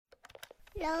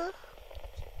Hello.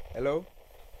 Hello?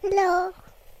 Hello.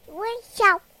 What's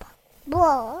up,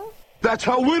 bro? That's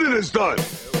how winning is done.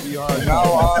 We are now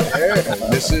on air.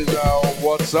 This is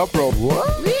What's Up, Bro.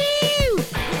 What?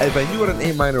 If I knew what an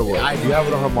A minor was, do you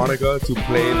have a harmonica to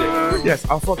play it? Yes,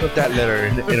 I'll fuck up that letter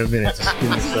in a minute. Just give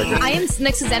me a second. I am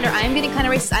next to Xander. I am getting kind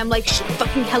of racist. I'm like,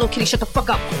 fucking Hello Kitty, shut the fuck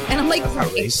up. And I'm like, That's not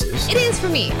racist. It is for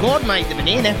me. Good night, the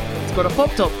banana. It's got a pop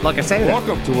top, like I said.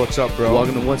 Welcome to What's Up, Bro.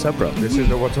 Welcome to What's Up, Bro. This is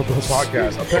the What's Up, Bro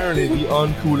podcast. Apparently the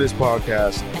uncoolest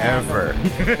podcast ever.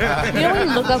 You know when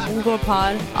you look up Google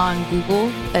Pod on Google,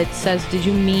 it says, did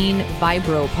you mean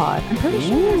Vibro Pod? I'm pretty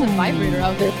sure there's a vibrator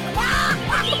out there.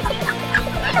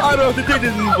 I don't have to take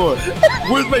this anymore.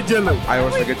 Where's my jello? I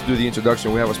always forget to do the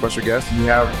introduction. We have a special guest. We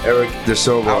have Eric De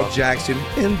Silva, Al Jackson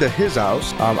in his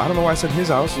house. I don't know why I said his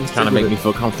house. Kind of make me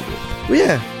feel comfortable. Well,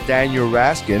 yeah. Daniel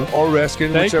Raskin or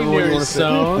Raskin, whichever one you want to say.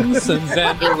 Sons and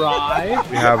Xander Rye.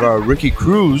 We have Ricky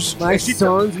Cruz. My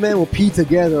sons, man, will pee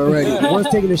together already. One's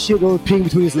taking a shit, one's peeing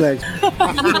between his legs. What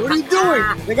are you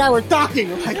doing? The guy we're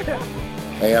talking. I'm like,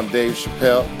 Hey, I'm Dave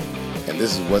Chappelle, and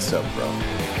this is What's Up, Bro.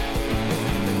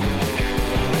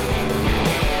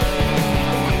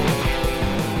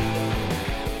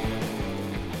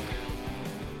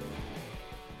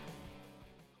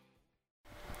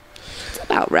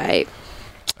 About right.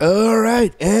 All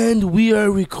right, and we are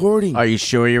recording. Are you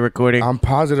sure you're recording? I'm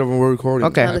positive we're recording.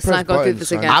 Okay. No, let's not go through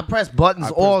this again. I press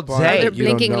buttons all buttons. day. They're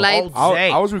blinking lights.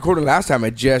 I was recording last time. I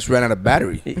just ran out of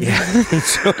battery. Yeah.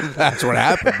 So that's what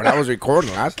happened. But I was recording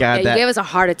last time. Yeah, God, you that. gave us a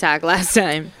heart attack last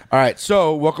time. All right,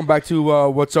 so welcome back to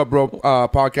What's Up, Bro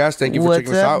podcast. Thank you for What's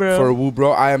checking us up, out bro? for Woo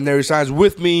Bro. I am Nary Signs.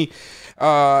 With me,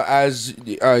 as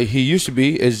he used to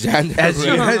be, is Xander.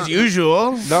 As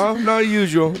usual. No, not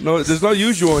usual. No, there's no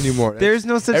usual anymore. There's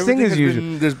no such thing Everything as has usual.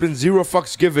 been- there's been zero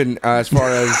fucks given as far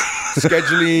as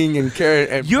scheduling and care.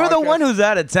 And You're the podcast. one who's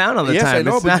out of town all the Yes, time. I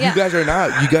know, It's but not- you guys are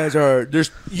not. You guys are.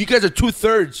 You guys are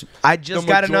 2/3. I just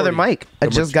got another mic. I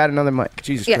just got another mic.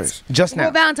 Jesus Yes. Christ. Just now.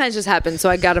 Well, Valentine's just happened, so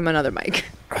I got him another mic.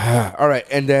 All right,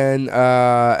 and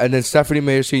then Stephanie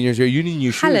Mayer Senior's here. You need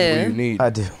new shoes. Hello. What you need? I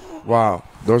do. Wow,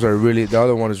 those are really. The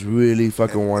other one is really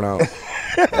fucking worn out.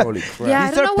 Holy crap! Yeah, I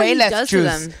These don't are know what he Payless does to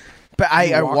shoes. them. But I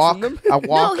You walk. walk in them? I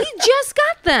walk. No, he just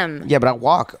got them. Yeah, but I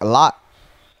walk a lot.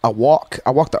 I walk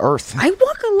the earth. I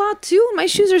walk a lot too. My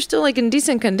shoes are still like in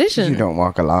decent condition. You don't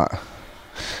walk a lot.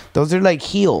 Those are like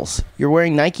heels. You're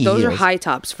wearing Nike Those heels. are high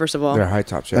tops, first of all. They're high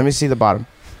tops. Yeah. Let me see the bottom.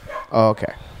 Oh,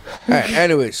 okay. All right,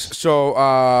 anyways, so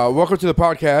welcome to the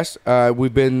podcast.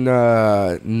 We've been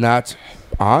not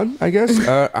on, I guess.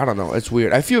 I don't know. It's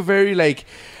weird. I feel very like.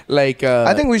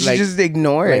 I think we should just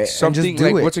ignore like it something and just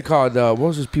do like it. what's it called? What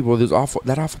was those people? This awful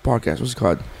podcast. What's it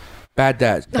called? Bad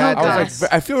Dads. Bad I was Dads.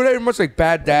 like, I feel very much like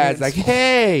Bad Dads. Like,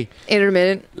 hey,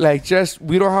 Intermittent. like just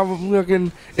we don't have a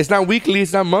fucking. It's not weekly.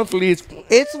 It's not monthly.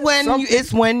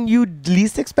 It's when you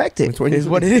least expect it. It's when is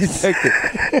you what it is.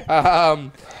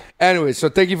 Anyway, so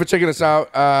thank you for checking us out.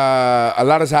 A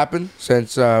lot has happened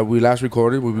since we last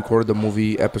recorded. We recorded the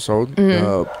movie episode,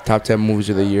 top 10 movies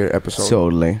of the year episode.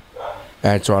 Totally.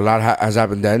 And so a lot has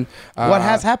happened then. What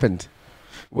has happened?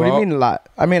 What do well- you mean a lot?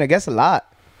 I mean, I guess a lot.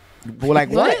 Well, like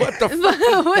what? What the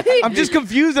fuck? Wait. I'm just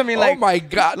confused. I mean, like, oh my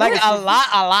God. like a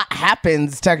lot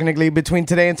happens technically between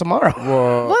today and tomorrow.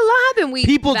 Whoa. What happened?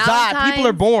 People die. People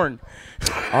are born.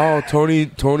 Oh, Tony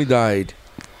died.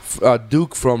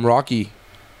 Duke from Rocky,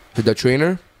 the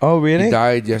trainer. Oh, He really?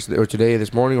 died yesterday or today,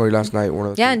 this morning or last night. One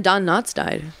of the Yeah, two. and Don Knotts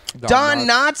died. Don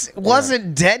Knotts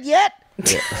wasn't dead yet.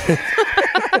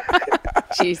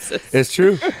 Jesus. It's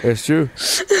true. It's true.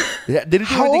 Yeah. Did he do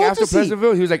How anything old after is he?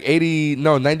 Pleasantville? He was like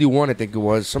 91, I think it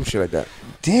was. Some shit like that.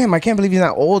 Damn, I can't believe he's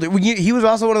not old. He was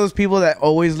also one of those people that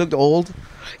always looked old.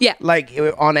 Yeah. Like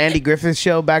on Andy Griffith's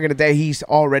show back in the day, he's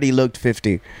already looked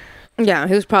 50. Yeah,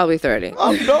 he was probably 30.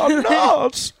 I'm not.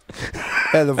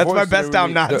 Yeah, the That's voice my best didn't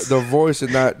Don Knotts. The voice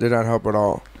did not help at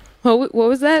all. What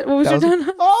was that? What was your Don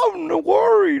Knotts? I'm not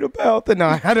worried about the.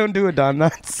 No, I don't do a Don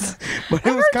Knotts. But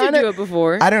it was I've heard kind you do of. it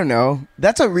before. I don't know.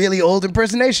 That's a really old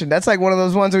impersonation. That's like one of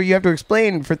those ones where you have to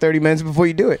explain for 30 minutes before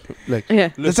you do it. Like, Yeah.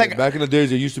 listen, like- back in the days,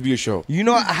 there used to be a show. You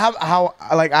know how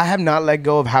like I have not let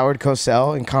go of Howard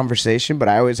Cosell in conversation, but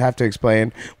I always have to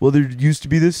explain. Well, there used to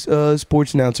be this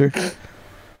sports announcer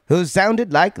who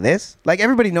sounded like this. Like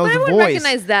everybody knows But I the wouldn't voice.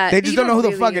 recognize that. They just You don't know who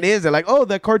don't the fuck really- it is. They're like, oh,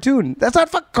 the cartoon. That's not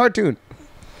fucking cartoon.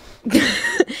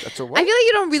 That's a what? I feel like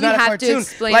you don't It's really not a have to cartoon.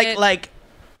 explain like it.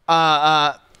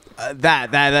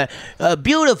 that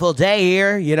beautiful day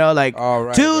here. You know, like Oh,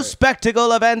 right, two right.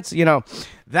 spectacle events. You know.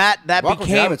 That Welcome to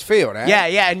became Abbott's Field, eh?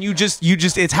 yeah, and you just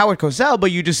it's Howard Cosell,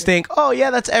 but you just think, oh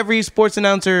yeah, that's every sports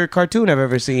announcer cartoon I've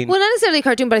ever seen. well, not necessarily a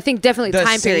cartoon, but I think definitely the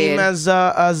time same period.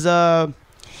 as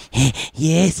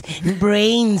yes,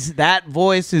 brains. That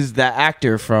voice is the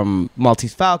actor from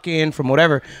Maltese Falcon, from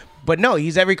whatever. But no,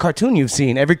 he's every cartoon you've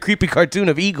seen. Every creepy cartoon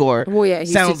of Igor Well, yeah,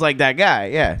 he's sounds like that guy.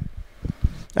 Yeah.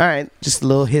 All right, just a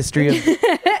little history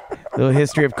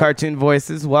of cartoon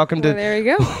voices. Welcome to there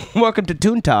you go. welcome to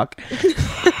Toon Talk.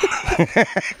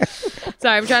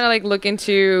 Sorry, I'm trying to like look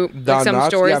into like, Don some Knotts?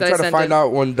 stories Yeah, I'm that I trying to sent find in.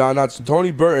 out when Don Knotts,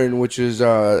 Tony Burton, which is he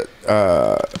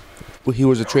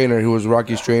was a trainer. He was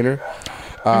Rocky's trainer.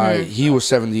 He was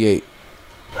 78,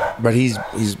 but he's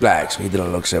black, so he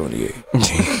didn't look 78.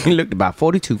 He looked about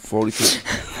 42. 42.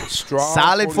 Strong.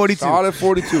 Solid 42. Solid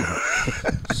 42.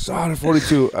 Solid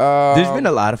 42. There's been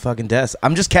a lot of fucking deaths.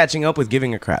 I'm just catching up with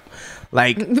giving a crap.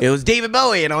 Like, it was David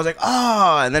Bowie, and I was like,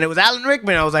 oh. And then it was Alan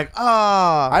Rickman. I was like,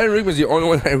 oh. Alan Rickman's the only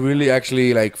one that I really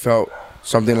actually like felt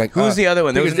something like. Who's the other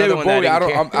one? There was Because another David one that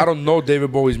Bowie, I didn't I don't know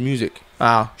David Bowie's music.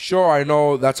 Oh. Sure, I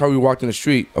know that's how we walked in the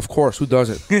street. Of course, who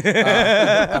doesn't?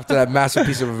 After that massive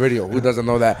piece of a video, who doesn't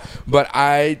know that? But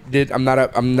I did. I'm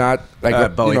not like a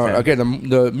Bowie fan. again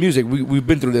the music. We've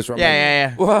been through this, right?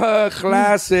 Yeah. What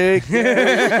classic?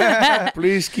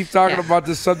 Please keep talking about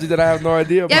this subject that I have no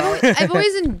idea about. Yeah, I've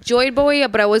always enjoyed Bowie,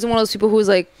 but I wasn't one of those people who was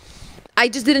like, I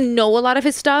just didn't know a lot of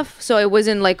his stuff, so it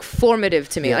wasn't like formative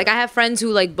to me. Yeah. Like I have friends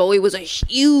who like Bowie was a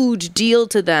huge deal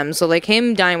to them, so like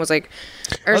him dying was like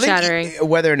earth shattering.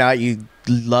 Whether or not you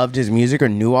loved his music or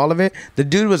knew all of it, the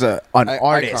dude was an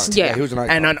artist. Yeah. He was an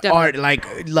icon. And an art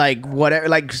like whatever,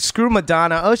 like screw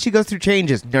Madonna. Oh, she goes through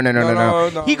changes.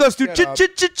 No. He goes through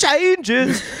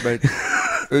changes.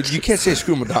 But you can't say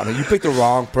screw Madonna. You picked the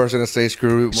wrong person to say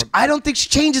screw. I don't think she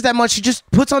changes that much. She just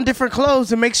puts on different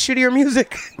clothes and makes shittier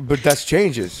music. But that's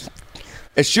changes.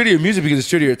 It's shittier music because it's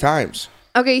shittier times.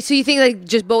 Okay, so you think like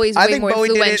just Bowie's way I think more Bowie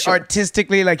did it influential?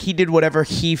 artistically, like he did whatever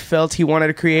he felt he wanted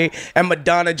to create, and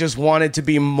Madonna just wanted to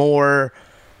be more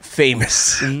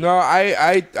famous. No,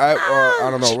 I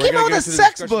don't know. She We're came gonna out get with a into the sex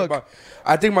discussion book. about-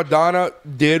 I think Madonna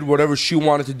did whatever she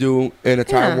wanted to do in a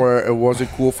time where it wasn't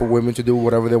cool for women to do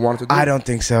whatever they wanted to do. I don't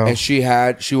think so. And she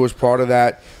was part of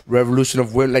that revolution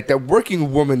of women, like that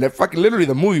working woman, that fucking literally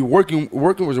the movie Working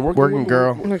was a Working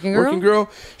Girl. Working Girl?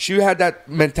 She had that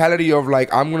mentality of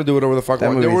like, I'm gonna do whatever the fuck I That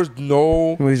want. There movie's- was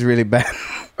no. It was really bad.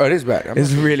 Oh, it is bad.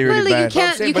 It's really, really Well, like, bad. you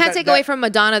can't saying, you but can't that- take away that- from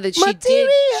Madonna that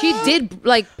she did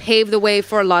like pave the way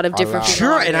for a lot of different people.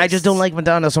 Sure, and I just don't like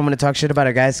Madonna, so I'm going to talk shit about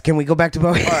her, guys. Can we go back to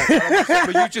Bowie?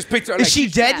 But you just picked her. Like, Is she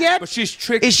dead yet? But she's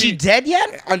tricked. Is she dead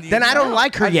yet? On the Then I don't inside-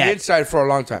 like her on the yet. inside for a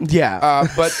long time. Yeah.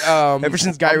 But Ever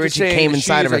since Guy I'm just Ritchie saying came she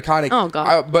inside is of her. iconic. Oh,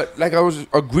 God. But like I was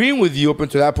agreeing with you up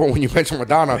until that point when you mentioned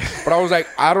Madonna. But I was like,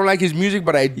 I don't like his music,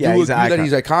 but I do Yeah, agree he's an that icon.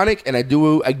 he's iconic, and I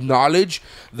do acknowledge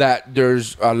that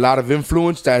there's a lot of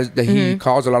influence that he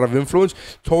caused a lot of influence.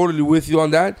 Totally with you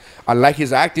on that. I like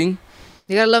his acting.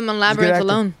 You gotta love him on Labyrinth actor.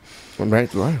 alone. Right?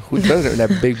 Who doesn't?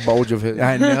 That big bulge of his.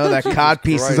 I know, that cod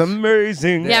piece is Christ.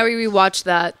 amazing. Yeah, we rewatched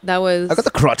that. That was I got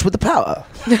the crutch with the power.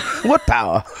 What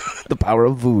power? The power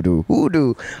of voodoo.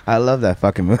 Voodoo. I love that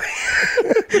fucking movie.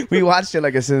 We watched it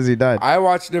like as soon as he died. I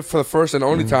watched it for the first and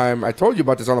only time. I told you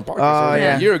about this on the podcast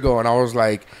yeah. a year ago, and I was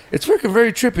like, "It's freaking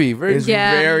very trippy, very It's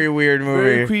Yeah. very weird movie.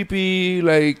 very creepy,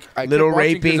 like I Little kept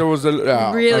watching 'cause rapey. There was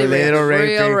a really a little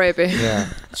real rapey. rapey. yeah.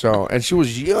 So and she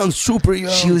was young, super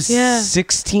young. She was Yeah.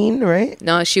 16, right?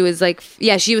 No, she was like,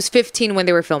 she was 15 when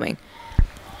they were filming.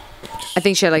 I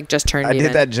think she had like just turned. I even.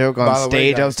 did that joke on By the way,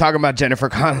 stage. I guys- was talking about Jennifer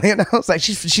Connelly, and I was like,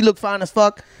 she looked fine as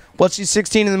fuck. Well, she's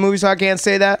 16 in the movie, so I can't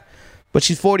say that. But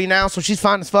she's 40 now, so she's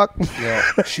fine as fuck. Yeah.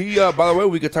 She. By the way,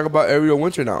 we could talk about Ariel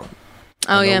Winter now.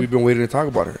 Oh I know yeah, We've been waiting to talk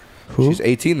about her. She's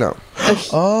 18 now.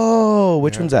 Oh,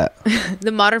 which one's that?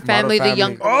 the Modern Family, the Family.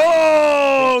 young.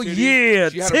 Oh, yeah.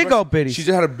 She had a Tig breast- old bitty. She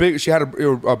just had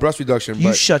a breast reduction. You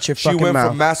but shut your she fucking went mouth.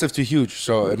 from massive to huge.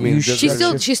 So I mean, You just- She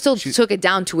shut still took it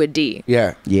down to a D.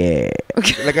 yeah. Yeah.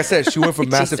 Like I said, she went from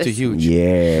massive to Jesus. huge.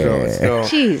 Yeah. So,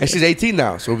 Jesus. and she's 18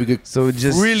 now, so we could So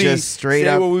just really straight say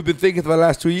up. what we've been thinking for the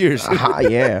last 2 years.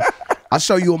 Yeah. I'll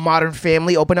show you a Modern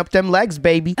Family. Open up them legs,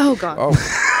 baby. Oh god.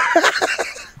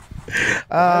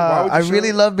 Why would you I show really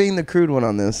it? love being the crude one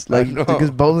on this, like know. because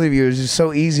both of you is just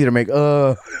so easy to make.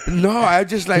 No, I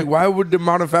just like, why would the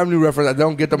Modern Family reference? I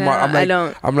don't get the. Nah, I'm like, I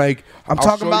don't. I'm like, I'm I'll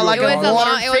talking show about you like It a was a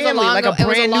modern long- it was a family, long- like it a was a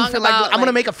brand new. long Like about, I'm gonna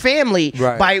like- make a family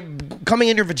Right. by coming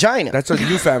in your vagina. That's a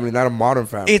new family, not a modern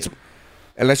family. It's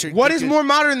unless you're what is more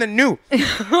modern than new?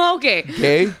 Okay.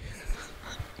 gay.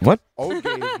 What? Old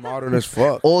gay is modern as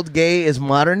fuck. Old gay is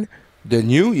modern. The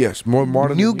new, yes, more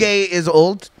modern. New than gay is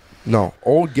old. No,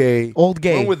 old gay. Old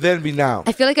gay. When would then be now?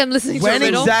 I feel like I'm listening to a When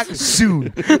riddle. exactly? Soon.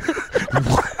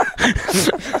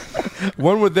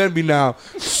 When would then be now?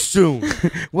 Soon.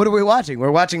 What are we watching? We're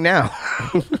watching now.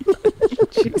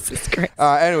 Jesus Christ. race.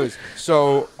 Anyways,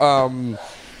 so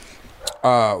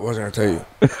what was I gonna tell you?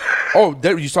 Oh,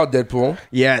 you saw Deadpool?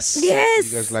 Yes. You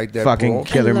guys like Deadpool? Fucking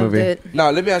killer loved movie. it. Now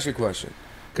let me ask you a question,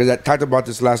 because I talked about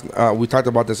this we talked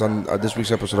about this on this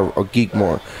week's episode of Geek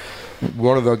More.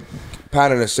 One of the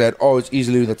panelists said, "Oh, it's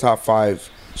easily the top 5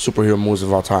 superhero movies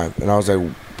of all time," and I was like,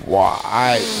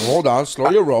 "Why? Hold on, slow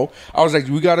your roll." I was like,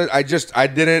 "We got it." I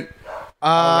didn't.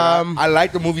 I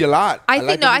like the movie a lot. I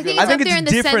think it's I think up there it's in a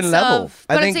the different sense level. of.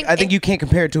 I think you can't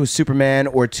compare it to a Superman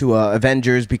or to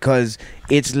Avengers because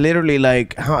it's literally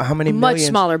like how many Much millions?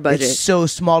 smaller budget. It's so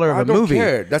smaller of I a don't movie.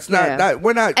 care. That's not Yeah. that.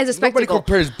 We're not. As a Nobody spectacle.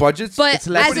 compares budgets. But It's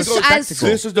less as of a spectacle.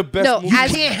 This is the best No, movie.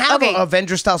 as You can't have an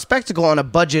Avenger style spectacle on a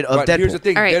budget of But Deadpool. here's the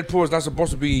thing: All right. Deadpool is not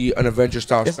supposed to be an Avenger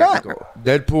style It's not. spectacle.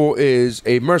 Deadpool is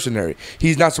a mercenary.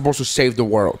 He's not supposed to save the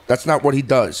world. That's not what he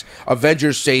does.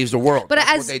 Avengers saves the world. But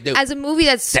That's what they do. as a movie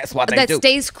that do.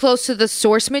 stays close to the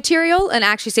source material and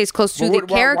actually stays close to the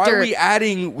character. Why are we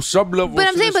adding sublevels? But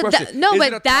I'm to saying, this but question? no, Is but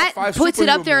it a top that 5 puts it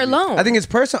up superhero there movie? alone. I think it's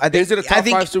personal. I think Is it a top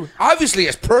 5 super? Obviously,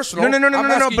 it's personal. No. I'm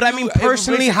asking But I you mean as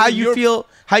personally, how basically you your-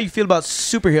 feel about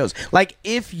superheroes. Like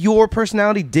if your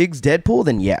personality digs Deadpool,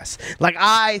 then yes. Like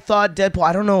I thought Deadpool.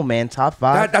 I don't know, man. Top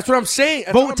 5. That's what I'm saying.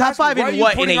 That's But what I'm top asking. 5 Why are in you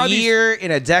what? In putting a all these- year?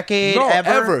 In a decade? No,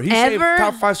 ever? He saved Ever?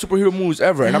 top 5 superhero movies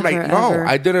ever, and I'm like, Ever, no, ever.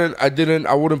 I didn't.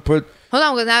 I wouldn't put. Hold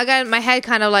on, because now I got my head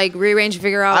kind of like rearranged to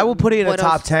figure out. I will put it in a what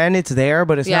top else. 10. It's there,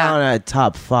 but it's Yeah. not on a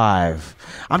top 5.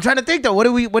 I'm trying to think though. What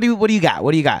do you got?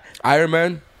 What do you got? Iron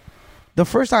Man. The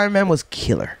first Iron Man was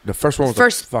killer. The first one was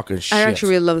First- fucking shit. I actually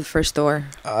really love the first Thor.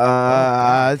 Oh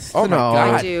my no.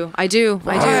 God. I do.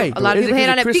 Why? A lot of Is it people hate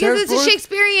on it Chris because it's a Hemsworth?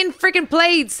 Shakespearean freaking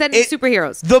play set in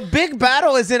superheroes. The big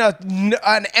battle is in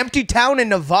an empty town in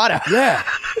Nevada. Yeah.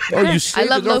 Oh, you saved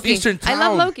love the Loki. northeastern I town.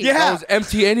 love Loki. Yeah. That was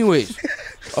empty anyways.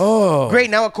 Oh. Great,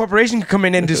 now a corporation can come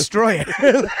in and destroy it.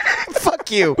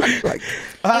 Fuck you. It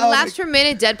laughs for a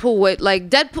minute. Deadpool would like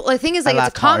Deadpool. The thing is, like, it's a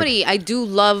laughed hard. comedy. I do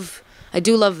love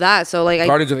that. So like,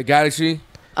 Guardians of the Galaxy.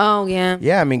 oh yeah.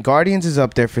 Yeah, I mean, Guardians is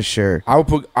up there for sure. I would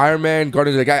put Iron Man,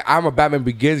 Guardians of the Galaxy. I'm a Batman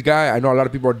Begins guy. I know a lot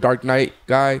of people are Dark Knight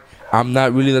guy. I'm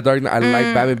not really the Dark Knight. I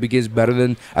like Batman Begins better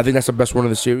than. I think that's the best one of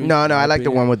the series. No, in my I like the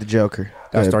opinion. one with the Joker.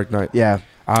 That's The- Dark Knight. Yeah.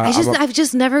 I've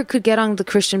just never could get on the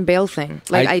Christian Bale thing.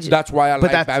 Like that's why I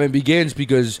like that's- Batman Begins,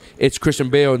 because it's Christian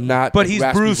Bale, not. But the he's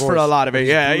raspy Bruce for voice. a lot of it.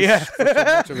 Yeah, Bruce yeah. for so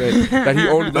much of it, that he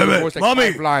only does the voice like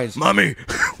 5 lines. Mommy,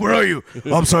 where are you?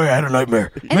 I'm sorry, I had a nightmare.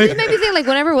 And it made me think, like,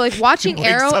 whenever like watching Wakes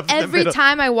Arrow, up in the every middle.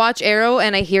 time I watch Arrow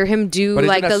and I hear him do But isn't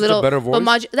like that the such a little better voice?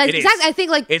 that's It is. exactly. I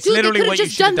think like, It's dude, they literally could have what you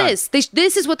just should have done done. this.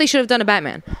 This is what they should have done to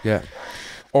Batman. Yeah,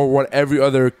 or what every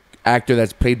other actor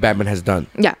that's played Batman has done.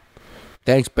 Yeah.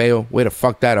 Thanks, Bale. Way to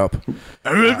fuck that up.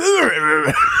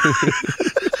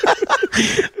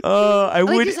 I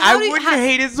Like, would. just I how do you- wouldn't how-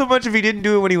 hate it so much if he didn't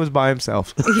do it when he was by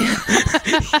himself.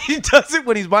 He does it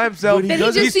when he's by himself. Then he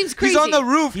just He's- seems He's on crazy. the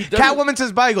roof. does Catwoman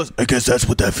says bye. He goes, I guess that's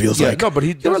what that feels Yeah, like. no, but he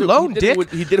You're does it- alone, he did dick. it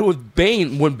with- He did it with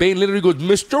Bane when Bane literally goes,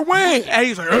 Mr. Wayne. And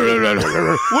he's like, What are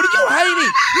you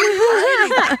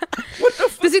hiding?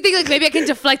 Does he think like maybe I can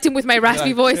deflect him with my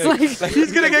raspy voice? Like,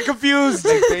 he's gonna get confused.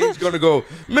 Like Bane's gonna go,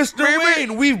 Mr.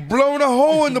 Wayne, we've blown a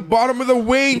hole in the bottom of the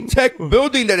Wayne Tech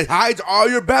building that hides all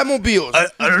your Batmobiles. I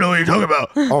don't know what you're talking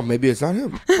about. Oh, maybe it's not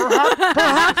him.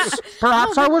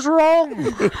 Perhaps I was wrong.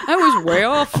 I was way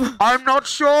off. I'm not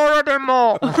sure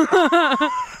anymore.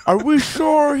 Are we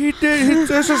sure he did?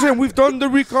 This is him. We've done the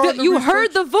recon. You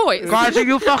heard the voice. Guys, are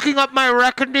you fucking up my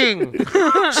reckoning?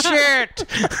 Shit.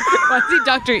 Why is he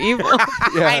Dr. Evil?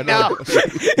 Yeah, I know.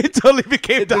 It totally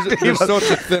became Dr. There's such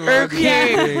a thin line.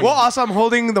 Okay. Well, also, I'm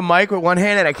holding the mic with one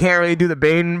hand, and I can't really do the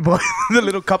Bane voice, the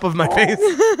little cup of my face.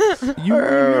 You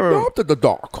adopted the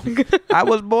dog. I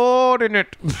was born in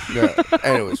it. Yeah.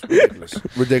 Anyways,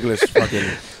 ridiculous, fucking.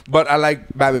 But I like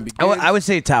Batman Begins. I would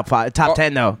say top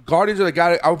 10 though. Guardians of the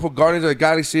Galaxy. I would put Guardians of the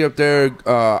Galaxy up there.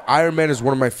 Iron Man is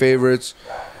one of my favorites.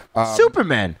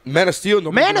 Superman. Man of Steel.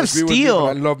 No, Man of Steel.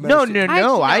 I love Man No, of Steel.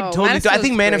 no. I Man of totally do. I Steel's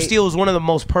think Man of great. Steel is one of the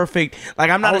most perfect. Like,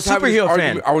 I'm not a superhero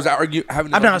fan. I was having. This I'm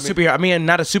not a argument- superhero. I mean,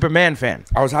 not a Superman fan.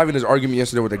 I was having this argument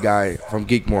yesterday with a guy from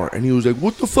Geekmore, and he was like,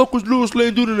 "What the fuck was Louis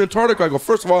Lane doing in Antarctica?" I go,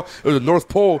 first of all, it was the North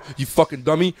Pole. You fucking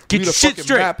dummy. Get Read your a shit fucking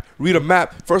straight. map. Read a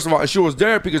map. First of all, and she was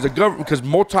there because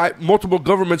multiple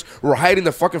governments were hiding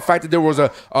the fucking fact that there was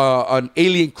an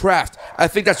alien craft. I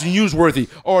think that's newsworthy.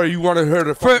 Or you wanted her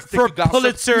to For fucking stick to gossip.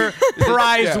 Pulitzer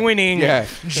Prize winning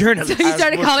journalist. You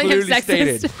started was calling him clearly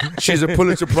sexist. stated. She's a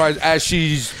Pulitzer Prize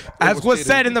as was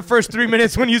said in the first 3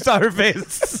 minutes when you saw her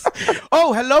face.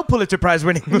 Oh, hello, Pulitzer Prize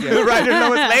winning writer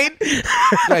Lois Lane.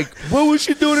 Like, what was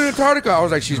she doing in Antarctica? I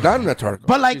was like, she's not in Antarctica.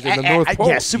 But like, she's in the North Pole.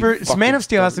 yeah, Man of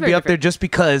Steel has to be up there just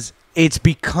because it's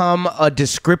become a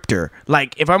descriptor.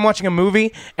 Like, if I'm watching a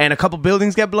movie and a couple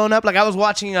buildings get blown up, like I was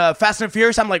watching Fast and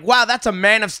Furious, I'm like, wow, that's a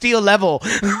Man of Steel level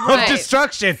of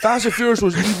destruction. Fast and Furious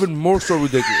was even more so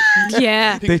ridiculous.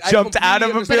 Yeah. They jumped out of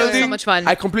a But it was building. so much fun.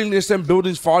 I completely understand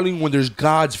buildings falling when there's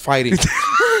gods fighting.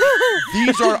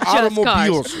 These are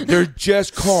automobiles. Cars. They're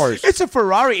just cars. It's a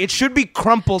Ferrari. It should be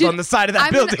crumpled Dude, on the side of that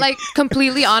I'm building. Like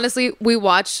completely honestly, we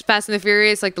watched Fast and the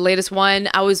Furious, like the latest one.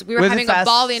 We were Was it having a Fast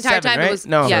ball the entire 7, time. right? It was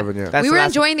No. yeah. 7, yeah. That's We the were last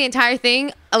enjoying the entire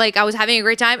thing. Like I was having a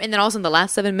great time, and then all of a sudden the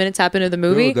last 7 minutes happened in the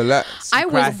movie. Dude, I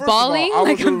was First of all, bawling I was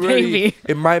like a already- baby.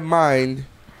 In my mind,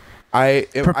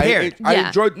 Prepared. I Yeah.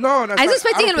 enjoyed. No, that's I was not-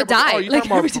 expecting don't him to care about- die. Oh, you Like,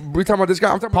 talking about, we talking about this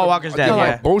guy? I'm talking Paul about Walker's dad,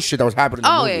 yeah. bullshit that was happening.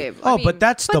 In the Oh movie. yeah. Oh, but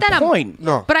that's the then point.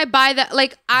 No, But I buy that.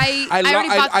 Like I already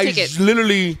bought the ticket.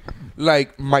 literally,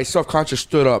 like, my self-conscious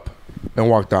stood up and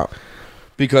walked out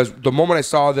because the moment I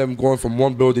saw them going from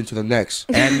one building to the next,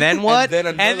 And then what? And then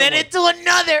another one. into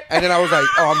another. and then I was like,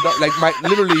 oh, I'm done. Like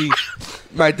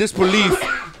my disbelief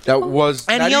that was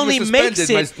And not he even only suspended.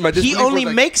 makes it. My He disbelief was only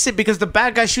like, makes it because the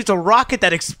bad guy shoots a rocket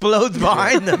that explodes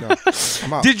behind them.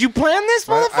 I'm out. Did you plan this,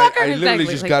 I motherfucker? literally Exactly.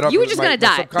 just Like, got up. you were and just my- gonna my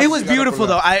die. subconscious It was got up beautiful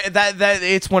and though. left. That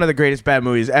it's one of the greatest bad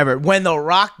movies ever. When The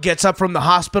Rock gets up from the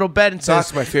hospital bed and says,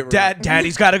 That's my favorite.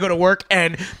 Daddy's got to go to work,"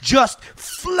 and just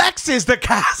flexes the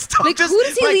cast. Like Just, who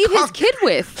does he like, leave his kid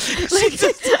with? Like,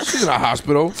 She's in a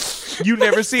hospital. You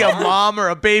never see a mom or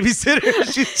a babysitter.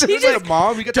 She's just He's like,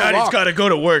 Mom, you get the Daddy's Rock. got to go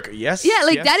to work. Yes. yeah,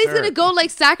 like yes, daddy's sir. gonna go like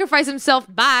sacrifice himself.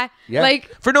 Bye. Yeah. Like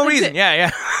For no that's reason. it. Yeah.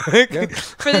 For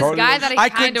this Totally. guy that I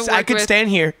kind of I could with. stand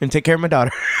here and take care of my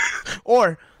daughter,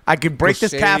 or I could break Go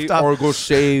this calf save off. or go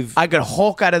save. I could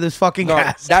Hulk out of this fucking No,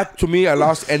 cast. that to me I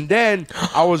lost, and then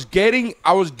I was getting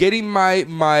my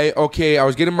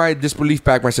disbelief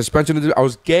back, my suspension. I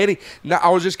was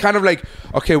just kind of like,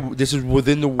 okay, this is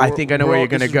within the world. I think I know where you're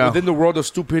gonna go. Within the world of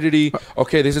stupidity.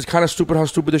 Okay, this is kind of stupid. How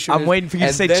stupid this shit I'm is. waiting for you to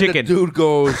And say then chicken. The dude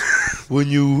goes, when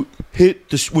you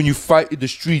fight in the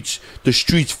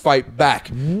streets fight back.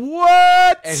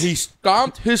 What? And he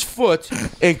stomped his foot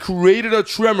and created a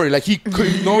tremor. Like he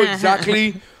could know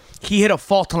exactly. He hit a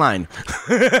fault line.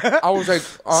 I was like,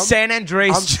 San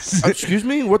Andreas. just- excuse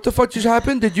me, what the fuck just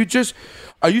happened?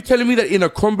 Are you telling me that in a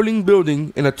tumbling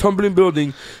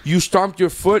building, you stomped your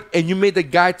foot and you made the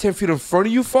guy 10 feet in front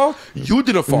of you fall? You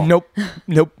didn't fall. Nope.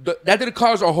 That didn't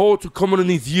cause a hole to come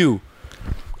underneath you.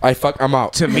 I'm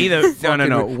out. To me, no.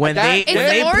 When That- It's when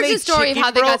the they origin play story of chicken,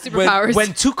 how they bro, got superpowers.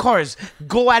 When two cars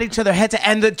go at each other head to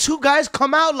and the two guys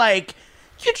come out like,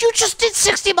 you just did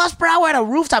 60 miles per hour at a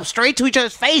rooftop straight to each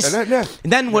other's face. And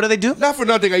then what do? Not for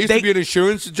nothing. I used to be an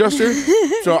insurance adjuster,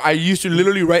 so I used to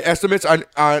literally write estimates on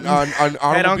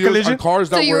automobiles, collision? on cars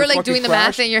that So you were like fucking doing the math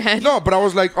crashed. in your head? No, but I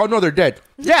was like, oh no, they're dead.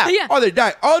 Yeah. Yeah. Oh, they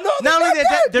died. Oh no, Not only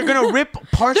that, they're gonna rip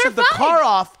parts They're of the fine. car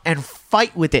off and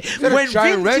fight with it. that a When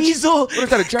giant Vin wrench? Diesel What is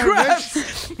that, a giant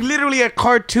grabs literally a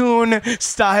cartoon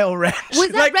style wrench. Was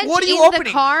that like, wrench what are you in the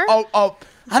opening? car? Oh,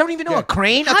 I don't even know, a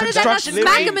crane, How a did that not construction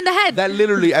smack crane? him in the head? That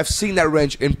literally, I've seen that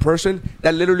wrench in person.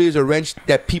 That literally is a wrench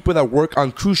that people that work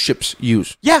on cruise ships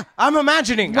use. Yeah, I'm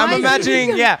imagining.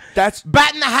 Yeah, That's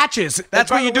batting the hatches.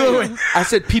 That's what you do it with. I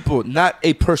said people, not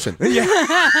a person. Yeah.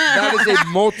 That is a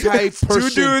multi-person. two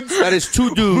dudes. That is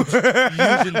two dudes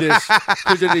using this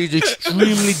because it is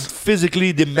extremely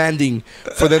physically demanding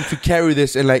for them to carry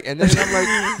this. And then I'm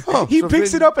like, oh. He so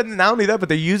picks Vin- it up, and not only that, but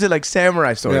they use it like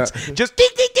samurai swords. Yeah. Just ding,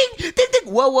 ding, ding, ding,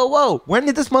 ding. Whoa. When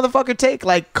did this motherfucker take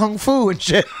like kung fu and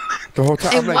shit? the whole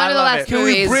time. In I'm like, one of the I love last it. can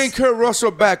we movies. bring Kurt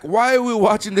Russell back? Why are we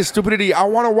watching this stupidity? I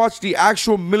want to watch the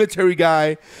actual military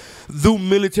guy do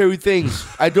military things.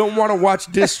 I don't want to watch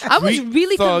this. I was street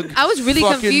really thug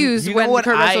fucking- confused when Kurt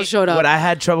Russell showed up. What I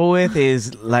had trouble with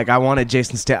is like I wanted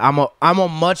Jason Statham. I'm a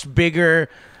much bigger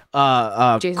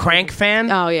Jason Crank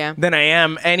fan Oh, yeah. than I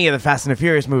am any of the Fast and the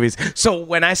Furious movies. So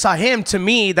when I saw him, to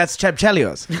me, that's Cheb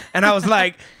Chelios. And I was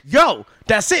like, yo,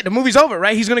 that's it. The movie's over,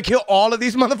 right? He's going to kill all of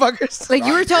these motherfuckers. Like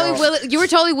you were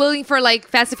totally willing for like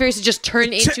Fast and Furious to just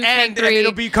turn into Crank and 3.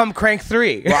 it'll become Crank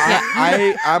 3.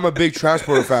 Well, I'm a big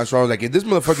transporter fan, so I was like, if this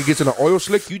motherfucker gets in an oil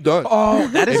slick, you done. Oh,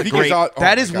 that is If he gets great. out- oh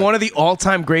That my is God. one of the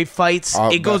all-time great fights. Oh,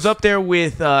 It goes best. up there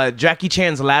with Jackie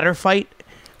Chan's ladder fight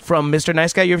from Mr.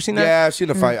 Nice Guy. You ever seen that? Yeah, I've seen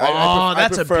the fight.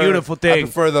 That's a beautiful thing. I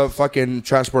prefer the fucking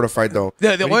transporter fight though. The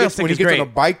When he oil gets- slick when he is gets on great.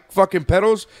 the bike fucking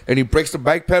pedals and he breaks the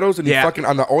bike pedals and he Yeah. fucking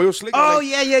on the oil slick. I'm Oh,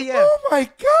 like, yeah. Oh my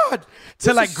god! To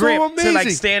This like is grip, so to amazing. like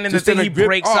stand in the To stand thing, he and grip.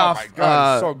 breaks Oh off my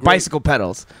God, it's so great. bicycle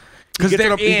pedals. He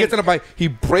gets, on a bike. He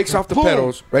breaks off the Boom.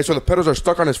 pedals, right? So the pedals are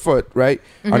stuck on his foot, right?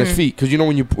 On his feet, because you know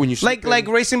when you like slip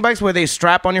in- racing bikes where they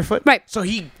strap on your foot. Right. So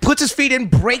he puts his feet in,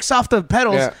 breaks off the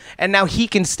pedals, and now he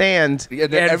can stand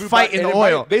and fight in the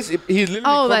oil. Basically, he's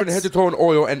literally covered head to toe in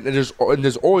oil, and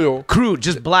there's oil. Crude,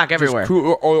 just black everywhere.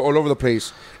 Crude oil all over the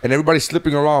place, and everybody's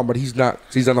slipping around, but he's not.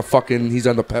 He's on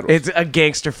the pedals. It's a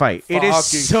gangster fight. It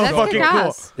is so fucking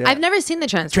cool. Yeah. I've never seen the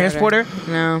Transporter.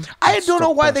 No. I don't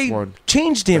know why they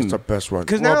changed him. That's the best one.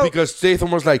 Now, because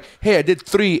Statham was like, hey, I did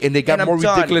 3, and they got more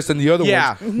ridiculous than the other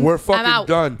ones. We're fucking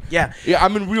done. Yeah.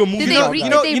 I'm in real movies.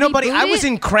 You know, buddy, I was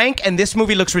in Crank, and this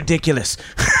movie looks ridiculous.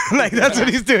 Like, that's what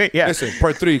he's doing. Yeah. Listen,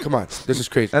 part 3, come on. This is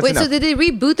crazy. Wait, so did they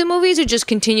reboot the movies or just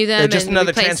continue them? Just and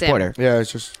another replace Transporter. Him? Yeah,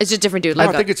 it's just different dude. I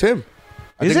don't think it's him.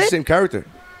 I think it's the same character.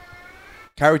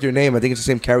 Character name. I think it's the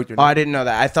same character name. Oh, I didn't know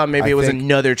that. I thought maybe it was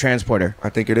another Transporter. I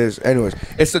think it is. Anyways,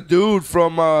 it's the dude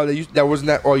from that wasn't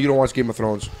that. Oh, you don't watch Game of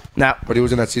Thrones? No, but he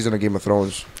was in that season of Game of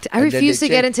Thrones. I refuse to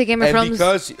get into Game of Thrones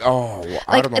because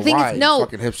I don't know why. No,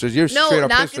 fucking hipsters. You're straight up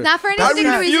hipster. Not for any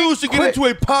particular reason. I refuse to get into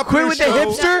a popular with the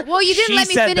hipster. Well, you didn't let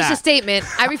me finish the statement.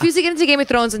 I refuse to get into Game of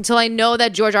Thrones until I know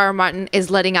that George R.R. Martin is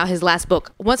letting out his last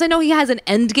book. Once I know he has an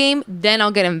end game, then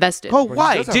I'll get invested. Oh,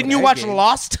 why? Didn't you watch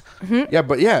Lost? Yeah,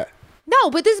 but yeah. No,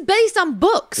 but this is based on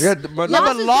books. Yeah, but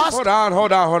Lost.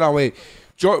 Hold on, wait.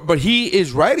 But he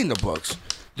is writing the books.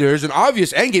 There's an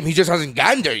obvious endgame. He just hasn't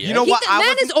gotten there yet. You know what? The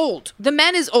man is old. The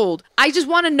man is old. I just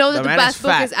want to know that the last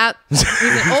book is out. He's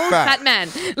an old fat man.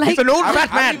 He's an old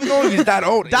fat man. I don't even know if he's that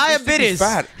old. Diabetes.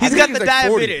 He's got the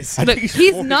diabetes. Look,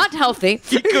 he's not healthy.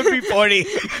 He could be 40.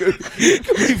 He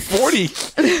could be 40.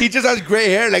 He just has gray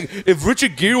hair. Like, if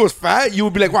Richard Gere was fat, you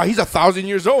would be like, wow, he's 1,000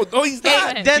 years old. No, he's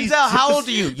not. Hey, Denzel, how old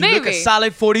are you? You look a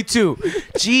solid 42.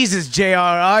 Jesus,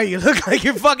 JRR, you look like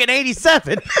you're fucking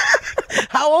 87.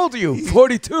 How old are you?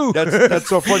 42. That's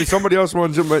so funny. Somebody else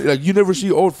wants to, like, you never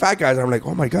see old fat guys. I'm like,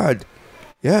 oh my God.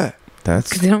 Yeah.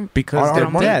 That's because they're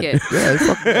dead. Yeah,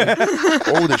 they're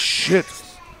fucking old as shit.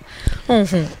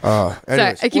 Sorry,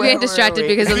 I keep getting distracted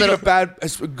because a little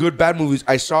bad movies.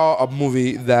 I saw a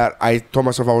movie that I told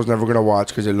myself I was never gonna watch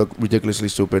because it looked ridiculously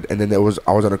stupid, and then I was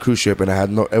on a cruise ship and I had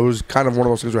no. It was kind of one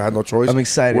of those things where I had no choice. I'm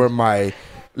excited. Where my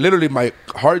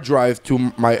hard drive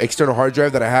to my external hard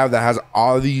drive that I have that has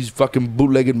all these fucking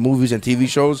bootlegged movies and TV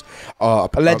shows,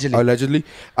 allegedly,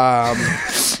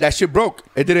 that shit broke.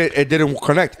 It didn't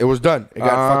connect. It was done. It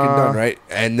got fucking done, right?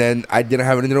 And then I didn't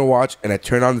have anything to watch, and I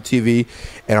turned on the TV,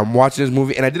 and I'm watching this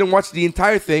movie, and I didn't watch the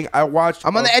entire thing. I'm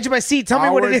on the edge of my seat. Tell me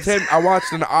what it is. I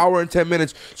watched an hour and 10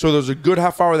 minutes, so there's a good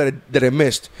half hour that I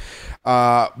missed.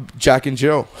 Jack and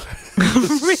Jill.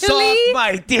 Really? Suck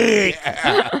my dick.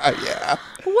 Yeah.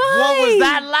 Why? What was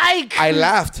that like? I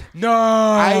laughed. No.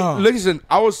 I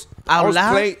was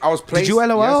playing. Did you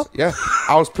LOL? Yes, yeah.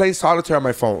 I was playing solitaire on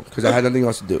my phone because I had nothing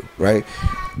else to do. Right.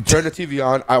 Turn the TV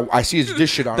on. I see this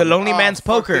shit on. The Lonely Man's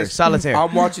Poker. Solitaire.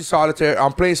 I'm watching solitaire.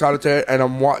 I'm playing solitaire, and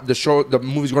I'm the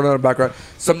movie's going on in the background.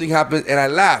 Something happens, and I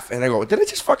laugh, and I go, "Did I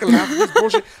just fucking laugh at this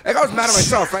bullshit?" Like I was mad at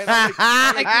myself, right?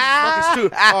 I'm like, fucking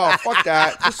stupid. Oh, fuck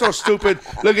that. This is so stupid.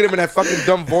 Look at him in that fucking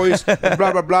dumb voice, and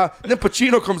blah blah blah. And then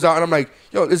Pacino comes out, and I'm like,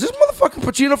 "Yo, is this motherfucking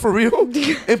Pacino for real?"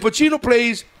 And Pacino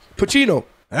plays Pacino.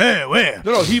 Hey, where?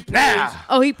 No, he plays.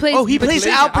 Oh, he plays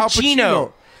Al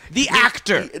Pacino. The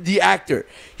actor. The actor.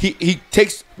 He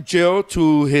takes Jill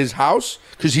to his house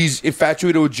because he's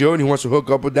infatuated with Jill and he wants to hook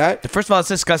up with that. First of all, it's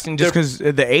disgusting just because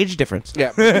the age difference.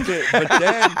 Yeah.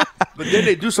 But then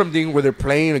they do something where they're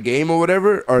playing a game or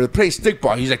whatever, or they're playing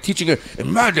stickball. He's like teaching her,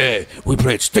 in my day, we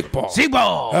played stickball.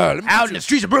 Stickball. Out in the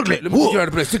streets of Brooklyn. Let me teach you how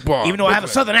to play stickball. Even though I have a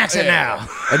southern accent now.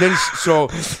 And then so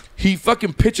he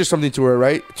fucking pitches something to her,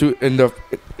 right? In the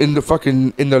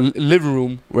living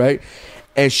room, right?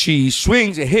 And she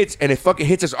swings and hits, and it fucking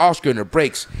hits his Oscar and it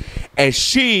breaks. And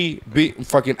she beat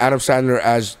fucking Adam Sandler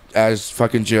as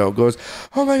fucking Jill. Goes,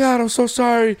 oh my God, I'm so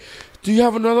sorry. Do you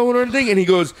have another one or anything? And he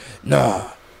goes, nah,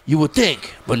 you would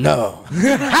think, but no.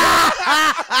 And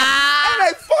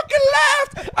I fucking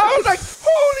laughed. I was like,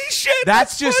 holy shit.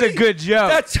 That's just funny. A good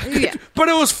joke. But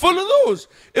it was full of those.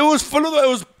 It was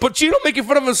Pacino making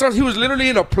fun of himself. He was literally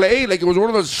in a play, like it was one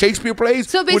of those Shakespeare plays.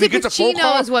 So basically,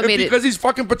 Pacino is what made it. Because he's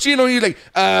fucking Pacino, he's like,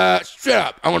 straight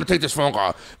up, I want to take this phone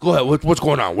call. Go ahead, what's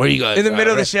going on? Where are you guys? In the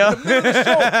middle of the show. In the middle of the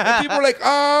show. And people are like,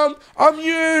 I'm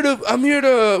here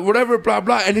to whatever, blah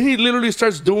blah. And then he literally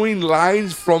starts doing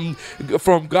lines from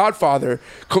Godfather,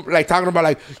 like talking about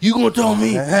like, you gonna tell me?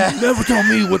 You never tell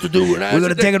me what to do. We're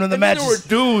gonna take him to the matches.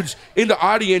 There were dudes in the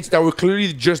audience that were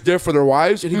clearly just there for their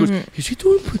wives, and he goes, Is he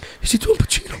doing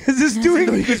Pacino? Is this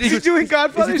doing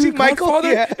Godfather? Is he Michael?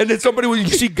 Godfather? Yeah. And then somebody, when you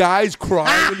see guys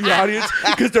crying in the audience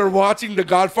because they're watching The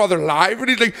Godfather live, and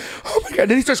he's like, oh my God.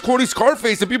 And then he starts quoting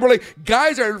Scarface, and people are like,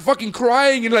 guys are fucking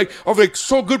crying and like, of like,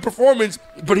 so good performance,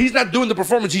 but he's not doing the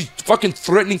performance. He's fucking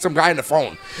threatening some guy on the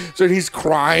phone. So he's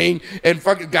crying, and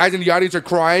fucking guys in the audience are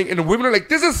crying, and the women are like,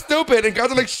 this is stupid. And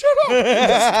guys are like, shut up. This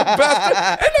is the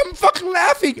best. And I'm fucking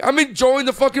laughing. I'm enjoying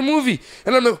the fucking movie.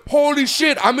 And I'm like, holy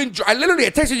shit. I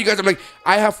texted you guys. I'm like,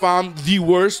 I have found the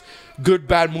worst good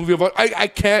bad movie of all. I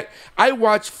can't. I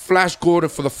watched Flash Gordon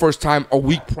for the first time a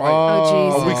week prior.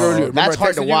 Oh, a week earlier. Remember That's I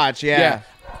hard to texted you? watch. Yeah.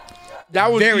 That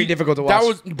was Very difficult to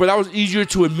watch. That was easier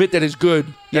to admit that it's good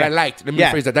that I liked. Let me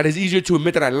rephrase that. That is easier to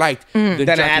admit that I liked than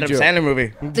That Jack Adam and Jill. Sandler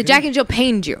movie. The Jack and Jill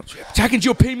pained you. Jack and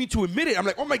Jill paid me to admit it. I'm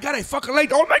like, oh my God, I fucking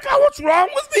liked. Oh my God, what's wrong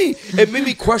with me? It made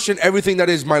me question everything that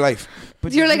is my life.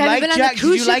 But You're did like, you have you been on the Jack,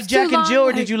 cruise Did you like ships too Jack and long? Jill, or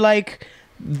Like- did you like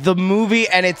the movie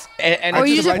and its Or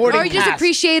you just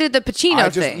appreciated the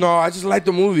Pacino thing. I just like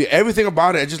the movie. Everything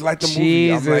about it. I just like the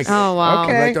movie. I'm like, Jesus. Oh, wow.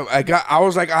 Okay. I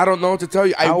was like, I don't know what to tell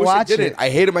you. I I'll wish I watch didn't. it. I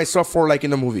hated myself for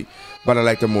liking the movie, but I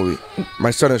like the movie.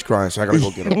 My son is crying, so I gotta go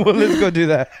get him. Well, let's go do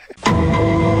that.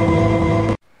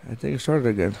 I think it started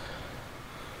again.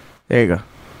 There you go.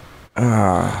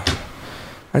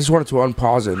 I just wanted to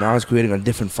unpause it. Now it's creating a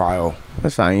different file.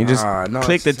 That's fine. You just no,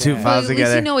 click the it's two sad. files At least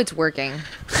together. you know it's working.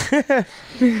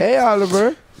 Hey,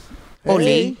 Oliver.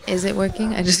 Oli. Is it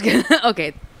working? I just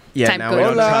okay. Yeah, Time now code. we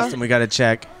don't Hola. trust him. We gotta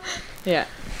check. Yeah.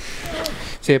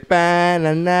 Say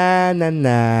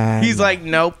ba-na-na-na-na. He's like,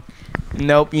 nope,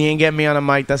 you ain't getting me on a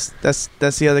mic. That's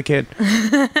the other kid.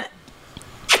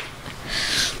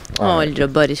 Oh, little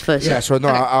buddy's first. Yeah, so no,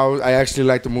 I actually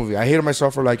liked the movie. I hated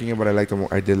myself for liking it, but I liked the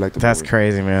movie. I did like the That's movie.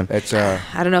 crazy, man. It's I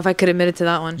don't know if I could admit it to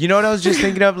that one. You know what I was just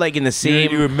thinking of, like in the you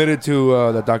same. admitted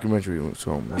to the documentary,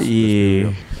 so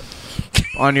Yeah.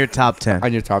 On your top 10.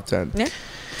 on your top 10. Yeah.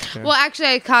 Well,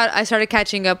 actually, I started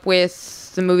catching up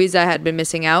with the movies I had been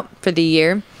missing out for the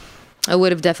year. I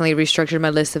would have definitely restructured my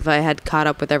list if I had caught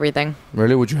up with everything.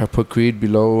 Really? Would you have put Creed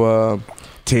below?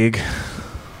 Tig.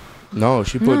 No,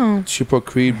 she put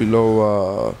Creed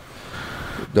below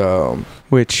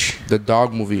Which? the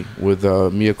dog movie with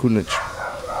Mia Kunis.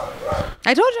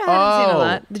 I told you I hadn't seen all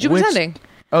that. The Jupiter which- Ascending.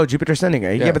 Oh, Jupiter Ascending.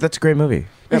 Yeah, Yeah. but that's a great movie.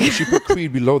 Yeah, but she put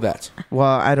Creed below that. Well,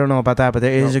 I don't know about that, but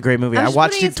there is a great movie. I'm I just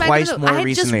watched putting it back twice in the- more I had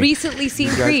recently. just recently seen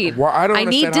guys- Creed. well, I don't I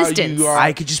need understand how you distance. are-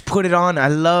 I could just put it on. I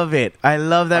love it. I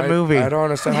love that movie. I don't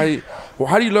understand how you. Well,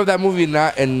 how do you love that movie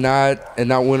and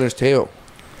not Winter's Tale?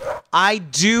 I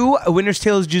do. Winter's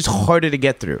Tale is just harder to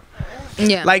get through.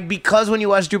 Yeah. Like, because when you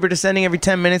watch Jupiter Ascending every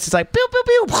 10 minutes, it's like, pew, pew,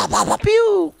 pew, pew, pew, pew,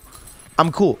 pew.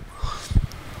 I'm cool.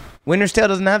 Winter's Tale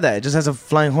doesn't have that. It just has a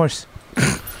flying horse.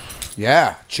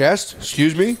 Yeah, chest.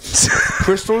 Excuse me.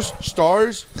 Crystals,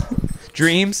 stars,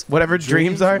 Dreams, whatever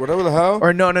dreams are. whatever the hell.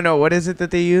 Or no. What is it that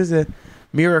they use?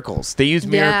 Miracles. They use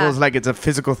Yeah. miracles like it's a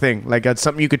physical thing. Like it's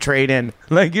something you could trade in.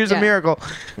 Like, here's a Yeah. miracle.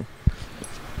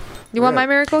 You want my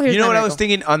miracle? Here's You know my what I miracle. was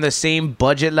thinking on the same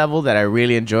budget level that I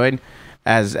really enjoyed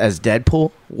as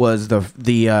Deadpool was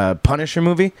the Punisher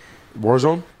movie.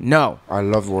 Warzone. No. I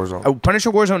love Warzone.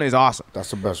 Punisher Warzone is awesome. That's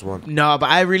the best one. No, but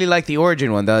I really like the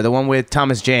origin one, the one with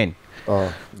Thomas Jane.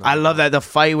 I love that, the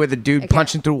fight with the dude Okay.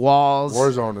 punching through walls.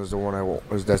 Warzone is the one I want.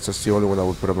 That's just the only one I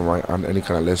would put up on any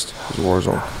kind of list. Is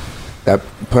Warzone.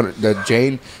 That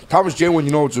Jane, Thomas Jane, when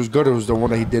you know it was good, it was the one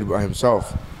that he did by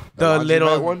himself. The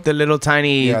Laundromat one? little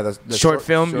tiny Yeah, the short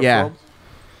film. Yeah.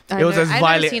 film. It was as I've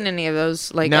violent- never seen any of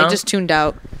those. Like, No? I just tuned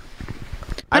out.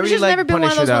 I really Punisher's like never been one of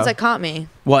Punisher, those ones though. that caught me.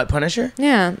 What, Punisher?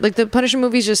 Yeah, like the Punisher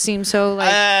movies just seem so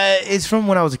like. It's from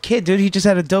when I was a kid, dude. He just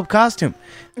had a dope costume.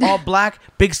 All black,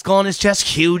 big skull on his chest,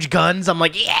 huge guns. I'm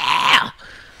like, yeah.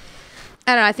 I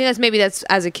don't know. I think that's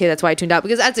as a kid. That's why I tuned out,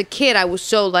 because as a kid I was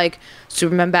so like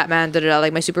Superman, Batman,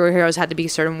 like my superheroes had to be a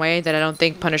certain way that I don't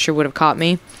think Punisher would have caught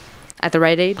me at the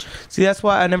right age. See, that's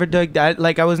why I never dug that.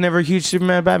 Like, I was never a huge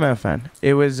Superman Batman fan.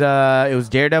 It was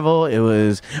Daredevil. It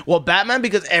was Batman,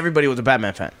 because everybody was a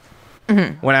Batman fan.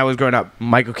 Mm-hmm. When I was growing up,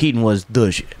 Michael Keaton was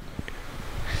the shit.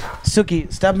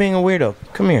 Suki, stop being a weirdo.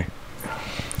 Come here,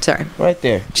 Sorry. right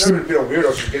there. Never been a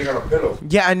weirdo. She's getting on a pillow.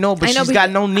 Yeah, I know, but I know, she's but- got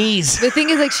no knees. The thing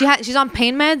is, like, she's on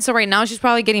pain meds, so right now she's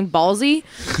probably getting ballsy.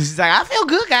 She's like, I feel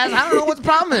good, guys. I don't know what the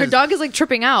problem Her is. dog is like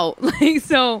tripping out, like,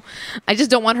 so I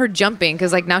just don't want her jumping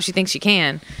because like now she thinks she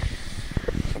can.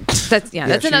 That's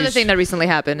another she's- thing that recently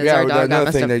happened. Is Yeah, our dog got another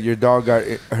messed thing up. that your dog got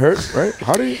hurt, right?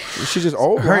 How did she just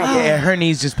old? Her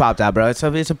knees just popped out, bro. It's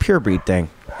a pure breed thing.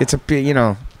 It's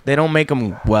they don't make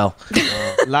them well.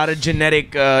 A lot of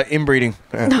genetic inbreeding.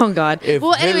 Oh God. If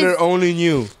Well, Hitler anyways, only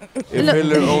knew. If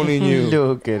Hitler only knew.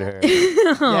 Look at her.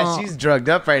 Yeah, she's drugged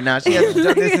up right now. She hasn't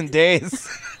done this in days.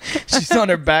 She's on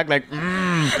her back like,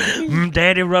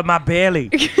 Daddy, rub my belly.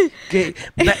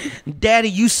 Daddy,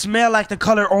 you smell like the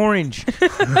color orange.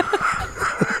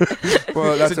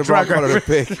 Well, that's the wrong color to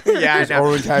pick. Yeah, I know.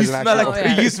 Orange has You an smell actual.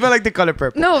 like you smell like the color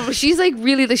purple. No, she's like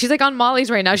she's like on Molly's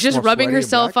right now. She's just More rubbing sweaty and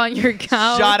herself black? on your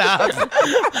couch. Shut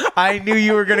up. I knew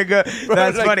you were gonna go.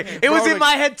 That's like- funny. It was bro, in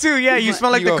my head too. Yeah, you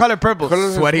smell like You the go, color purple.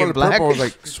 Sweaty color and black. Purple. I was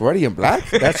like, sweaty and black?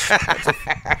 That's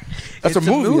It's a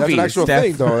movie. That's an actual Steph.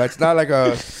 thing, though. That's not like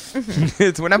a.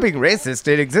 We're not being racist.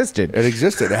 It existed. It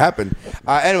existed. It happened.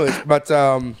 Anyways, but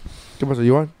 ¿qué pasa,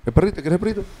 Johan? El perrito, ¿quieres el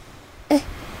perrito?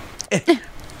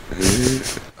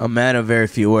 A man of very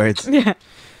few words.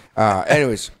 Yeah.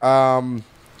 Anyways,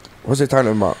 what's it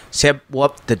talking about? Except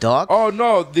what the dog? Oh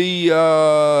no,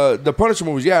 the Punisher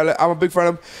movies. Yeah, I'm a big fan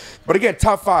of them. But again,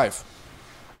 top 5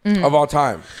 of all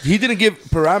time. He didn't give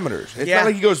parameters. It's Yeah. not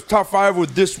like he goes top 5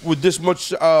 with this much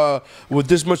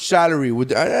salary.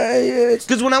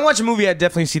 Because when I watch a movie, I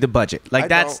definitely see the budget. Like I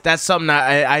that's know. something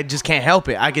I just can't help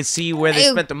it. I can see where they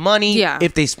spent the money. Yeah.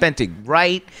 If they spent it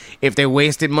right. If they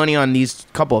wasted money on these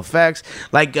couple effects.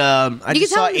 Like I You just can tell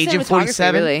saw in the Agent cinematography,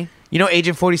 47. really. You know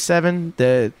Agent 47?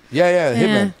 The Yeah,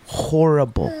 Hitman.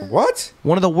 horrible. What?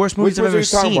 One of the worst movies Which I've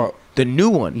ones are ever you talking seen. about? The new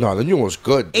one. No, the new one was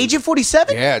good. dude. Agent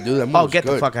 47? Yeah, dude, that movie Oh, was get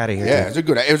the good. fuck outta here, Yeah, dude.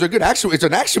 it was a good action. It's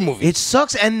an action movie. It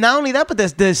sucks. And not only that, but the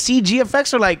CG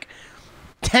effects are like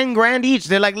 10 grand each.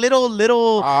 They're like little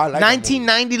I like that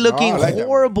 1990 movie. looking No, I like that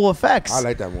horrible effects. I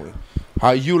like that movie.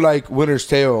 How you like Winter's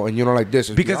Tale and you don't like this?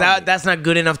 It's Because beyond me. that's not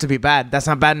good enough to be bad. That's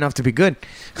not bad enough to be good.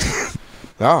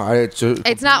 No,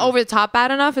 It's not over the top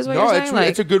bad enough, is what No, you're saying?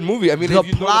 it's a good movie. I mean, The if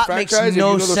you know the plot makes franchise, if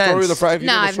no you know the story of the sense. franchise, if you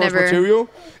Nah, know the I've source never- material,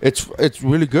 it's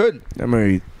really good. I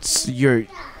mean,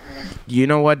 you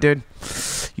know what, dude?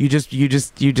 You just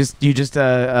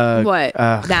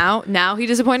what? Now he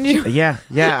disappointed you? Yeah.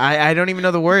 I don't even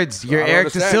know the words. You're I don't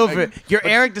Eric De understand. Silva. You're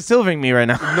Eric De Silving me right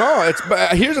now. No,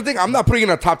 but here's the thing. I'm not putting it in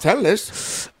a top 10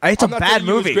 list. It's a I'm not bad telling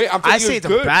you it's movie. great. I'm telling I you say it's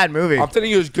it's a good. bad movie. I'm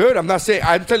telling you it's good. I'm not saying.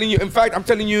 I'm telling you. In fact, I'm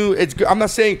telling you it's good. I'm not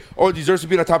saying it deserves to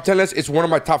be in a top 10 list. It's one of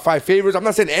my top 5 favorites. I'm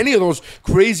not saying any of those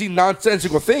crazy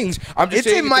nonsensical things. I'm just It's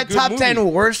saying in my a good top movie.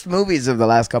 10 worst movies of the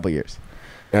last couple years.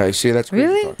 Yeah, you see, that's crazy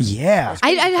Really? talk. Yeah. I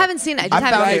haven't seen it. I just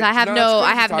haven't. Like, I have no, no. it's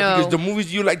I crazy have talk no. Because the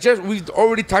movies you like, we've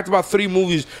already talked about 3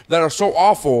 movies that are so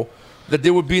awful that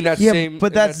they would be in that Yeah, same.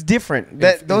 but that's different.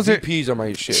 Those are VPs on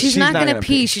my shit. She's not gonna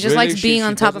pee. She just Really? likes being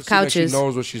on top doesn't of seem like couches. she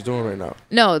knows what she's doing right now.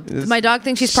 No, my dog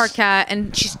thinks she's part cat,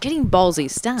 and she's getting ballsy.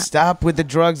 Stop. Stop with the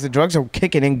drugs. The drugs are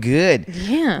kicking in good.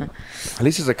 Yeah. At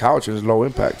least it's a couch and it's low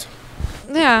impact.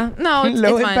 Yeah. No, it's,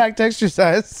 Low it's fine. impact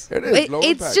exercise. It is low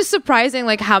It's impact. just surprising,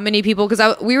 like how many people.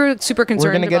 Because we were super concerned.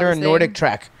 We're gonna get about her a this Nordic thing.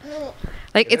 track.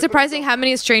 Like it's surprising how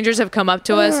many strangers have come up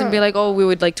to us and be like, "Oh, we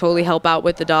would like totally help out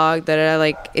with the dog." That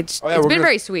like it's Oh, yeah, it's we're been gonna-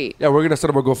 very sweet. Yeah, we're gonna set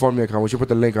up a GoFundMe account. We should put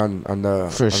the link on the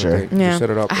For on the sure. thing. Yeah, Just set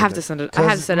it up. I have to send it. I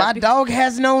have to set it My up. dog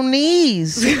has no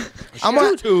knees. I'm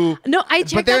on. Two. No, I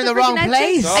checked. But they're out in the freaking wrong exits.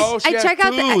 place. No, she I has check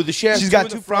out two. the. She has She's two got in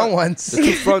the 2 front ones. The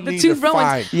 2 front The knees 2 are front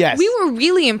fine. ones. Yes. We were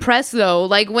really impressed though.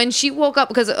 Like when she woke up,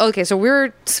 because okay, so we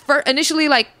were initially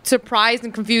like surprised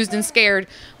and confused and scared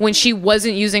when she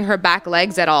wasn't using her back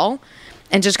legs at all,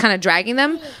 and just kind of dragging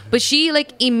them. But she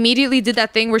like immediately did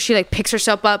that thing where she like picks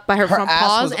herself up by her, Her front ass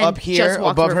paws was and up just here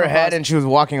walked above with her front head, paws. and she was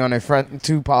walking on her front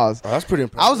 2 paws. Oh, that's pretty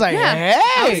impressive. I was like, Yeah. hey,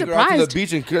 I was Take her out to the surprised.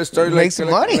 beach and start make some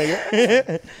money.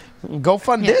 Go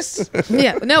fund this.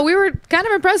 Yeah, no, we were kind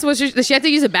of impressed. Was she had to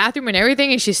use a bathroom and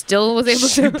everything, and she still was able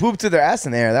She to. pooped with her ass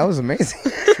in the air. That was amazing.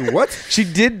 What? She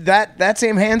did that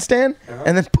same handstand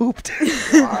and then pooped.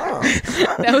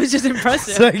 That was just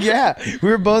impressive. So yeah, we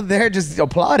were both there just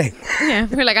applauding. Yeah,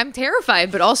 we were like, I'm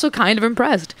terrified, but also kind of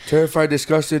impressed. Terrified,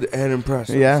 disgusted, and impressed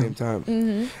at Yeah. the same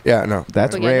time. Yeah, no.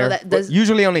 That's But yeah, no, rare. that does-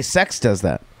 Usually only sex does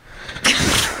that.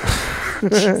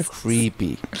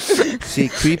 Creepy. See,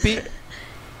 creepy?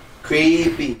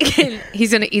 Creepy.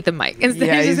 He's gonna eat the mic. Instead,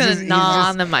 Yeah, he's just he's gonna just- gnaw he's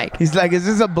on the mic. He's like, is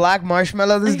this a black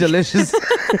marshmallow? This is delicious.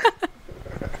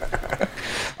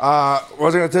 What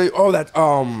was I gonna tell you? Oh, that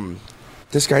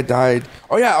this guy died.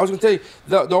 Oh yeah, I was gonna tell you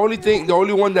the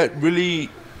only one that really,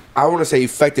 I want to say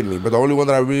affected me, but the only one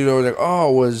that I really was like,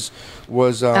 oh, was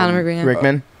Alan Rickman.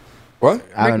 Rickman. What?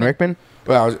 Alan Rickman.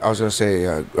 Well, I was gonna say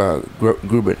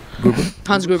Gruber.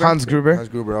 Hans Gruber. Hans Gruber. Hans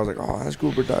Gruber. I was like, oh, Hans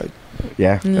Gruber died.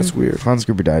 Yeah. That's weird. Hans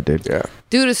Gruber died, dude. Yeah.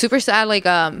 Dude, it's super sad. Like,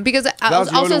 because was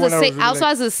the also only one I was really also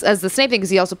as the Snape thing, because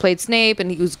he also played Snape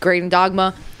and he was great in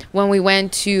Dogma. When we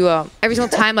went to every single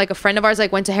time, like a friend of ours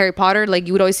like went to Harry Potter, like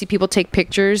you would always see people take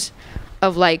pictures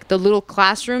of like the little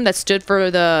classroom that stood for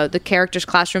the character's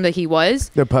classroom that he was.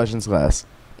 The Persian's class.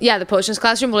 Yeah, the potions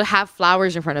classroom will have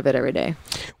flowers in front of it every day.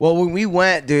 Well, when we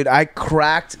went, dude, I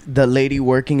cracked the lady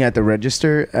working at the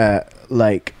register.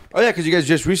 Like, Oh yeah, because you guys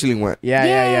just recently went.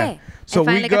 yeah. So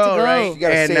finally we got to go, go. right? You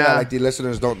gotta And, say that like the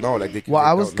listeners don't know. Like they. well, they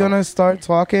I was don't know. gonna start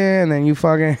talking, and then you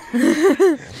fucking.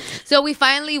 So we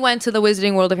finally went to the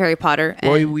Wizarding World of Harry Potter.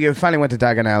 And Well, we finally went to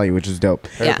Diagon Alley, which was dope.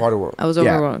 Harry Potter World. I was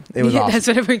Yeah, overwhelmed. it was awesome. That's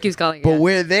what everyone keeps calling it. But yeah.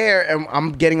 we're there, and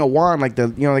I'm getting a wand, like they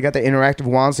got the interactive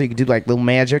wand, so you can do like little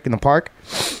magic in the park.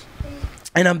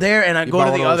 And I'm there, and I You go buy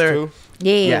to one the of those other. too?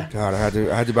 Yeah. God, I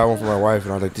had to buy one for my wife,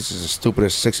 and I was like, this is the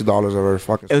stupidest $60 I've ever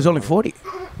fucking. It was only 40,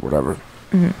 whatever.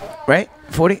 right?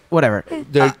 40, whatever.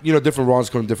 They're, different wands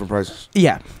come in different prices.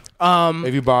 Yeah.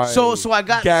 If you buy, So I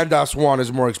got Gandalf's wand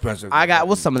is more expensive.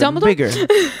 some of them Dumbledore? bigger.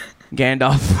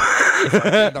 Gandalf,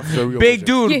 Gandalf is a real big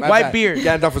wizard. dude, My white bad. beard.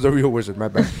 Gandalf is a real wizard. My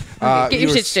bad. Get you your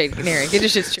were shit straight, Canary. Get your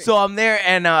shit straight. So I'm there,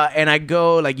 and I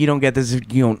go like, you don't get this,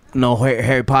 if you don't know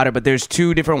Harry Potter, but there's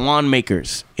two different wand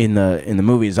makers in the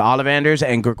movies, Ollivanders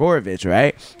and Grigorovich,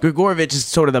 right? Grigorovich is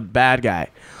sort of the bad guy.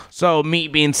 So me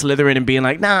being Slytherin and being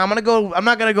like, nah, I'm not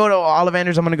gonna go to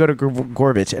Ollivanders, I'm gonna go to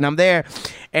Grigorovich, and I'm there,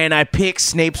 and I pick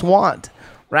Snape's wand.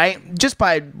 Right? Just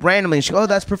by randomly. And she goes, oh,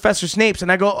 that's Professor Snape's.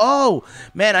 And I go, oh,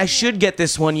 man, I should get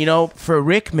this one, for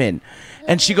Rickman.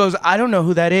 And she goes, I don't know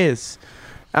who that is.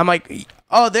 I'm like,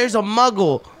 oh, there's a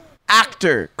muggle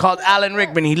actor called Alan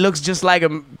Rickman. He looks just like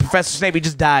Professor Snape. He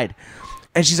just died.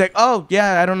 And she's like, oh,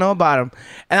 yeah, I don't know about him.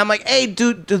 And I'm like, hey,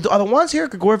 dude, are the ones here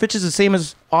at Grigorovich is the same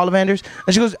as Ollivanders?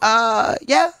 And she goes,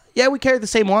 yeah, we carry the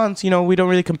same ones. We don't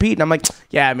really compete. And I'm like,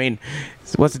 yeah, I mean,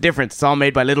 what's the difference? It's all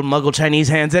made by little muggle Chinese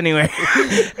hands anyway.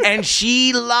 And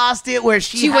she lost it where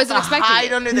she had wasn't to expecting hide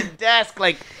it. under the desk.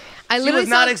 Like, I she literally was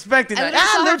not saw- expecting I that. literally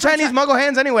saw Little her from Chinese muggle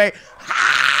hands anyway.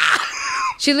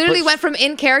 She literally went from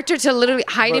in character to literally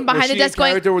hiding behind the desk, going.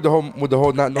 character with the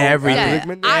whole not knowing Every- Alan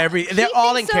Yeah. Rickman? They're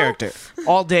all in thinks so. character.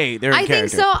 All day, they're in I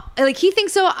think character. so. Like he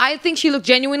thinks so. I think she looked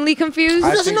genuinely confused.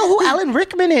 Who doesn't know who Alan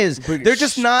Rickman is? They're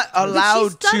just not allowed she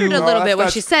stuttered to. a little that's bit when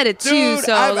not- she said it too. Dude,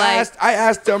 So I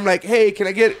asked them like, hey, can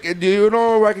I get? Do you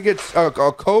know where I can get a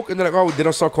Coke? And they're like, oh, they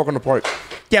don't sell Coke in the park.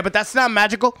 Yeah, but that's not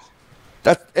magical.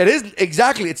 It is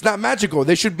exactly. It's not magical.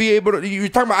 They should be able to. You're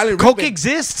talking about Alan Coke Rickman.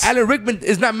 exists. Alan Rickman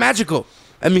is not magical.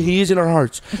 I mean, he is in our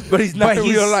hearts, but he's not in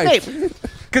real life.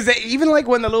 Because even like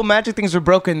when the little magic things are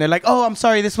broken, they're like, "Oh, I'm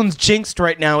sorry, this one's jinxed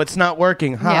right now. It's not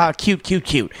working." Ha ha,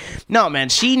 cute. No, man,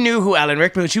 she knew who Alan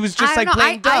Rickman was. She was just I like don't know.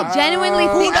 playing dumb. I genuinely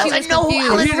think she was doesn't know who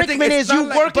confused. Alan Here's the thing, Rickman it's is. You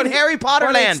not work in but- Harry Potter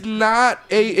but land.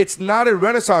 It's not a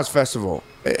Renaissance festival.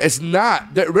 It's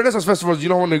not. The Renaissance festivals,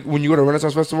 when you go to a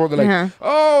Renaissance festival, they're like,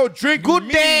 oh, drink Good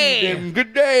mead day. and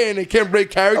good day, and they can't break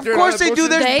character. Of course and all they do.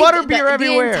 that bullshit. There's butterbeer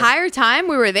everywhere. The entire time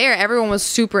we were there, everyone was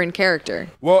super in character.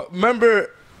 Well, remember,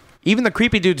 Even the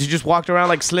creepy dudes who just walked around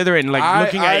like Slytherin, like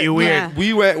looking at you weird.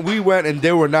 Yeah. We went, and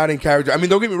they were not in character. I mean,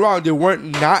 don't get me wrong, they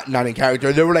weren't not in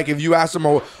character. They were like, if you asked them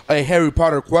a Harry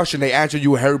Potter question, they answered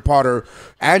you a Harry Potter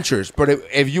answers. But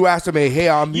if you asked them, hey,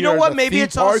 I'm You here know at what? the Maybe theme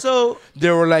it's park, also-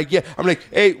 They were like, yeah. I'm like,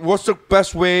 hey, what's the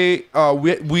best way?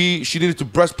 She needed to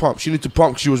breast pump. She needed to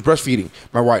pump. She was breastfeeding,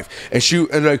 my wife,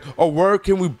 and like, oh, where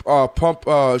can we pump?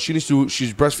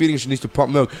 She's breastfeeding. She needs to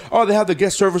pump milk. Oh, they have the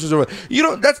guest services over.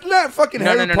 That's not fucking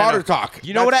Harry Potter talk.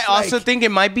 You know what I also think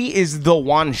it might be is the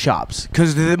wand shops,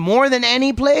 because more than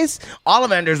any place,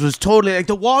 Ollivanders was totally like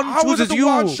the wand I was at chooses the you.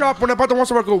 wand shop when I bought the wand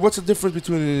shop. I go, what's the difference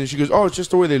between? And she goes, oh, it's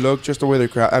just the way they look, just the way they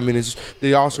crap. I mean,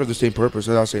 they all serve the same purpose.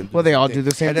 They're all saying. Well, they all do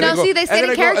the same And then No, I go- see, they stayed and then in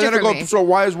I go- character and then I for go, me. so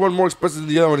why is one more expensive than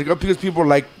the other one? They go, because people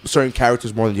like certain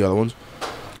characters more than the other ones.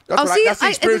 That's, that's the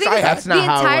experience I had. That's not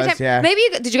how it was, yeah. Maybe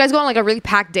did you guys go on like a really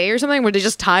packed day or something? Were they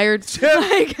just tired?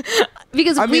 Like,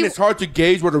 because I mean, it's hard to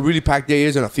gauge what a really packed day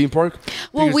is in a theme park.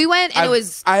 Well, because we went and it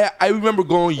was. I remember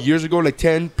going years ago, like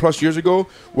 10 plus years ago,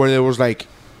 where there was like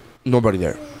nobody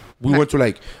there. We went to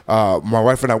like my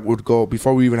wife and I would go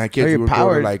before we even had kids. Oh, We your would go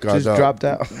power to like just dropped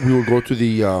out. We would go to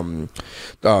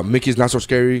the Mickey's Not So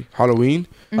Scary Halloween,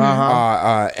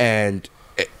 and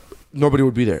nobody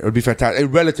would be there. It would be fantastic,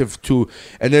 relative to.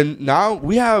 And then now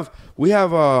we have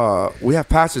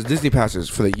passes, Disney passes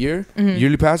for the year,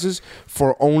 yearly passes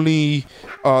for only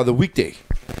the weekday.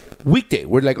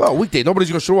 We're like, oh, weekday, nobody's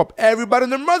gonna show up. Everybody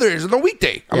and their mother is on the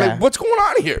weekday. I'm Yeah. like, what's going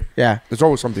on here? Yeah. There's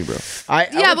always something, bro.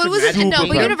 Yeah, but it wasn't. No, but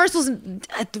Kingdom. Universal's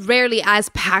rarely as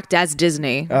packed as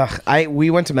Disney.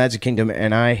 We went to Magic Kingdom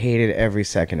and I hated every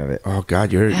second of it. Oh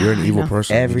God, you're an evil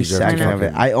person. Every You deserve to second of it.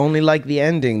 fucking- I only like the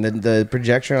ending, the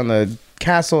projection on the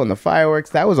castle and the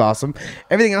fireworks. That was awesome.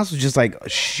 Everything else was just like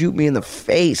shoot me in the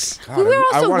face. We were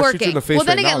also wanna shoot working. you in the face Well,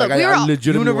 then right again, now. look, Like, we were I all-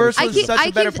 legitimately Universal wanna- is such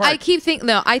a better park. I keep thinking.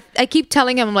 No, I keep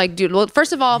telling him, I'm like, dude. Well,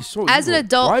 first of all, So as an evil.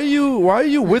 adult, Why are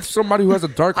you with somebody who has a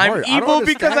dark I'm heart? I don't evil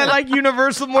because I understand. like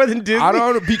Universal more than Disney. I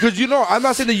don't because I'm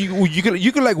not saying that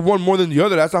you can like one more than the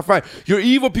other. That's not fine. You're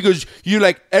evil because you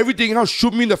like everything else.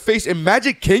 Shoot me in the face in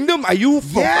Magic Kingdom. Are you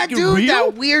Yeah, fucking dude, real?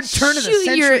 that weird turn of the Shoot,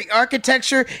 century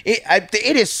architecture.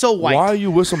 It is so white. Why are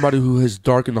you with somebody who is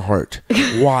dark in the heart?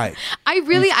 Why? I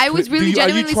was really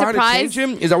genuinely Are you trying surprised. to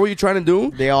change him? Is that what you're trying to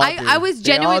do? They all I was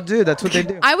They all genuinely. do. That's what they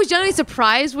do. I was genuinely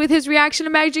surprised with his reaction to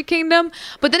Magic Kingdom,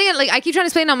 but then again, like I keep trying to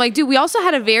explain, I'm like, dude, we also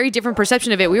had a very different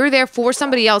perception of it. We were there for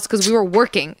somebody else because we were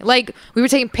working, like we were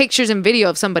taking pictures and video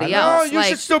of somebody No, else. you like,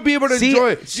 should still be able to See,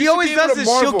 enjoy it. she You should always be able does to this.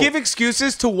 She'll marvel. give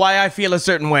excuses to why I feel a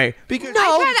certain way. Because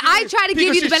I try to give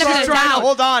you the she's benefit of the trying to doubt.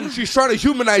 Hold on. She's trying to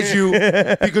humanize you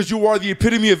because you are the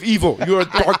epitome of evil. You are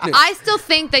darkness. I still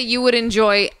think that you would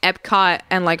enjoy Epcot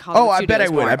and like Hollywood Oh, I bet I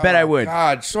Studios would. more. I bet I would.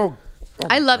 God, so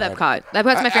I love Epcot.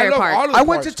 Epcot's my favorite love all part. of the I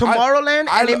went to parks.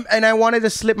 Tomorrowland and I wanted to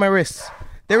slip my wrists.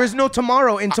 There is no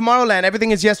tomorrow in Tomorrowland.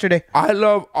 Everything is yesterday. I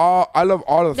love all the Yeah, theme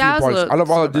I was a parks. little I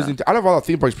love all the upset Disney. I love all the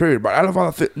theme parks. Period. But I love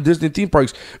all the Disney theme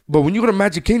parks. But when you go to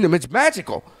Magic Kingdom, it's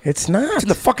magical. It's not. It's in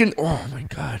the fucking. Oh my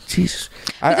God, Jesus!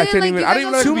 I then, can't like, even. you I don't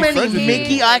even know guys how Too to be many friends with Mickey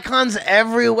Mickey. icons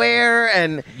everywhere,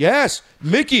 and Yes,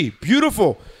 Mickey,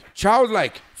 beautiful,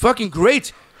 childlike, fucking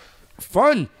great,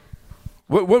 fun.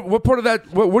 What part of that?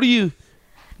 What do you?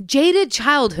 Jaded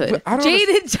childhood. I don't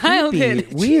Jaded childhood.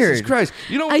 Jesus weird. Christ!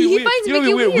 You know, He we, finds you know,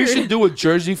 Mickey we weird. should do a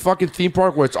Jersey fucking theme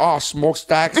park where it's all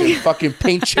smokestacks and fucking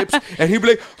paint chips, and he'd be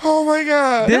like, "Oh my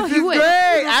God!" This he is would.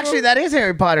 great. Actually, that is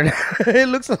Harry Potter. It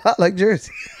looks a lot like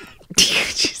Jersey.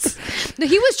 No,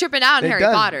 he was tripping out in It Harry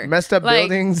does. Potter. Messed up Like,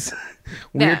 buildings,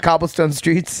 weird Yeah. cobblestone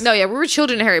streets. No, yeah, we were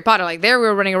children in Harry Potter. Like there, we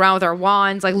were running around with our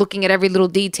wands, like looking at every little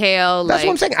detail. That's like,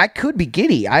 what I'm saying. I could be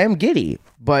giddy. I am giddy,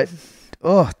 but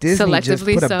Disney just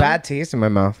Selectively put a so. bad taste in my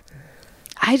mouth.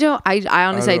 I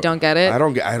honestly don't get it. I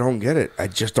don't get it. I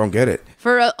just don't get it.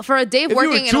 For a day of If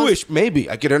working you were in Jewish,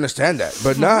 maybe I could understand that,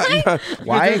 but not.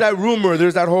 Why? There's that rumor.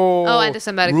 There's that whole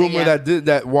anti-Semitic rumor thing, yeah.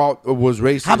 that Walt was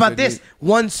racist. How about and this?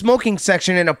 One smoking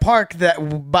section in a park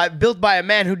built by a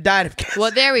man who died of cancer. well,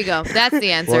 there we go. That's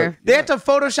the answer. They had to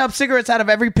Photoshop cigarettes out of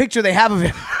every picture they have of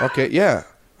him. Okay, yeah.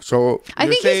 So I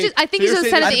you're think he's saying- just- I think so he's you're just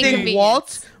saying said that- it I think inconvenience.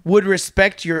 Walt would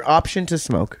respect your option to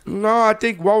smoke. No, I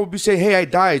think Walt would be saying, "Hey, I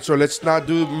died, so let's not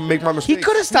make my mistake." He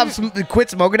could have stopped, quit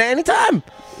smoking at any time.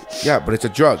 Yeah, but it's a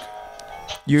drug.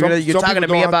 You're Some talking people to me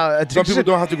don't have- about Some people addiction?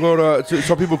 don't have to go to.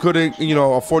 Some people couldn't,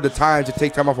 afford the time to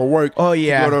take time off of work. Oh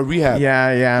yeah, to go to rehab.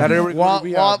 Yeah. Not everybody go to Walt,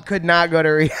 rehab. Walt could not go to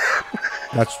rehab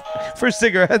That's for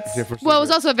cigarettes. different. Well, it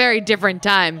was also a very different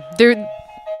time.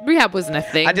 Rehab wasn't a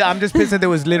thing. I'm just pissed that there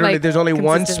was literally Like, there's only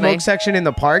one consistently. smoke section in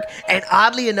the park, and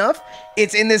oddly enough,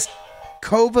 it's in this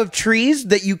cove of trees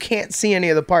that you can't see any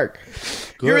of the park.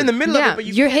 You're in the middle of yeah, it, but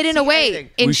you're can't hidden see away anything.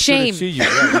 in We shame. shouldn't see you. Yeah,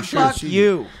 we shouldn't Fuck see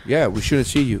you. Yeah, we shouldn't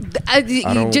see you.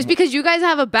 Just because you guys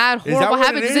have a bad, that horrible what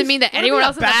habit it doesn't is? mean that What do you anyone mean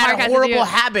else a in the park bad, has to horrible do.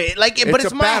 habit. But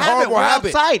it's a my bad, habit. horrible We're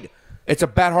habit. outside. It's a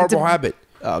bad, horrible habit.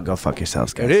 Oh, go fuck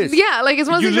yourselves, guys. It is. Yeah, like it's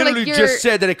one of You those things where, literally like you're. just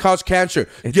said that it caused cancer.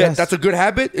 It Yeah, does. that's a good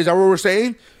habit. Is that what we're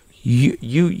saying?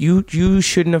 You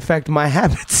shouldn't affect my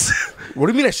habits. What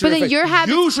do you mean? I should? But then your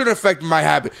habit- You should affect my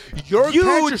habit. Your You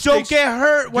cancer don't stakes- get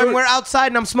hurt when Your- we're outside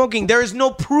and I'm smoking. There is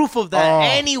no proof of that Oh,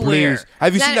 anywhere. please.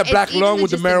 Have you That- seen that it's black even lung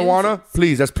with the just a marijuana? nuisance.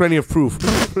 Please, that's plenty of proof.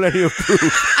 Plenty of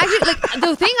proof. Actually, like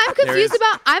the thing I'm confused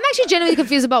about, I'm actually genuinely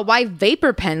confused about why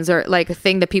vapor pens are like a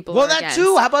thing that people. Well, are that against.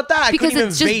 too. How about that? I Because couldn't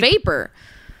it's even just vape. vapor.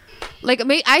 Like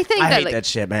I think I that hate like that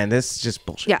shit, man. This is just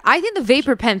bullshit. yeah, I think the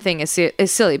vapor pen thing is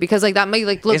silly because like that may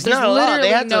like look. It's there's not a law. literally They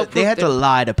had no to. They had to proof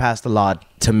lie to pass the law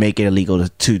to make it illegal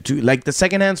to like the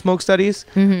secondhand smoke studies.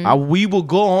 We will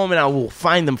go home and I will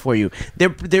find them for you.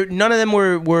 They're none of them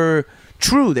were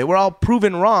true. They were all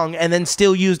proven wrong and then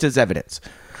still used as evidence.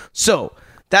 So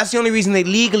that's the only reason they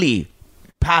legally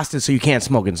passed it, so you can't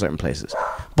smoke in certain places.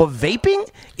 But vaping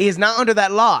is not under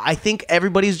that law. I think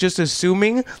everybody's just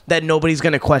assuming that nobody's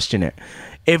gonna question it.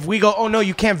 If we go, oh no,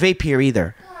 you can't vape here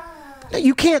either. No,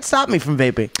 you can't stop me from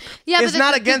vaping. Yeah, but it's the-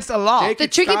 not the- against the law. They The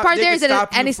could tricky part they there could is that stop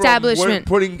an you from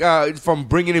establishment- from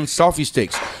bringing in selfie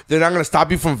sticks. They're not gonna stop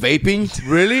you from vaping.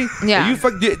 Really? Yeah.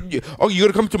 Are you're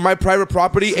gonna come to my private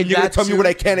property and you're gonna That tell me too- what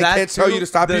I can and that can't tell too, you to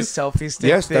stop the you? selfie stick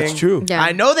Yes, thing. that's true. Yeah.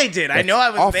 I know they did. I know I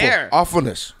was Awful. there.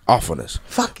 Awfulness.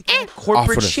 Fuck corporate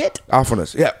Awfulness. shit.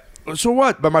 Awfulness. Yeah. So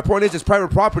what? But my point is, it's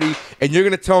private property, and you're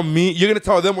gonna tell them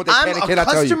what they can I'm and a cannot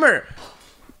tell you. customer.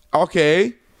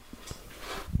 Okay.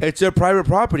 It's their private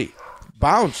property.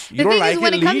 bounce. You The don't thing like is,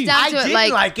 when it, it comes leave. down I to it, did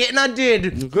like, like it, and I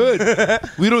did. Good.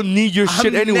 We don't need your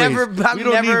shit anyways. I'm we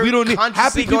don't never need. We don't need. consciously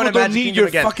Happy people going to don't Magic need Kingdom your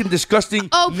again. fucking disgusting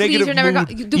oh please, negative you're never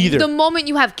mood going. either. The moment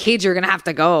you have kids, you're gonna have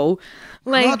to go.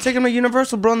 Like, I'll take them to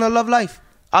Universal, bro, and they'll love life.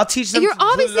 I'll teach them. you're to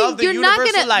obviously love the you're not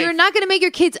universal gonna life. you're not gonna make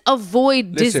your kids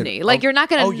avoid Listen, Disney. Like you're not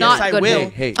gonna oh, yes, not I go. will.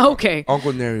 Hey. Okay.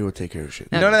 Uncle Neri will take care of shit.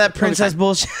 None of that princess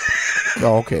bullshit.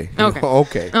 Oh, okay. Okay.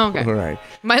 Okay. Okay. All right.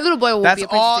 My little boy will That's be a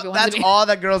princess if he all. wants That's to be. all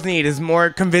that girls need is more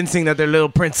convincing that they're little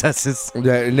princesses.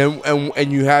 Yeah, and then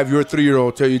and you have your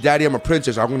 3-year-old tell you, "Daddy, I'm a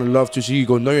princess. I'm gonna love to see you."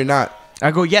 Go, no, you're not.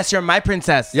 I go, yes, you're my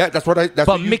princess. Yeah, that's what I. That's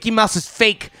But what you, Mickey Mouse is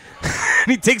fake.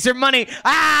 He takes her money.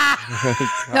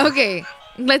 Ah! Okay.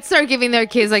 Let's start giving their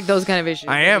kids like those kind of issues.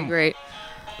 I That'd am. be great.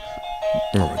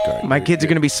 Oh my god. My kids are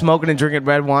gonna be smoking and drinking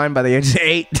red wine by the age of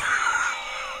 8.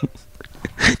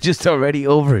 Just already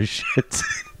over shit.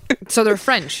 So they're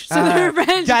French. So they're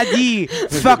French. Daddy,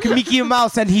 fuck Mickey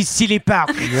Mouse and his silly park.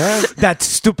 Yeah. That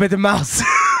stupid mouse.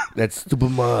 That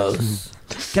stupid mouse.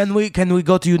 Can we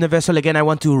go to Universal again? I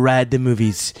want to ride the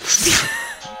movies.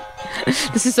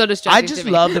 This is so distracting. I just to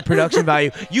me. love the production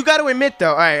value. You got to admit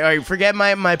though. All right. Forget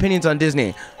my opinions on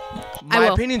Disney. I My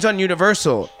will. opinions on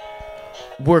Universal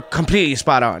were completely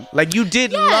spot on. Like you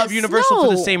did love Universal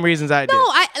for the same reasons I did. No,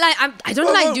 I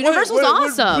don't like Universal's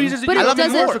awesome, but I it love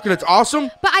doesn't. Universal because it's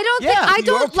awesome. But I don't Yeah, think I you're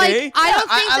don't okay. like. I don't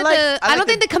think I that like- I don't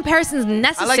think the comparison's I like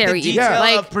necessary the either. detail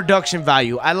Like of production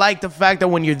value. I like the fact that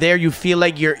when you're there, you feel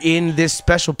like you're in this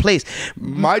special place.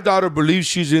 My daughter believes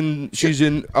she's in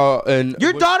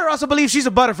Your daughter also believes she's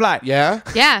a butterfly. Yeah.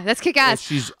 yeah, that's kick ass.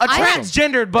 She's A I-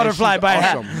 transgendered butterfly she's by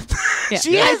awesome. Yeah.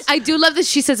 She is. I do love that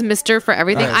she says Mr. for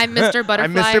everything. I'm Mr. Butterfly.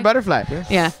 I'm Mr. Butterfly.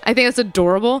 Yeah, I think that's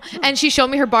adorable. And she showed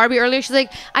me her Barbie earlier. She's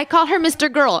like, I call her Mr.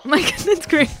 Girl. I'm like, that's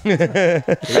great. There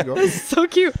you go. So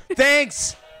cute.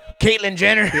 Thanks, Caitlyn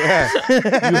Jenner. Yeah.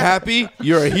 You happy?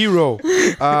 You're a hero.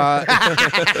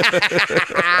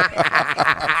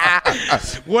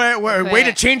 Way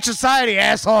to change society,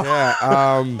 asshole.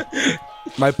 Yeah.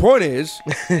 My point is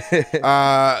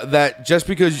that just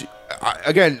because,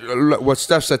 again, what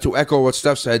Steph said, to echo what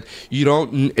Steph said, you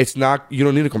don't need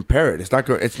to compare it. It's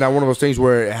not one of those things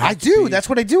where it has I to do. be- That's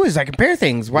what I do. Is I compare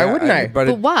things. Why Yeah, wouldn't I? But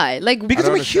But why? Like, Because I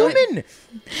I'm a don't understand. human.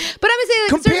 but I'm saying,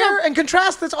 like, there's Compare no- and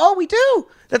contrast. That's all we do.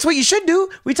 That's what you should do.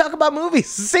 We talk about movies.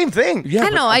 It's the same thing. yeah, I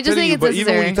but know, I'm I just telling think you, it's But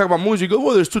even when necessary. you talk about movies, you go,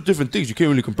 well, there's two different things. You can't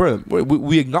really compare them.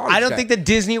 We acknowledge I don't that. think that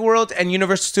Disney World and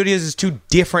Universal Studios is two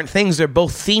different things. They're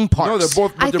both theme parks. No, they're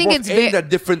both. I But they're think both it's aimed ve- at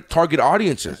different target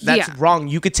audiences. That's Yeah. wrong.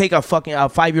 You could take a fucking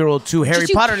 5-year-old to Harry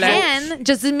just Potter you land. can,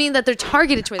 just doesn't mean that they're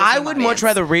targeted towards the I same would audience. much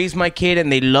rather raise my kid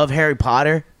and they love Harry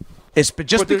Potter. It's just But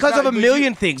there's because of not- a but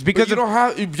million you- things. but Because you of, don't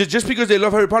have just because they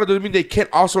love Harry Potter doesn't mean they can't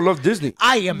also love Disney.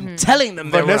 I am telling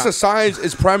them they're Vanessa wrong. Science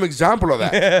is prime example of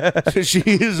that. She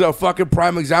is a fucking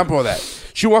prime example of that.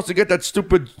 She wants to get that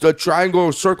stupid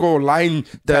triangle, circle, line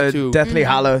The tattoo. Deathly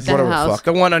Hallows. Deathly Whatever the Hallows. fuck.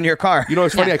 The one on your car. You know,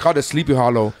 it's funny. Yeah. I called it Sleepy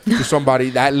Hollow to somebody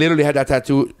that literally had that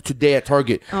tattoo today at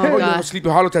Target. Oh, you have God. a Sleepy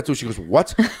Hollow tattoo? She goes,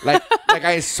 "What?" Like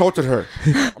I insulted her.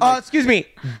 Oh, excuse me.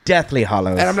 Deathly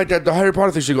Hallows. And I'm like, the Harry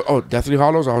Potter thing. She goes, "Oh, Deathly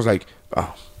Hollows." I was like,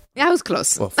 "Oh, Yeah, I was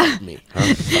close. well, fuck me."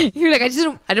 Huh? You're like, I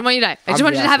didn't want you to die. I just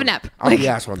wanted you to have a nap. I'm Like, the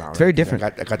asshole now. It's very different.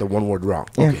 I got the one word wrong.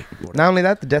 Yeah. Okay. Not only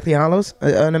that, the Deathly Hallows,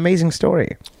 an amazing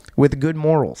story with good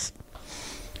morals.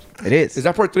 It is. Is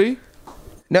that part 3?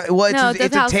 No, well, it's, No, it's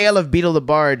Deathly a Hallows- tale of Beetle the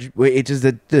Barge, which is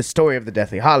the story of the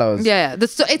Deathly Hallows. yeah,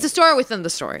 it's a story within the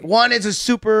story. One is a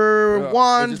super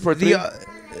one. Is this part the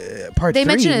 3? part They 3,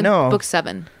 mention it in no. book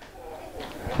 7.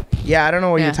 Yeah, I don't know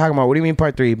what Yeah. you're talking about. What do you mean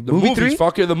part 3? The movie movies, 3?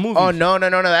 fuck yeah, the movies. Oh no.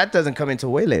 That doesn't come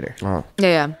until way later. Oh.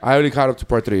 Yeah. I already caught up to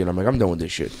part 3, and I'm like, I'm done with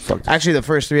this shit. Fuck this. Actually, the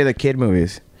first 3 are the kid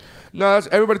movies. No,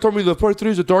 everybody told me the part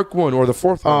 3 is the dark one or the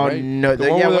fourth one. Oh, right? no, The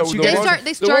yeah, one where once you the get- one-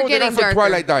 They the start one where getting after darker.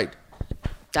 Twilight died.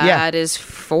 That is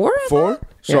 4? I 4. thought?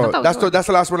 So I thought that's it was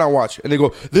the last one I watched, and they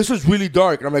go, "This is really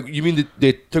dark," and I'm like, "You mean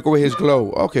they took away his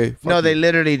glow?" Okay. fuck No, you. they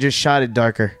literally just shot it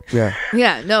darker. Yeah.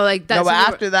 Yeah, no, like that's No, but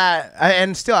after that,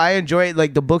 and still, I enjoy it.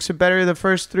 Like the books are better, the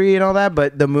first 3 and all that.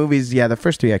 But the movies, yeah, the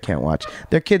first 3 I can't watch.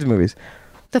 They're kids' movies.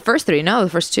 the first 3. No, the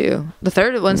first 2. The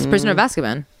third one's Prisoner of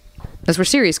Azkaban. That's where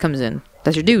Sirius comes in.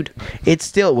 That's your dude. It's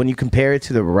still when you compare it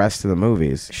to the rest of the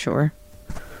movies, Sure.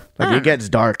 like it gets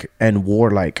dark and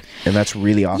warlike, and that's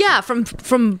really awesome. Yeah,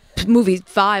 from movie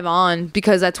 5 on,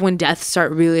 because that's when deaths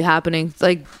start really happening.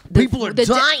 Like People are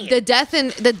dying. The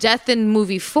death in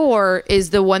movie 4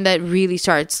 is the one that really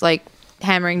starts like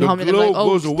hammering The home to them. glow Like, oh,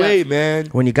 goes stuff. away, man.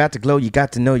 When you got the glow, you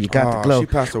got to know you got the Oh, glow. she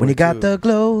passed When away you got too. the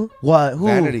glow, what? Who?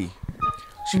 Vanity.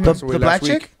 She The, passed away the black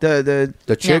last week. chick? The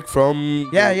The chick from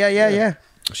yeah.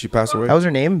 She passed away. That was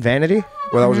her name, Vanity.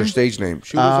 Well, that was her stage name.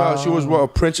 She was a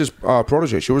Prince's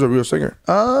protege. She was a real singer.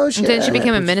 Oh shit! And then she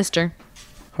became a minister.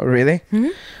 Oh really? Mm-hmm.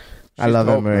 I love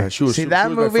that dope, movie. man. She was that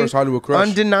my movie. first Hollywood crush.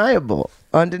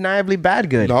 Undeniably bad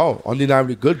good. No,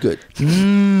 undeniably good.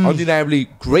 Undeniably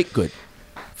great good.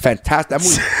 Fantastic. That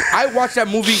movie. I watched that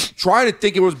movie trying to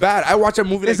think it was bad. I watched that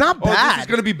movie. It's not bad. This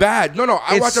is gonna be bad. No.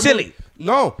 I It's watched that silly. Movie.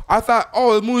 No, I thought,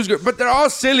 the movie's good, but they're all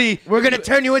silly. We're gonna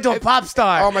turn you into a pop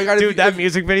star. Oh my god, dude! That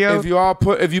music video.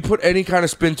 If you put any kind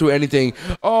of spin to anything,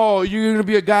 you're gonna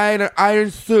be a guy in an iron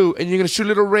suit and you're gonna shoot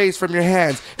little rays from your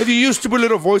hands. If you use stupid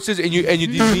little voices and you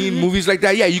demean movies like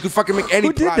that, yeah, you can fucking make any.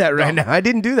 Who did that right now? I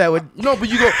didn't do that with. No, but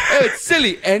you go, it's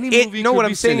silly. Any movie. No, what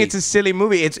I'm saying, it's a silly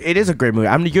movie. It is a great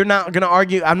movie. You're not gonna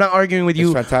argue. I'm not arguing with you.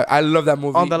 It's fantastic. I love that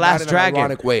movie. On The Last Dragon. In an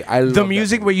ironic way. I love the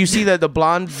music where you see the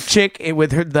blonde chick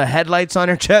with the headlights on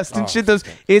her chest and shit.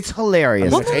 It's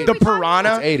hilarious. What movie The are we talking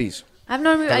Piranha. It's 80s. I have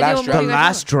no idea Last what movie The Dragon. you guys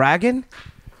Last Dragon.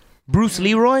 Bruce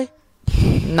Leroy.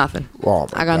 Nothing. Oh,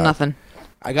 my I got God. nothing.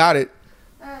 I got it.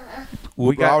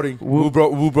 We Woobro outing.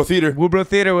 Woobro Theater. Woobro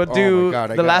Theater will do my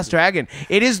God, I The got Last you. Dragon.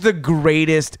 It is the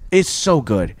greatest. It's so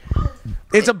good.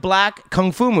 It's a black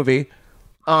kung fu movie.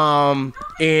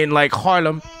 In like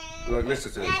Harlem. Look,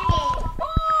 listen to this.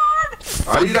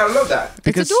 You gotta love that.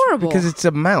 It's adorable. Because it's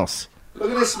a mouse. Look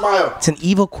at this smile. It's an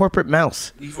evil corporate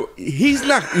mouse. Evil. He's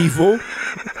not evil.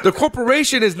 The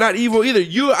corporation is not evil either.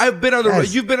 You've been on the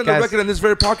Guys. record on this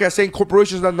very podcast saying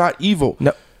corporations are not evil.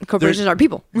 No. Corporations are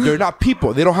people. They're not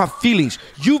people. They don't have feelings.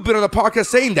 You've been on the podcast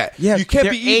saying that. Yeah, you can't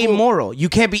they're be evil. amoral. You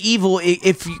can't be evil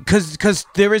because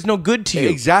there is no good to you.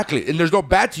 Exactly, and there's no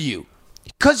bad to you.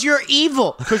 Because you're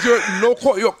evil. Because a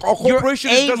corporation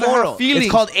doesn't amoral. have feelings.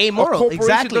 It's called A amoral. corporation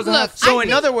Exactly. doesn't have So in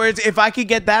feelings. other words, if I could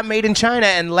get that made in China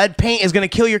and lead paint is going to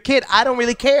kill your kid, I don't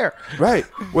really care. Right.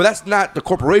 Well, that's not the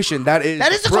corporation. That is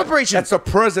the corporation. That's the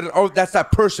president. Oh, that's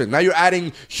that person. Now you're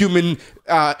adding human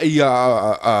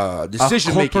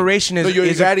decision making. corporation is- No, you're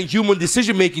is a- adding human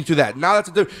decision making to that. Now that's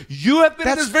you have been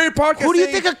in That's- this very podcast. who do you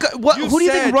saying- think who do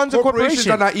you think said runs a corporations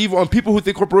corporation? are not evil, and people who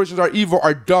think corporations are evil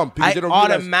are dumb. Because they don't realize-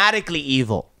 automatically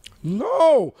evil.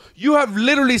 No, you have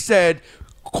literally said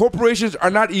corporations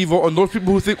are not evil, and those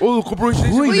people who think, corporations.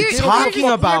 Who are evil, you they don't talking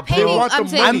want- about, They bro? want the I'm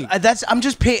saying- money. I'm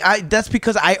just paying. That's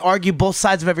because I argue both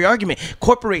sides of every argument.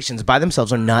 Corporations by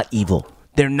themselves are not evil.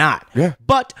 They're not. Yeah.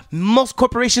 But most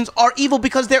corporations are evil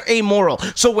because they're amoral.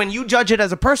 So when you judge it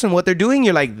as a person, what they're doing,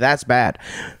 you're like, that's bad.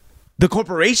 The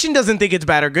corporation doesn't think it's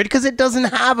bad or good because it doesn't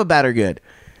have a bad or good.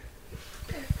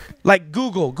 Like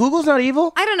Google. Google's not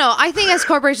evil. I don't know. I think as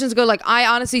corporations go, like, I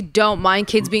honestly don't mind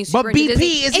kids being super But into BP Disney.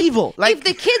 is evil. Like- if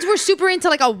the kids were super into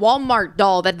like a Walmart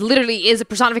doll that literally is a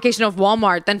personification of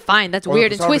Walmart, then fine, that's Or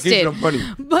weird the and twisted. personification of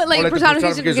money. But like Or like the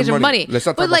personification of money. Let's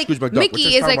not talk But about like Scrooge McDuck. Let's Mickey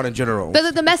just is talk like about in general.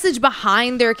 the message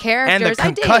behind their And characters. the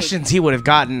concussions he would have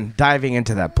gotten diving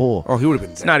into that pool. Oh, he would have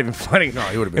been. It's not even funny. No,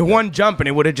 he would have been In dead. one jump, and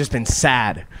it would have just been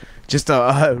sad. Just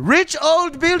a rich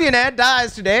old billionaire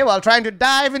dies today while trying to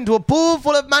dive into a pool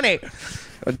full of money.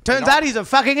 Turns out he's a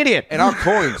fucking idiot. And our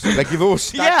coins, like if it was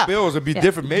stacked Yeah. bills, it'd be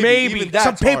different. Maybe Maybe even that's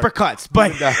some paper hard. cuts,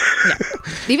 but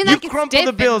Even you that gets crumple the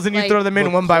stiff bills and you like- throw them in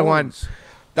But one by one. coins.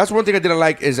 That's one thing I didn't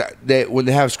like is that when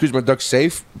they have Scrooge McDuck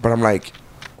safe, but I'm like,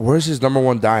 where's his number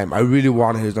one dime? I really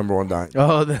wanted his number one dime.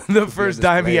 Oh, the first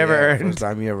dime he ever earned. First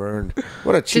dime he ever earned.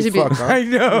 What a cheap Should be- fuck, huh? I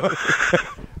know.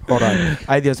 Hold on.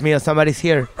 Ay, Dios mío, somebody's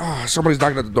here. Oh, somebody's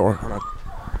knocking at the door. Hold on.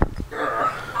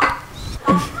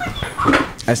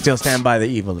 I still stand by the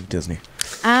evil of Disney.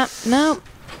 No,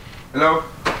 Hello?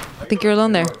 I think you're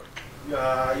alone there. You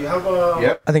have a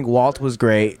Yep. I think Walt was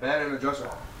great. Man in the dresser.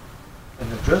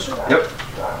 dresser? Yep.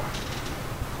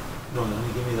 No, let me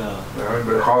give me the. Yeah, you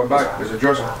better call him back. There's a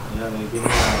dresser. Yeah, let me give me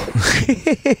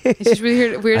the. It's just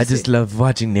really weird. I just love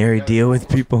watching Neri deal with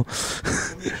people.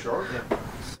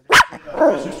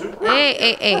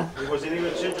 Hey.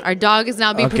 Our dog is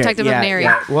now being protective of Neri.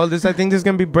 yeah. Well, I think there's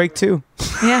gonna be break 2.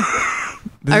 Yeah.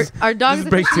 Our dog this is is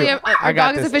break officially two. I our got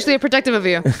dog is this. officially protective of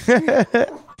you.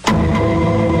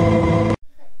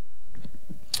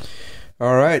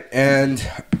 All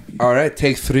right,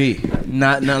 take 3.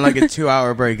 Not like a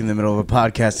 2-hour break in the middle of a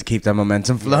podcast to keep that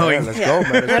momentum flowing. Yeah, let's go,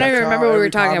 man. I don't even remember what we were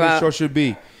talking about. Show should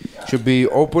be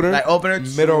opener, Like opener,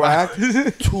 middle act,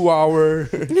 2 hour.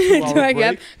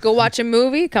 Yep. Go watch a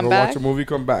movie, come back. Watch a movie,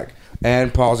 come back,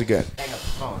 and pause again.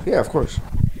 Yeah, of course.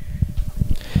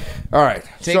 All right,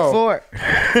 Take so 4.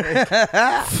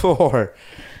 4.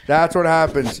 That's what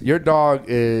happens. Your dog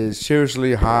is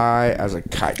seriously high as a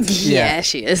kite. Yeah,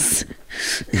 she is.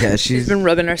 Yeah, She's been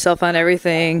rubbing herself on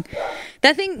everything.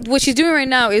 That thing, what she's doing right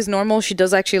now is normal. She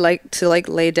does actually like to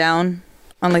lay down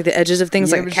on like the edges of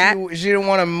things like a but cat. She didn't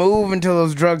want to move until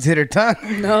those drugs hit her tongue.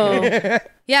 No.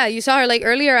 Yeah, you saw her like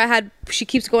earlier. She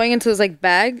keeps going into this like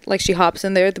bag, like she hops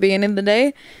in there at the beginning of the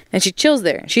day, and she chills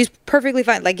there. She's perfectly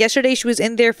fine. Like yesterday, she was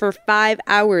in there for 5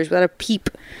 hours without a peep.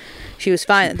 She was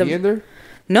fine. She in there?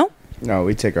 No. No,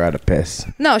 we take her out of piss.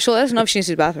 No, she'll let us know if she needs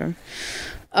to use the bathroom.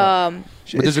 But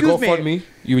there's a GoFundMe.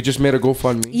 You just made a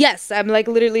GoFundMe. Yes, I'm like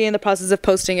literally in the process of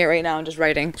posting it right now and just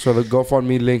writing. So the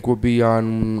GoFundMe link will be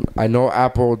on. I know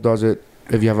Apple does it.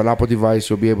 If you have an Apple device,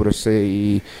 you'll be able to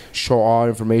say show all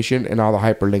information and all the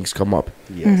hyperlinks come up.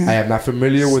 Yes. I am not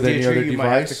familiar with any other you might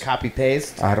have device. to copy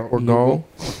paste. I don't know.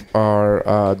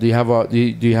 Or do you have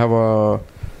a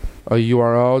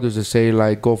URL? Does it say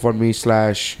like GoFundMe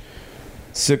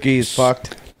 / Suki is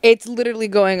fucked? It's literally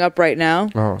going up right now.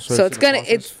 Oh, so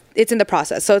it's in the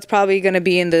process. So it's probably gonna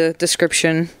be in the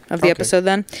description of the episode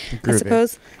then, I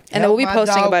suppose. And then we'll be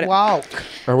posting about it. Walk.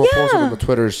 Or we'll post it on the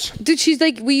Twitters. Dude, she's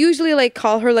like, we usually like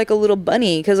call her like a little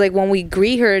bunny because like when we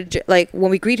greet her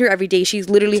every day, she's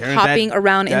literally hopping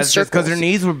around in That's circles. just because her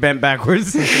knees were bent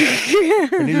backwards.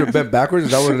 Her knees are bent backwards.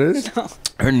 Is that what it is? No.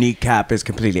 Her kneecap is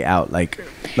completely out. Like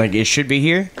it should be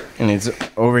here, and it's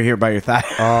over here by your thigh.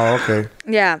 Oh, okay.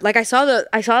 Yeah, like I saw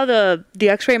the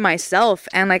X-ray myself,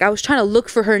 and like I was trying to look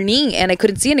for her knee, and I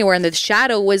couldn't see anywhere, and the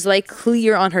shadow was like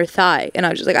clear on her thigh, and I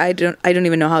was just like, I don't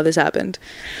even know how this happened.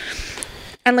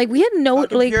 And like we had no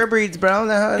like pure breeds, bro.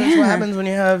 That's what happens when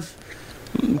you have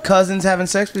cousins having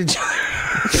sex with each other.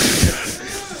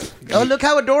 Oh, look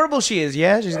how adorable she is.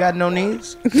 Yeah, she's got no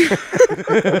knees.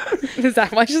 Is that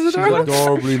why she's adorable? She's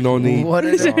adorably no knee. What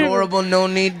an adorable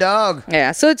no-knee dog.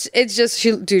 Yeah, so it's just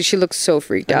she looks so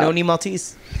freaked out. No-knee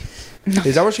Maltese.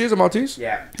 Is that what she is, a Maltese?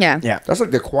 Yeah. Yeah. That's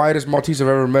like the quietest Maltese I've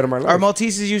ever met in my life. Are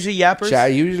Malteses usually yappers? Yeah,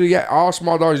 usually, all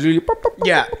small dogs usually.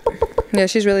 Yeah. Yeah,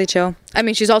 she's really chill. I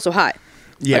mean, she's also hot.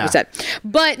 Yeah. Like we said.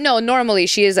 But no, normally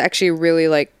she is actually really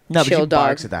like No, but chill she dog.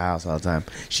 barks at the house all the time.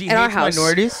 She At our hates house.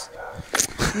 minorities.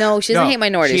 No, she doesn't hate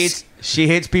minorities. She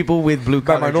hates people with blue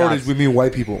By collar minorities, jobs. we mean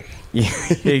white people. Yeah.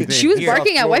 She was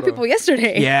barking at white people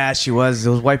yesterday. Yeah, she was.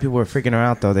 Those white people were freaking her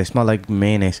out, though. They smell like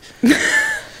mayonnaise.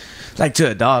 Like to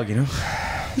a dog, you know?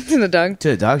 To the dog.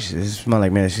 To a dog, she smell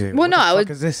like mayonnaise. Well, What no, the I fuck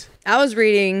is this? was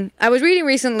reading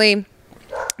recently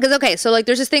because okay, so like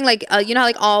there's this thing like you know how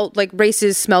like all like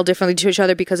races smell differently to each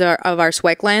other because of our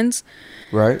sweat glands,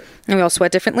 Right? and we all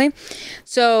sweat differently.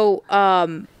 So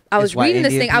I was why reading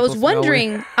this Indian thing. I was people smell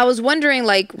wondering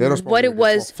like They don't smell what weird, it they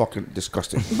was. smell fucking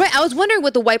disgusting. Right, I was wondering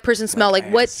what the white person smelled like.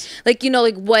 What like you know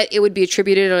like what it would be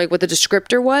attributed or like what the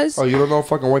descriptor was. Oh, you don't know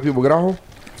fucking white people get out?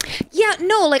 Yeah,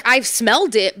 no, like I've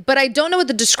smelled it, but I don't know what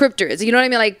the descriptor is. You know what I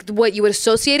mean? Like what you would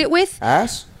associate it with.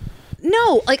 Ass?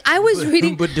 No, like I was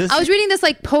reading this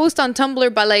like post on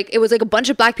Tumblr by like it was like a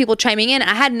bunch of black people chiming in.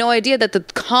 I had no idea that the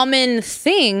common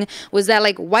thing was that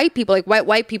like white people, like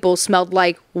white people smelled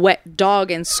like wet dog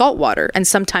and salt water and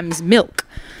sometimes milk.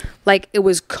 Like it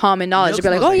was common knowledge to be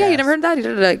like, smells oh yeah, like you never heard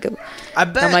that? I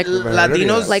bet I'm like,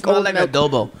 Latinos like smell old like milk.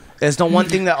 adobo. It's the one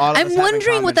thing that all of us I'm have in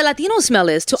wondering what the common. Latino smell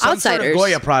is to Some outsiders. sort of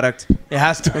Goya product. It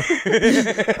has to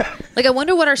Like I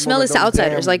wonder what our smell is to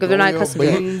outsiders. Like if they're not accustomed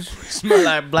to it. smell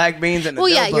like black beans and Well,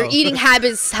 yeah, adobo. your eating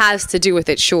habits has to do with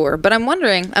it, sure. But I'm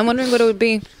wondering what it would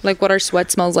be like. What our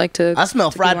sweat smells like to. I smell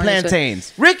to fried people on your sweat.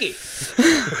 plantains. Ricky,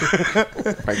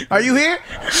 are you here?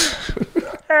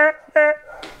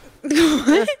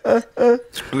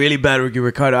 Really bad, Ricky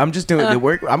Ricardo. I'm just doing the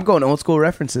work. I'm going old school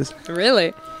references.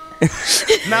 Really?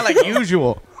 Not like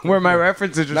usual, where my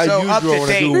references are Not so up usual to when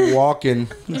I date. do walking.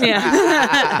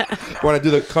 Yeah. When I do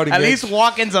the cutting At edge. least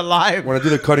Walken's alive. When I do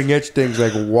the cutting edge things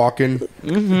like walking.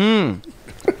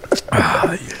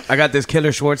 I got this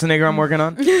Killer Schwarzenegger I'm working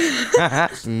on.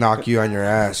 Just knock you on your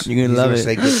ass. You're gonna He's love gonna it.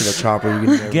 Say, get to the chopper.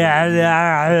 You're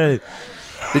gonna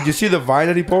Did you see the Vine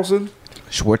that he posted?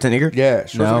 Schwarzenegger? Yeah,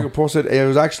 Schwarzenegger No. posted. It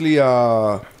was actually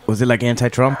Was it like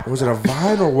anti-Trump? was it a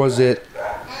Vine or was it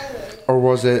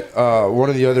one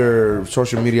of the other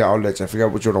social media outlets? I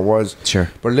forgot which one it was. Sure.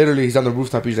 But literally, he's on the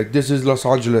rooftop. He's like, "This is Los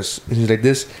Angeles," and he's like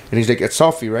this, and he's like, "It's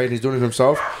selfie, right?" And he's doing it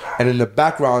himself, and in the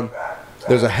background,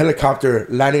 there's a helicopter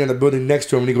landing on the building next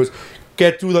to him, and he goes,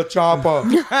 "Get to the chopper,"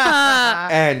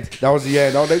 and that was the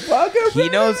end. I was like, "Fuck it, He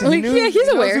knows. He Like, knew, yeah, he's he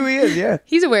knows aware. who he is. Yeah.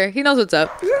 He's aware. He knows what's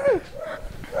up.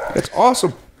 It's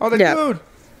awesome." I was like, Yeah. "Dude,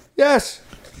 yes."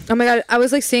 Oh my god! I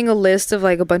was like seeing a list of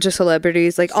like a bunch of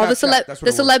celebrities, like all the Snapchat, that's what it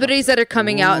was, celebrities that are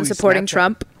coming out and Ooh, supporting Snapchat.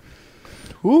 Trump.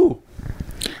 Who?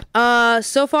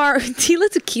 So far, Tila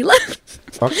Tequila.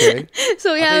 Okay.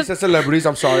 So I yeah, think it's the celebrities.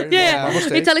 I'm sorry. yeah. My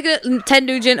mistake. Metallica, Ted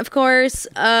Nugent, of course.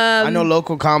 I know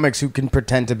local comics who can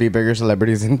pretend to be bigger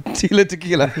celebrities than Tila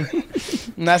Tequila.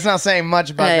 That's not saying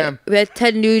much about them. We had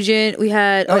Ted Nugent. We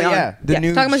had. Oh, yeah. The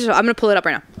Nuge. Talking about yourself. I'm gonna pull it up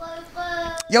right now.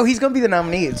 Yo, he's gonna be the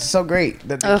nominee. It's so great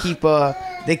that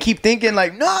they keep thinking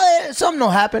like, no, something will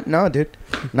happen. No, dude,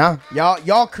 no.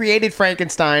 Y'all created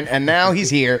Frankenstein, and now he's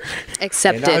here,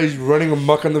 Accepted. And now he's running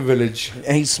amok in the village.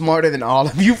 and he's smarter than all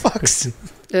of you fucks.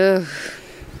 Ugh.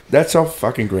 That's so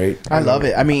fucking great. I love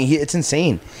it. I mean, it's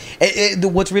insane.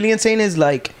 What's really insane is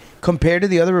like compared to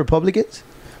the other Republicans,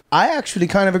 I actually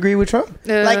kind of agree with Trump.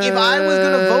 Like if I was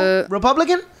gonna vote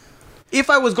Republican. If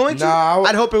I was going to,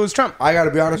 I'd hope it was Trump. I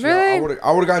gotta be honest with you. Really?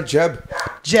 I would have gone Jeb.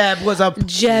 Jeb was up.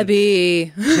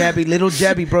 Jebby. Jebby, little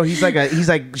Jebby, bro. He's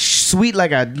like sweet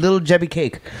like a little Jebby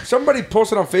cake. Somebody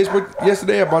posted on Facebook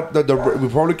yesterday about the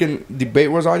Republican debate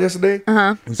was on yesterday. It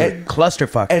was a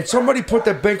clusterfuck. And somebody put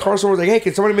that Ben Carson was like, hey,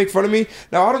 can somebody make fun of me?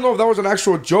 Now, I don't know if that was an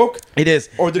actual joke. It is.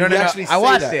 Or did he actually say I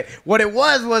watched that? it. What it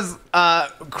was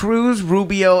Cruz,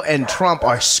 Rubio, and Trump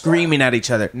are screaming at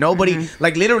each other. Nobody,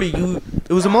 like literally,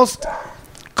 it was the most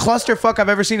clusterfuck I've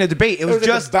ever seen a debate. It was like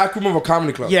just the back room of a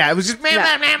comedy club. Yeah, it was just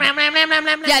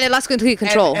Yeah, they lost complete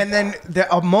control. And then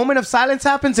a moment of silence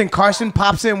happens, and Carson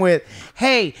pops in with,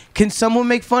 "Hey, can someone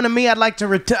make fun of me? I'd like to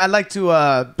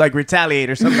retaliate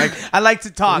or something. Like I'd like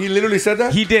to talk." He literally said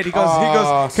that. He did. He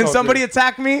goes, "Can so somebody good.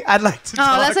 attack me? I'd like to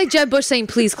talk." Oh, that's like Jeb Bush saying,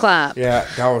 "Please clap." Yeah,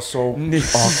 that was so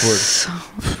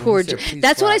awkward. Poor said, Je- "Please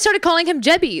That's when clap." I started calling him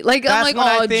Jebby. Like That's I'm like, when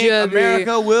oh, I think Jebby.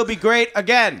 America will be great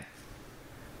again.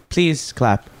 Please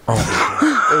clap. It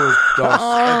was dust.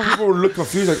 And people were looking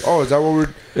confused, like, "Oh, is that what we're?"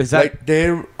 Is that- like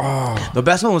they're? Oh, The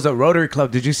best one was a Rotary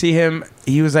Club. Did you see him?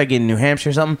 He was like in New Hampshire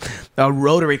or something. A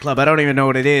Rotary Club. I don't even know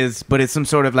what it is, but it's some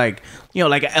sort of like,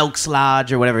 like an Elks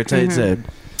Lodge or whatever. It's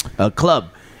a club.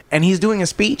 And he's doing a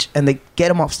speech, and they get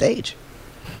him off stage.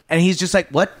 And he's just like,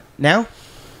 "What? Now?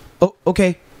 Oh,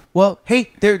 okay. Well,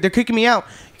 hey, they're kicking me out.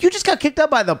 You just got kicked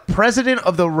out by the president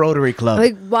of the Rotary Club.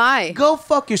 Like why? Go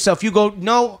fuck yourself." You go,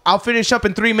 "No, I'll finish up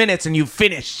in 3 minutes," and you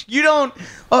finish. You don't.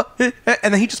 And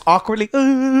then he just awkwardly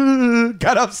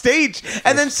got off stage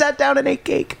and then sat down and ate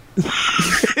cake.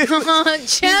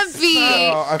 Jebby.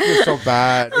 oh, I feel so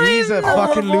bad. He's a I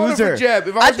fucking would've voted loser. for Jeb.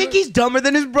 If I I was think gonna- he's dumber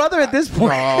than his brother at this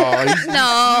point. Oh, he's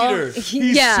No. sweeter.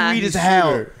 He's Yeah. sweet as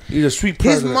hell. He's a sweet His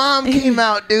president. mom came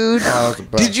out, dude. that's the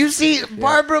best. Did you see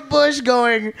Barbara Bush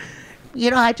going,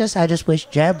 I just wish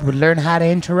Jeb would learn how to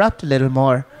interrupt a little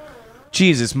more.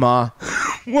 Jesus, Ma.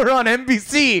 We're on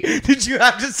NBC. Did you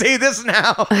have to say this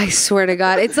now? I swear to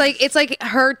God, it's like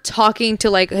her talking to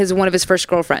like one of his first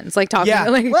girlfriends, like talking. Yeah.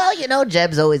 Like, Well,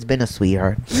 Jeb's always been a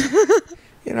sweetheart.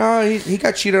 He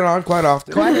got cheated on quite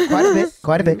often. Quite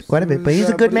a bit. But he's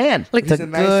a good man. Like, he's a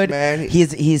nice man.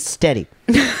 He's steady.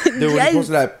 Dude,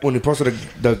 when he posted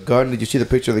the gun, did you see the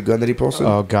picture of the gun that he posted?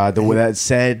 Oh God, the way that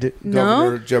said.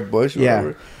 Governor Jeb Bush. Yeah.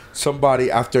 Whatever. Somebody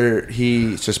after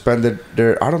he suspended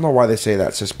their, I don't know why they say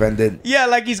that, suspended. Yeah,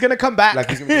 like he's gonna come back. Like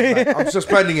he's gonna come back. I'm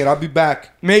suspending it. I'll be back.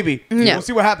 Maybe. Yeah. We'll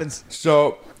see what happens.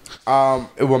 So,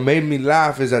 what made me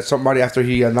laugh is that somebody after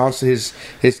he announced his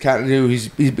candidate,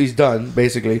 he's done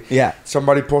basically. Yeah.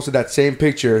 Somebody posted that same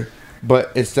picture, but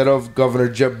instead of Governor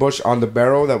Jeb Bush on the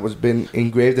barrel that was been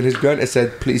engraved in his gun, it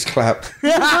said "Please clap."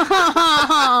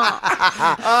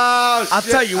 I'll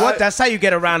tell you what. That's how you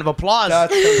get a round of applause.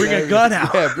 That's Bring a hilarious. gun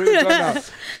out. Yeah, bring a gun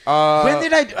out. When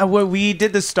did when we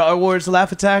did the Star Wars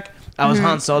laugh attack? I was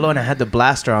Han Solo and I had the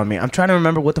blaster on me. I'm trying to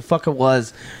remember what the fuck it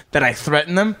was that I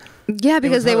threatened them. yeah,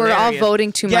 because they were all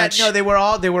voting too much. Yeah, no, they were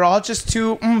all just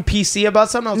too PC about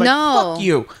something. I was No, like, fuck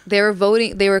you. They were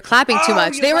voting. They were clapping too Oh,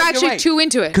 much. you're They were right, you're actually right. too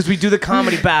into it. Because we do the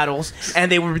comedy battles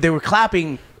and they were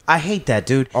clapping. I hate that,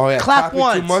 dude. Oh, yeah, clap clapping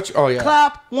once. too much? Oh, yeah.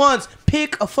 Clap once.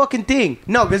 Pick a fucking thing.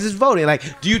 No, because it's voting. Like,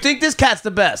 do you think this cat's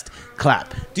the best?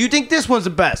 Clap. Do you think this one's the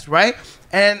best? Right?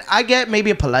 And I get maybe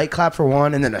a polite clap for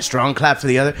one and then a strong clap for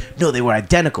the other. No, they were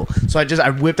identical. So I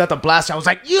whipped out the blaster. I was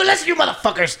like, you listen, you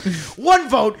motherfuckers. One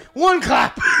vote, one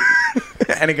clap.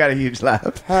 And it got a huge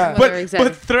laugh.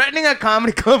 But threatening a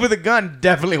comedy club with a gun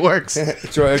definitely works. So I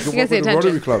can You work guys with pay the attention.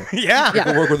 Rotary Club. Yeah. I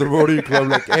can work with the Rotary Club.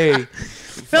 Like, hey.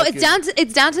 No,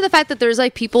 it's down to the fact that there's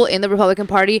like people in the Republican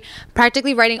Party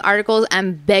practically writing articles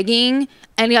and begging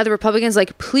any other Republicans,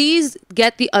 like, please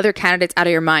get the other candidates out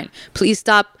of your mind. Please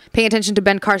stop paying attention to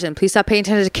Ben Carson. Please stop paying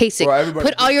attention to Kasich. Well, everybody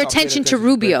Put all did your stop paying attention to attention to Ben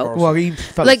Rubio. Carson. Well, he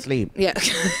fell Like, asleep. yeah,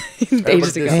 ages Everybody ago.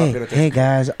 did stop paying attention. Hey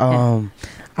guys,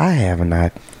 I have an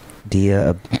idea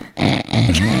of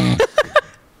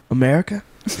America.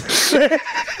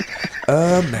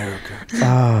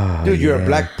 America. Dude, you're a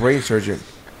black brain surgeon.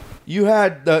 You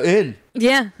had the in.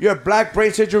 Yeah. You're a black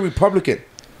brain surgeon Republican.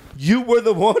 You were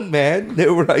the one, man. They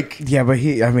were like, Yeah, but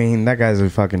that guy's a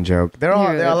fucking joke.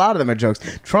 A lot of them are jokes.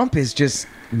 Trump is just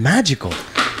magical.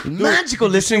 magical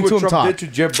listening to him Trump talk. did to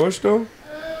Jeb Bush though?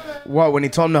 What, when he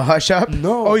told him to hush up?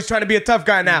 No. Oh, he's trying to be a tough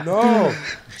guy now. No.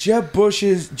 Jeb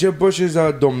Bush's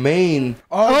domain.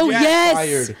 Oh, yes.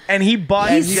 Fired. And he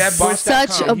bought He's JebBush.com.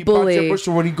 such a He bought bully. Jeb Bush,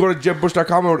 so when you go to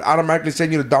JebBush.com, it would automatically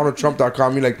send you to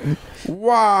DonaldTrump.com. You're like,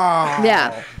 wow.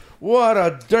 Yeah. What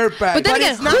a dirtbag. But then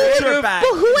again, it's not who, dirtbag.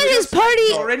 but who in his party?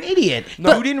 You're an idiot.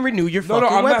 No. You didn't renew your No,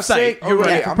 fucking I'm website. not saying. You're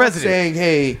running for I'm president. not saying,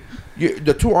 hey,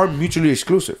 the two are mutually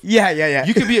exclusive. Yeah.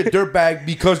 You can be a dirtbag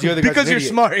because the other guy's Because an you're idiot.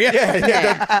 smart,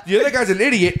 yeah. The other guy's an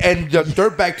idiot, and the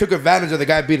dirtbag took advantage of the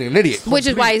guy being an idiot. Which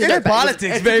is why he's a It's dirtbag. politics,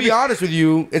 And to baby. be honest with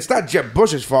you, it's not Jeb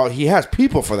Bush's fault. He has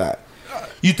people for that.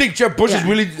 You think Jeb Bush is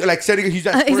really like setting? He's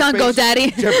at He's on Squarespace?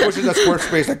 GoDaddy. Jeb Bush is at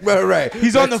Squarespace. Like, all right.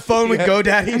 He's on the phone with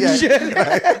GoDaddy and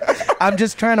shit. I'm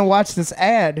just trying to watch this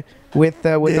ad with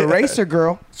the racer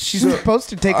girl. She's supposed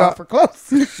to take off her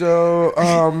clothes. So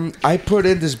I put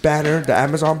in this banner, the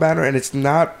Amazon banner, and it's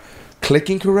not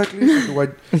clicking correctly.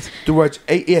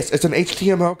 Yes, it's an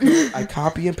HTML code. I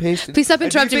copy and paste it. Please stop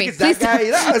And do you interrupting think me. It's that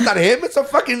Please guy? No, it's not him. It's a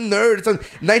fucking nerd. It's a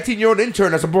 19-year-old intern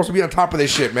that's supposed to be on top of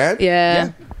this shit, man.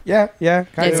 Yeah. Yeah.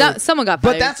 It's not, someone got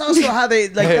fired. But that's also how they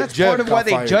like. Hey, That's Jeb part of why got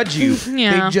they fired. judge you.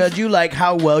 Yeah. They judge you like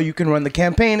how well you can run the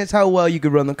campaign is how well you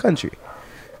can run the country.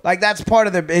 Like that's part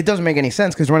of the. It doesn't make any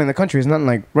sense because running the country is nothing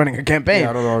like running a campaign.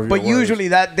 Yeah, I don't know if but you're usually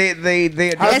that they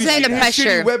That's Have you not the seen his pressure.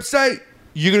 shitty website?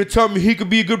 You're gonna tell me he could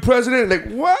be a good president? Like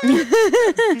what?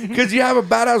 Because you have a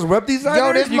badass web designer.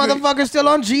 Yo, this You could- motherfucker's still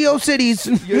on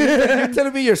GeoCities. You're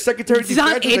telling me your secretary of He's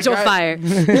on defense is a Angel guy-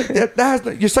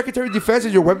 Fire. Your secretary of defense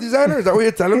is your web designer? Is that what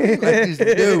you're telling me? Like, this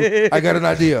dude, I got an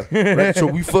idea. Right? So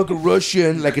we fucking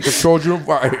Russian like it's a soldier of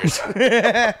virus.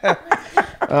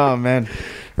 Oh man.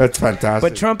 That's fantastic.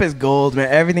 But Trump is gold, man.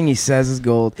 Everything he says is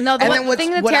gold. No, the one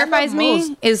thing that terrifies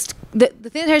me is the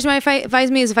thing that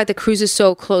terrifies me is the fact that Cruz is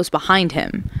so close behind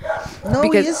him. No,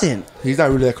 Because- he isn't. He's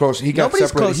not really that close. He got Nobody's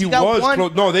separated. close. He He got was one-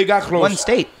 close. No, they got close. One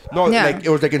state. No, Yeah. like it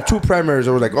was like in two primaries.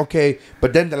 It was like okay,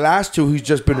 but then the last two, he's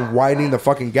just been widening the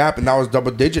fucking gap, and now it's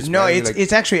double digits. No, man. it's Like,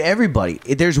 it's actually everybody.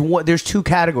 There's two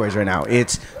categories right now.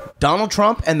 It's Donald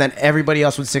Trump and then everybody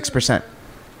else with 6%.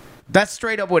 That's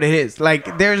straight up what it is.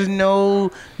 Like there's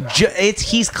no,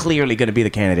 he's clearly going to be the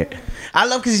candidate. I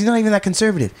love because he's not even that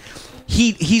conservative.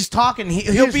 He's talking.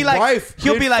 He'll his be like wife,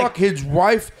 he'll be like his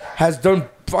wife has done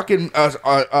fucking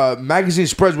magazine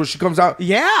spreads where she comes out.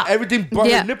 Yeah. everything but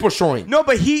Yeah. her nipple showing. no,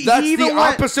 but That's he even the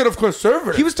went- opposite of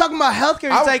conservative. He was talking about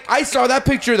healthcare. He's like, I saw that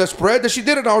picture of the spread that she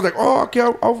did, and I was like, oh, okay,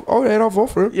 I'll vote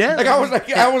for him. yeah, like I was like,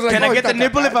 can oh, I he's get not the that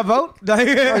nipple bad. if I vote? No,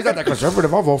 he's not that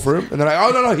conservative. I'll vote for him. And then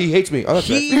no, he hates me. Oh, that's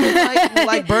He right.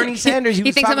 like Bernie Sanders. He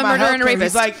was thinks I'm talking a about murderer and a healthcare.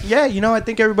 He's rapist. like, yeah, I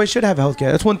think everybody should have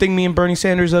healthcare. That's one thing me and Bernie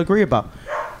Sanders agree about.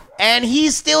 And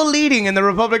he's still leading in the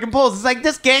Republican polls. It's like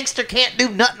this gangster can't do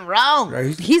nothing wrong.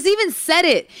 Right, He's even said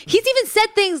it. He's even said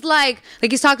things like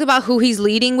he's talked about who he's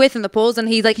leading with in the polls, and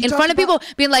he's like in front of people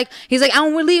being like, he's like,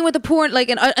 we're leading with the poor, like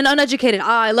an uneducated.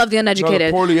 I love the No, the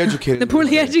uneducated. poorly educated. The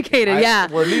poorly educated, yeah.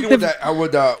 We're leading with that.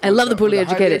 I love the poorly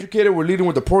educated. We're leading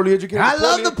with the poorly educated. I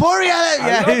love the poor.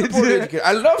 I love the poorly educated.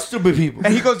 I love stupid people.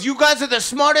 And he goes, you guys are the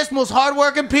smartest, most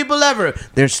hardworking people ever.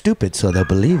 They're stupid, so they'll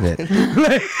believe it.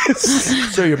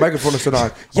 Sir, your microphone is still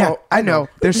on. Yeah, Oh, I know.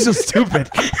 They're so stupid.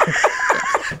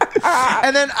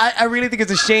 And then I really think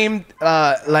it's a shame.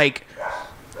 Like,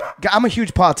 I'm a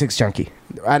huge politics junkie,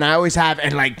 and I always have.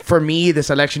 And like for me, this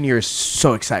election year is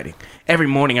so exciting. Every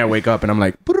morning I wake up and I'm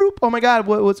like, "Boop, oh my god,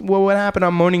 what happened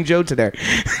on Morning Joe today?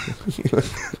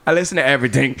 I listen to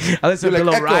everything. I listen You're to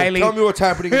like, Bill Echo, O'Reilly. tell me what's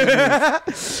happening. In the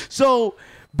news. So,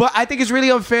 but I think it's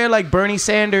really unfair. Like Bernie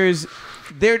Sanders,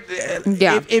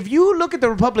 Yeah. If you look at the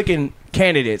Republican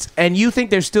candidates and you think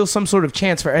there's still some sort of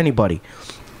chance for anybody,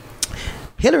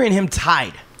 Hillary and him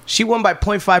tied. She won by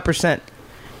 0.5%,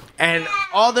 and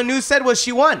all the news said was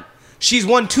she won. She's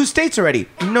won 2 states already.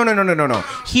 No.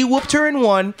 He whooped her in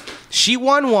one. She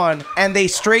won one, and they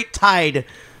straight tied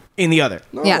in the other.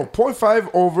 No, Yeah.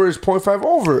 0.5 over is 0.5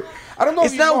 over. I don't know.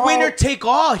 It's if you know not winner how- take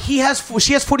all. She has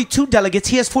 42 delegates.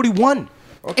 He has 41.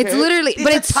 Okay. It's literally,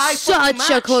 but it's a tie fucking such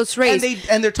a match. close race.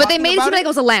 And they're but they talking made it about seem like it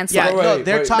was a landslide. Yeah, no,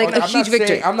 they're talking like a I'm huge not saying-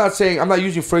 victory. I'm not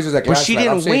using phrases like But she landslide.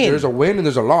 I'm didn't saying win. There's a win and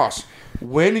there's a loss.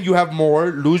 Win, you have more.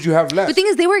 Lose, you have less. The thing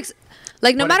is, they were no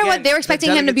But matter again, what, they were expecting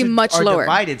the him to be delegates much are lower.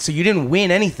 Divided, so you didn't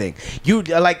win anything. You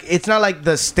like it's not like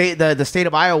the state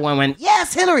of Iowa went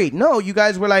yes Hillary. No, you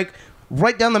guys were like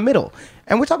right down the middle,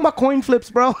 and we're talking about coin flips,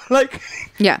 bro. Like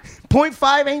Yeah.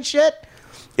 0.5 ain't shit.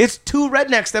 It's 2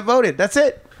 rednecks that voted. That's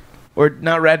it. Or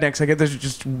not rednecks. I guess they're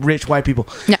just rich white people.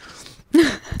 Yeah.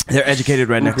 They're educated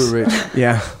rednecks. Uber rich.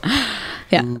 Yeah.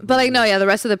 Yeah. But the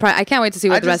rest of the I can't wait to see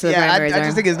what the rest of the primaries I are.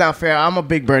 just think it's not fair. I'm a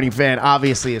big Bernie fan,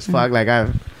 obviously as fuck. Like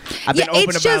I I've been Yeah, open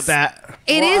it's about just- that.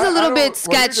 It is a little bit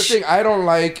Well, here's the sketch. thing. I don't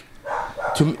like.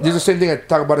 This is the same thing I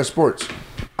talk about in sports.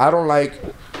 I don't like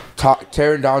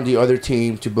tearing down the other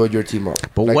team to build your team up.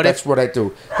 But like, what that's if- what I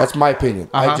do. That's my opinion.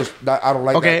 I don't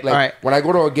like Okay, that. Like, all right. when I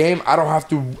go to a game, I don't have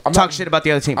to Talk shit about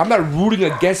the other team. I'm not rooting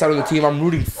against that other team. I'm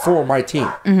rooting for my team.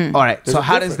 All right. There's So a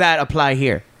how does difference. that apply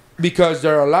here? Because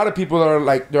there are a lot of people that are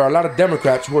like, there are a lot of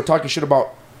Democrats who are talking shit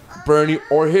about Bernie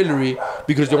or Hillary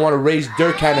because they want to raise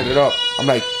their candidate up. I'm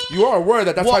like, you are aware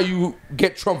that that's how you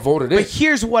get Trump voted in. But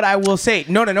here's what I will say.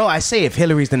 No. I say if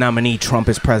Hillary's the nominee, Trump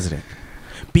is president.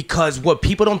 Because what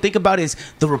people don't think about is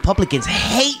the Republicans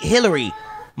hate Hillary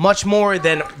much more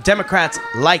than Democrats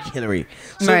like Hillary.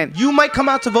 So Right. you might come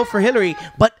out to vote for Hillary,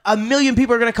 but a million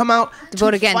people are going to come out to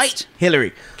vote against fight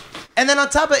Hillary. And then on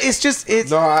top of it, it's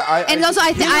no, And also,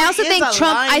 I also think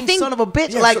Trump. I think son of a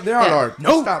bitch. Yeah, like so they are large.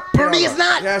 no, Stop. They Bernie are is large.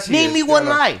 not. Yes, he Name is. me They one are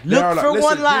large. lie. They Look are for large.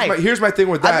 one Listen, lie. Here's my thing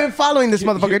with that. I've been following this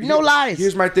motherfucker. No lies.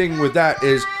 Here's my thing with that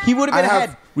is He would've been I have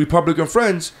ahead. Republican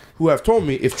friends who have told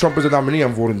me if Trump is a nominee,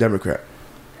 I'm voting Democrat.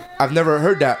 I've never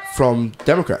heard that from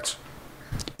Democrats.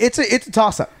 It's a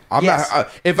toss up. I'm not.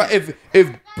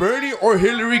 If Bernie or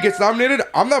Hillary gets nominated,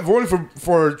 I'm not voting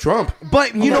for Trump.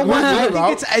 But you know what? I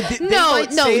think it's they no,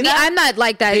 might no. say that. I'm not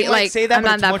like that. They might Like say that, I'm but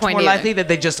not it's that much point more either. likely that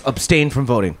they just abstain from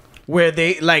voting. Where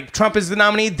they like Trump is the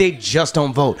nominee, they just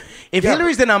don't vote. If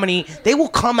Hillary's the nominee, they will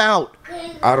come out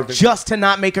I don't think just to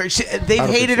not make her. They've don't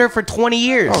hated think her for 20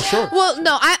 years. Oh, sure. Well,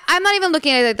 no, I'm not even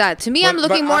looking at it like that. To me, I'm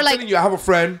looking more like telling you, I have a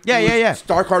friend. Yeah, who's yeah, yeah.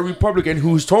 Star-card Republican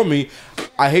who's told me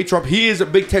I hate Trump. He is a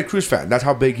big Ted Cruz fan. That's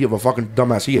how big of a fucking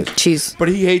dumbass he is. Jeez. But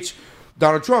he hates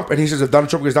Donald Trump, and he says if Donald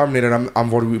Trump gets nominated, I'm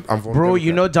voting. I'm voting. Bro, Democrat.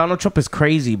 you know Donald Trump is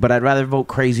crazy, but I'd rather vote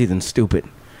crazy than stupid.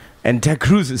 And Ted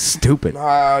Cruz is stupid.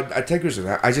 Ted Cruz.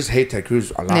 I just hate Ted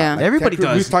Cruz a lot. Yeah. Everybody Ted Cruz,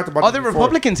 does. We've talked about Other this before.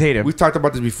 Republicans hate him. We've talked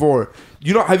about this before.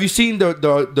 You know, have you seen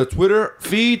the Twitter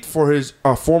feed for his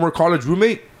former college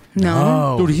roommate?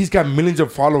 no. Dude, he's got millions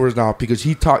of followers now because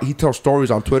he tells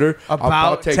stories on Twitter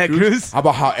About Ted Cruz?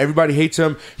 about how everybody hates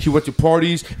him. He went to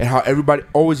parties and how everybody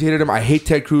always hated him. I hate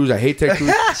Ted Cruz. I hate Ted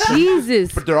Cruz.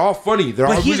 Jesus. But they're all funny. They're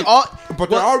But all he's really, all-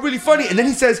 but they're all really funny. And then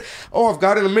he says, "Oh, I've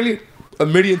gotten a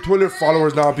million Twitter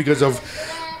followers now because of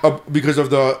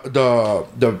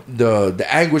the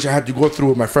anguish I had to go through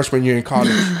with my freshman year in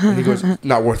college." And he goes,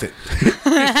 "Not worth it."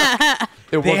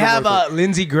 They have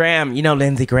Lindsey Graham. You know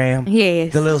Lindsey Graham?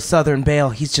 Yes. The little Southern Belle.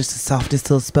 He's just the softest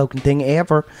little spoken thing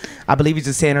ever. I believe he's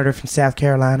a senator from South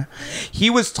Carolina. He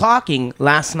was talking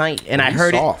last night, and I He's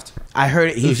heard soft. it. I heard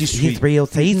it. He's sweet. real.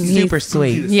 He's super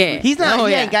sweet. Yeah. He's not. Oh,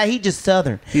 he yeah. ain't guy. He just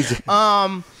Southern.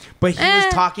 But he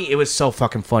was talking. It was so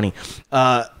fucking funny.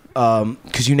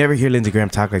 Because you never hear Lindsey Graham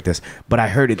talk like this. But I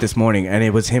heard it this morning, and it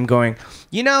was him going,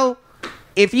 you know,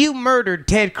 if you murdered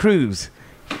Ted Cruz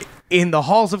in the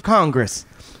halls of Congress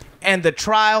and the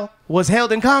trial was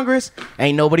held in Congress,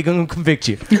 ain't nobody gonna convict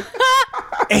you.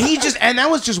 And that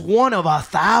was just one of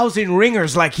 1,000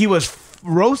 ringers. Like he was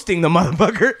roasting the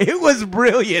motherfucker. It was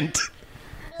brilliant.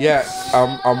 Yeah,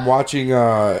 I'm watching.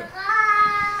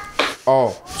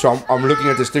 So I'm looking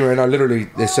at this thing right now. Literally,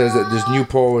 it says that this new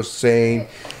poll is saying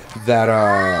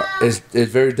that it's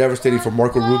very devastating for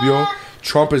Marco Rubio.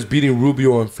 Trump is beating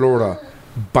Rubio in Florida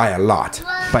by a lot.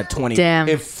 By 20. Damn.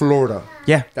 In Florida.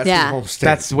 Yeah. That's Yeah. his home state.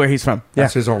 That's where he's from.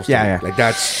 That's his home state. Yeah, yeah. Like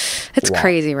that's It's wow.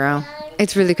 crazy, bro.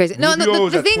 It's really crazy. No, Rubio no.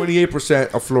 is The at thing.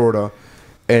 28% of Florida,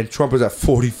 and Trump is at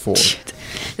 44.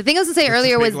 The thing I was gonna say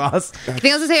earlier was. loss. The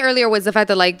thing I was gonna say earlier was the fact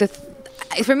that like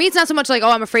for me, it's not so much like, oh,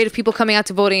 I'm afraid of people coming out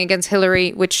to voting against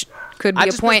Hillary, which could be I a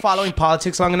just been point. following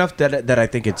politics long enough that I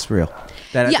think it's real.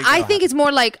 That I think it's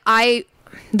more like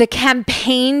the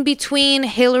campaign between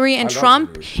Hillary and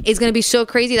Trump is going to be so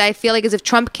crazy that I feel like as if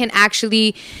Trump can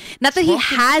actually, not that he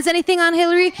has anything on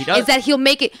Hillary, does. is that he'll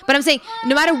make it, but I'm saying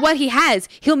no matter what he has,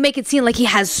 he'll make it seem like he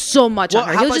has so much Well, on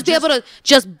her. how He'll about just be able to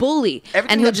just bully.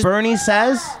 everything And he'll that just, Bernie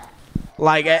says,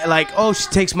 like oh, she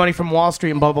takes money from Wall Street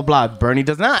and blah blah blah. Bernie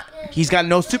does not. He's got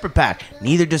no super PAC.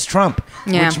 Neither does Trump.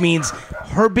 Yeah. Which means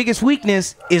her biggest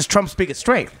weakness is Trump's biggest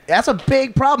strength. That's a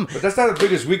big problem. But that's not the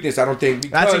biggest weakness, I don't think.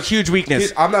 That's a because huge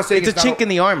weakness. I'm not saying it's a not chink in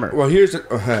the armor. Well, here's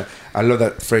I love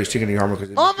that phrase, chink in the armor,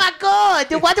 because Oh my God!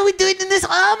 Then why do we do it in this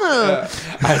armor?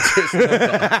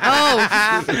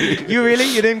 You really?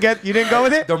 You didn't go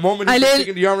with it? the moment I he said didn't- chink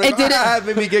in the armor, it didn't- it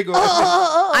made me giggle.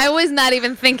 I was not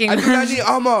even thinking. I do not need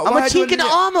armor. I'm a chink in the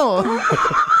armor.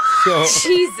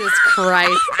 Jesus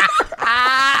Christ.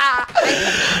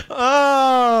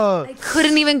 Oh, I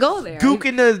couldn't even go there. gook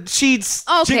in the sheets,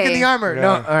 chink in Okay. the armor.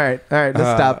 No, all right, let's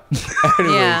stop.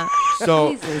 Anyway, Yeah.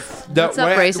 so Jesus. the- What's up,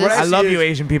 what racist? what I see love is- you,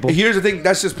 Asian people. Here's the thing.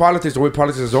 That's just politics. The way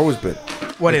politics has always been.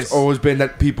 What it's is? always been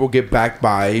that people get backed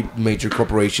by major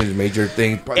corporations, major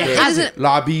things. It hasn't.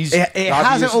 Lobbies. It hasn't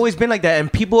lobbyists. always been like that,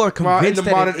 and people are convinced in the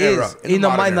that modern it is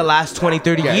era. in the last 20,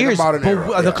 30 Yeah, in the years. modern But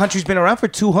era, the yeah. country's been around for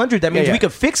 200. That means Yeah, we yeah.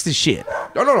 could fix this shit.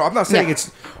 No. I'm not saying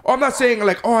it's. I'm not saying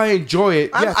like, oh, I enjoy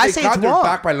it. I Thank say God it's they're wrong.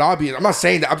 backed by lobbyists. I'm not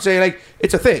saying that. I'm saying like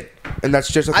it's a thing, and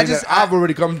that's just a thing that I've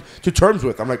already come to terms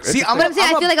with. I'm like, See, it's a I'm thing. But I'm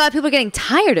saying I feel like a lot of people are getting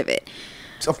tired of it.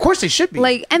 Of course they should be.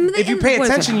 Like, and if you pay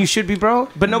attention, you should be, bro.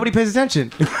 But nobody pays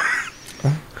attention.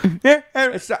 I'm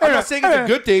not saying it's a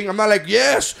good thing. I'm not like,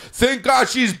 yes, thank God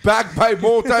she's backed by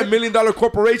multi-million-dollar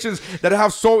corporations that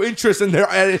have sole interest in their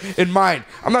in mind.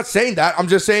 I'm not saying that. I'm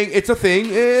just saying it's a thing.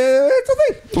 It's a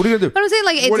thing. What are you gonna do? But I'm saying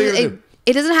like What are you gonna do?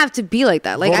 it doesn't have to be like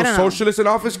that. Like, Vote I a don't know. socialist in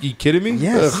office? Are you kidding me?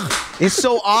 Yes. Ugh. It's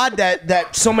so odd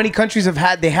that so many countries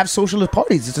have socialist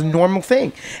parties. It's a normal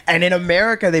thing. And in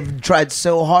America, they've tried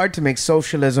so hard to make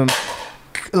socialism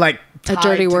like A tied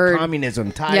dirty to word.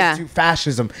 communism, tied Yeah. to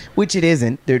fascism, which it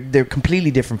isn't. They're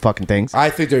completely different fucking things. I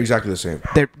think they're exactly the same.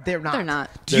 They're not. They're not.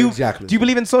 Do you exactly do you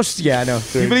believe in social? Yeah, I know.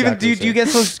 Do you believe in? exactly Do you the get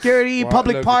Social Security, Why-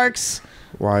 public look- parks?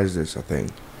 Why is this a thing?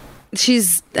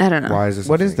 She's I don't know. Why is this?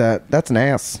 What a is thing? that? That's an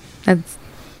ass. That's,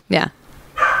 yeah.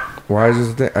 Why is this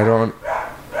a thing? I don't.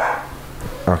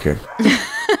 Okay.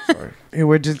 Sorry.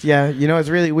 We're just it's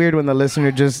really weird when the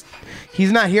listener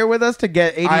he's not here with us to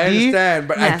get ADD. I understand,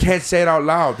 but I Yeah. can't say it out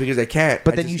loud because I can't.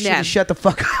 But I then just- you should have shut the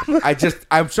fuck up.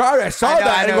 I'm sorry. I saw I know, that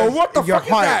I and I know. go, what the Your fuck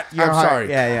heart, is that? your I'm heart. sorry.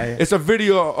 Yeah. It's a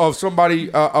video of somebody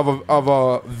of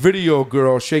a video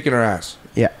girl shaking her ass,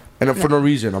 Yeah. and for no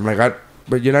reason. I'm like,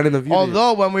 but you're not in the video.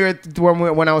 Although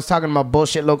when I was talking about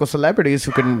bullshit local celebrities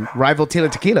who can rival Tila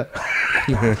Tequila,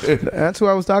 that's who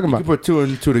I was talking you about. put two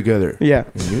and two together. Yeah,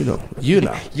 And you know. you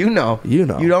know. You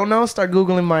know. You don't know? Start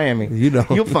googling Miami. You know.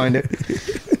 You'll find it.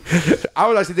 I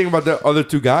was actually thinking about the other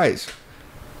two guys.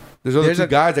 There's two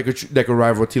guys that could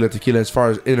rival Tila Tequila as far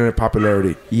as internet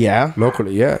popularity Yeah.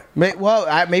 locally. Yeah,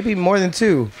 Maybe more than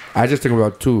two. I just think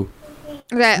about two.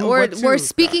 Okay, Who- we're what two? we're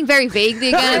speaking very vaguely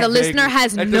again, and the listener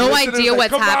has And the no listener's idea like,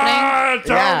 what's "Come happening. on,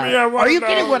 tell me I wanna Are you know."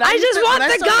 kidding? When I just want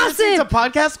the listening to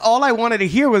podcast, all I wanted to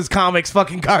hear was comics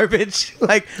fucking garbage.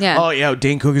 Like, Yeah. oh yeah,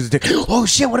 Dane Cook is a dick. Oh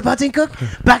shit, what about Dane Cook?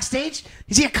 Backstage?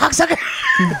 Is he a cocksucker?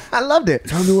 I loved it.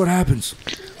 Tell me what happens.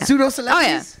 Pseudo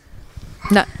celebrities.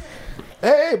 No.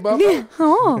 Hey, Bubba.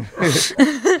 Oh.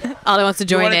 Ollie wants to You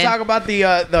join want to in. talk about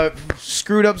the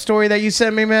screwed up story that you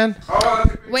sent me, man?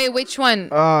 Wait, which one?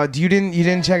 You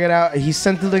didn't check it out? He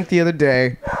sent the link the other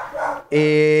day.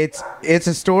 It's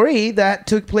a story that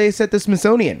took place at the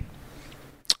Smithsonian.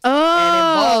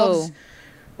 Oh. Involves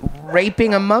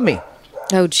raping a mummy.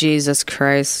 Oh, Jesus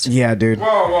Christ. Yeah, dude.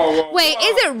 Wait,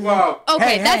 is it?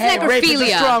 Okay, that's Rape is a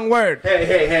necrophilia. strong word.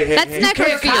 Hey. That's You can't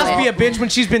be necrophilia. a bitch when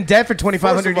she's been dead for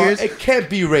 2,500 years. It can't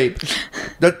be rape.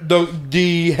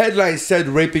 The headline said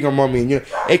raping a mummy. And,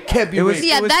 it can't be It was, rape.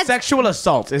 Yeah, it was that's- sexual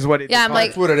assault, is what it. Yeah, I'm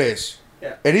like, That's what it is.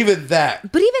 And even that.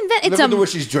 but even then, it's Look at the way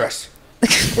she's dressed.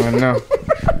 I know.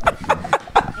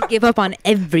 give up on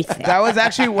everything. That was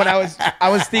actually when I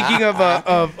was thinking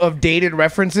of dated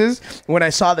references. When I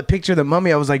saw the picture of the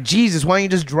mummy, I was like, Jesus, why don't you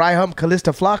just dry hump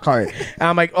Callista Flockhart? And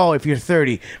I'm like, oh, if you're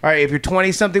 30, all right, if you're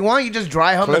 20 something, why don't you just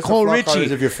dry hump Callista Nicole Flockhart Richie?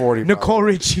 is if you're 40, Nicole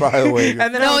Richie. by the way. And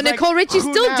then I No, was like, Nicole Richie's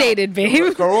who still now? dated,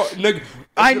 babe.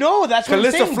 I know, that's what I'm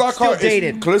Callista saying. Still Flockhart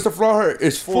dated. Callista Flockhart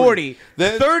is 40.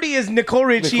 Then 30 is Nicole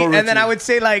Richie, Nicole and then I Richie. would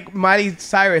say like Miley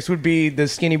Cyrus would be the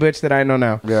skinny bitch that I know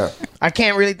now. Yeah. I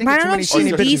can't really think I of too don't know many if skinny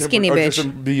she's bitches. the skinny or bitch.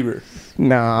 Justin Bieber.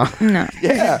 No. No.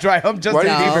 Yeah. Dry hump Justin Why do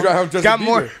you Bieber. think dry hump Justin Got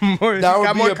Bieber? more That would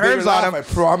got be more a bigger curves on laugh. him. I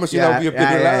promise you that would be a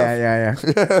bigger laugh.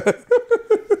 Yeah.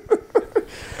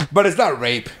 But it's not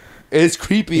rape. It's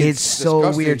creepy. It's so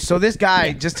disgusting. weird. So this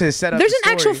guy, just to set up There's the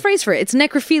an actual story- phrase for it. It's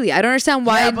necrophilia. I don't understand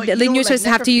why Yeah, but the you know, news like, supposed to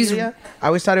have to use. necrophilia, I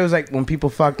always thought it was like when people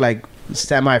fuck like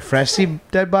semi-freshly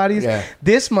dead bodies. Yeah.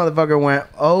 This motherfucker went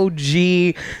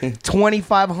OG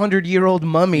 2,500-year-old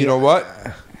mummy. You know what?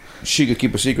 She could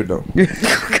keep a secret though.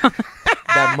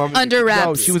 That mummy. Under wraps.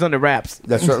 No, she was under wraps.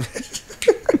 That's right.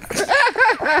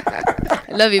 I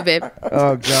love you, babe.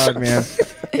 Oh God, man.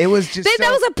 It was just Babe, so-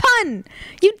 that was a pun.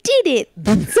 You did it.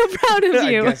 I'm so proud of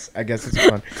you. I guess it's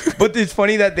fun. But it's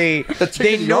funny that they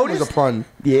Chicken York was a noticed. pun.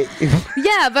 Yeah.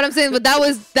 Yeah, but I'm saying, but that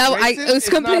was it Racist? was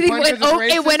It's not a completely pun 'cause it's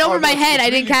it racist? went over Oh, my no, head. I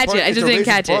it's didn't really catch fun. it. I It's just a didn't racist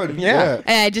catch pun. it. Yeah.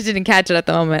 I just didn't catch it at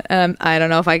the moment. I don't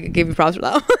know if I could give you props for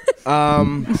that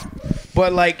one.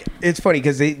 But like, it's funny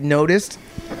because they noticed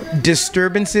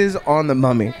disturbances on the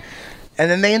mummy,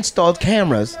 and then they installed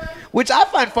cameras, which I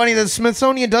find funny that the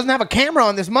Smithsonian doesn't have a camera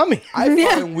on this mummy. I find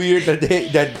it weird that they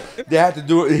had to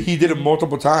do it. He did it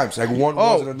multiple times. Like one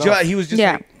wasn't enough. He was just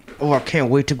Yeah. like, oh, I can't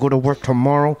wait to go to work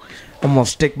tomorrow.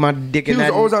 Almost stick my dick He in was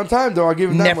that. always on time, though. I'll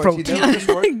give him that much. He never missed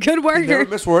work. Good He never worker.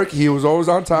 missed work. He was always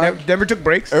on time. Never took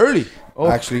breaks. Early.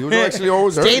 Actually, he was actually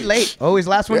always early. Stayed late. Always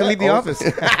last one to Yeah, leave the always.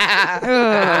 office.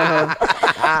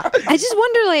 I just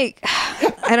wonder, like,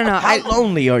 I don't know. How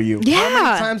lonely are you? How Yeah.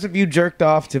 many times have you jerked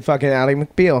off to fucking Ally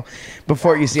McBeal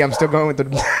before you see I'm still going with the...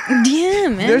 Yeah,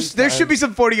 man. There should be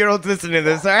some 40-year-olds listening to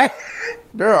this, all right?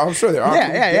 I'm sure there are. Yeah,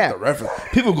 People yeah, get yeah. the reference.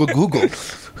 People go Google.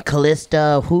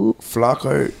 Callista, who?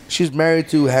 Flockhart. She's married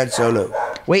to Han Solo.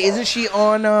 Wait, isn't she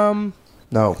on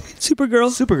No.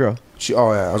 Supergirl?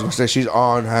 I was gonna say she's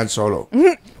on Han Solo.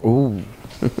 Ooh.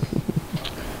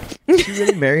 Did she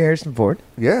really marry Harrison Ford?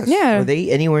 Yes. Yeah. Are they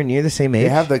anywhere near the same age? They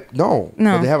have No.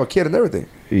 but they have a kid and everything.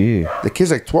 Yeah. The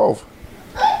kid's like 12.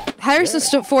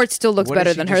 Harrison Ford still looks What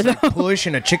better if she than her, just, though. like, push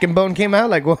and a chicken bone came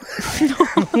out? Like, what?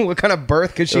 What kind of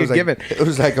birth could she It was have like, given? It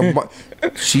was like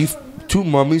two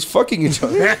mummies fucking each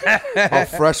other. A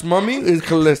fresh mummy is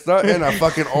Callista, and a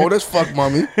fucking old as fuck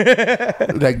mummy.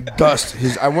 Like dust.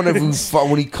 I wonder if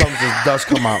when he comes, his dust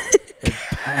come out.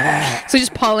 So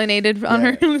just pollinated on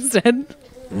her instead.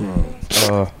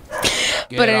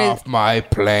 Get off my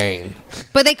plane.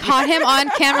 But they caught him on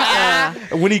camera.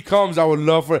 And when he comes, I would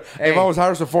love for. If I was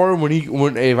Harrison Ford,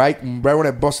 right when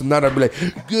I bust a nut, I'd be like,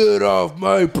 "Get off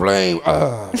my plane!"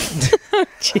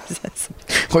 Jesus.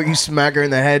 Or you smack her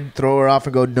in the head, throw her off,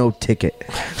 and go, no ticket.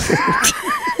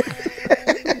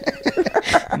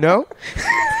 No?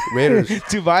 Raiders.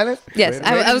 Too violent? Yes,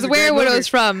 I was aware what it was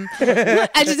from. I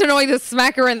just don't know why to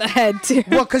smack her in the head, too.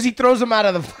 Well, because he throws him out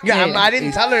of the... Yeah. I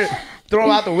didn't tell her throw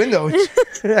him out the window.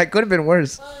 That could have been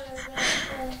worse.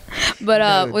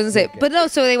 But, wasn't it? But no,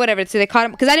 so they caught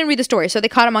him, because I didn't read the story, so they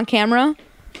caught him on camera.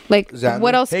 Like, Xander?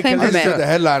 what else Hey, came I from just read the it?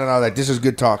 headline and I was like, "This is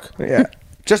good talk." Yeah.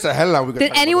 Just a headline. We could Did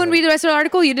talk about anyone that. read the rest of the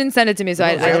article? You didn't send it to me, so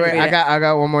I didn't read it. I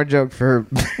got one more joke for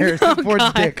Harrison Ford's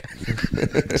God. dick.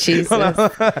 Jesus.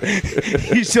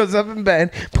 He shows up in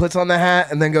bed, puts on the hat,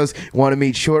 and then goes, "Want to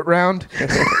meet Short Round?"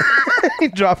 He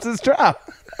drops his drop.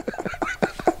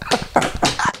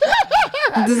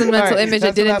 This is a mental image I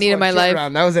that's the didn't last need in one, my Short life.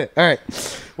 Round. That was it. All right.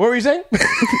 What were you saying?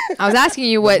 I was asking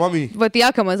you mummy. what the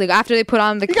outcome was. Like, after they put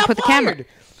the camera.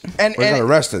 And, We got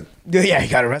arrested. yeah, he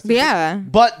got arrested. Yeah.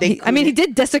 But they, he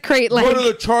did desecrate, like... What are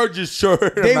the charges, sir?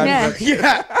 they, Yeah.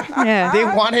 Yeah. they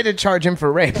wanted to charge him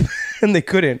for rape, and they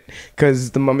couldn't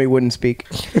because the mummy wouldn't speak.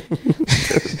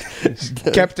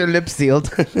 Kept her lips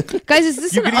sealed. Guys, is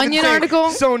this You an could even Onion say, article?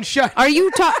 Sewn shut. Are you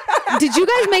Did you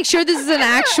guys make sure this is an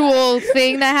actual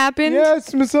thing that happened? Yeah, it's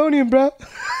Smithsonian, bro.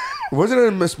 Wasn't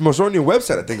it a Smithsonian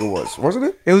website? I think it was. Wasn't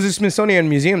it? It was a Smithsonian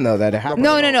museum, though, that it happened.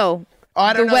 No. Oh,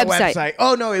 I don't The know website. the website.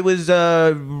 Oh, no, it was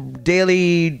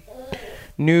Daily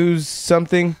News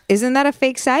something. Isn't that a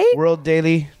fake site? World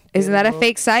Daily. Isn't that a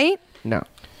fake site? No.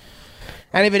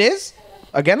 And if it is,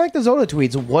 again, like the Zola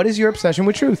tweets, what is your obsession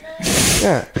with truth?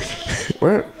 Yeah.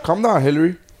 Calm down,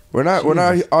 Hillary. We're not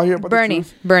out here about Bernie. the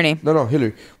truth. Bernie. No,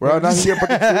 Hillary. We're not here about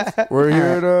the truth. We're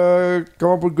here to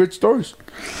come up with good stories.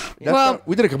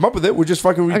 We didn't come up with it. We're just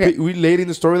fucking relating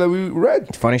the story that we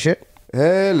read. Funny shit.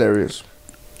 Hilarious.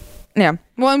 Yeah.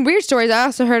 Well, in weird stories, I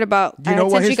also heard about... Do you know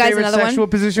what his favorite sexual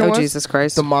position was? Oh, Jesus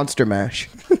Christ. The monster mash.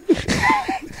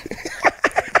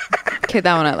 Okay,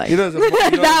 that one I liked. That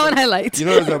That one I liked. You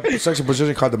know there's a sexual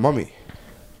position called the mummy.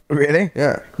 Really?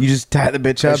 Yeah. You just tie the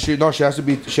bitch up. She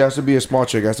has to be a small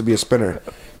chick. Has to be a spinner,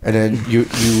 and then you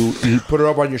put her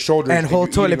up on your shoulder And hold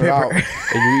you toilet eat her paper. out.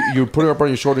 And you put her up on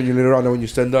your shoulder and you let her out. And when you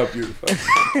stand up, she's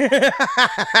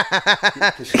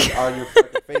on your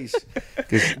fucking face.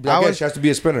 She has to be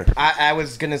a spinner. I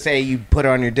was going to say you put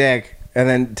her on your dick and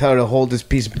then tell her to hold this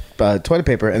piece of toilet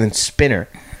paper and then spin her.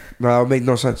 No, that would make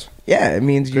no sense. Yeah, it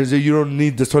means because you don't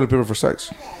need this toilet paper for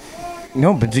sex.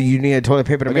 No, but do you need a toilet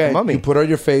paper to make a mummy? You put her on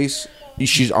your face.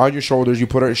 She's on your shoulders. You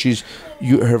put her.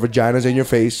 Her vagina's in your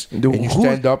face. And you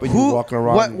stand up and you're walking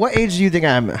around. What age do you think I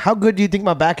am? How good do you think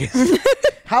my back is?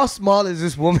 How small is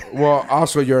this woman? Well,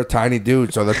 also you're a tiny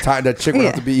dude, so that chick would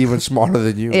have to be even smaller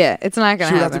than you. Yeah, it's not gonna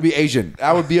She would happen. have to be Asian.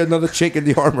 That would be another chick in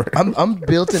the armor. I'm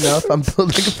built enough. I'm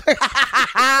built like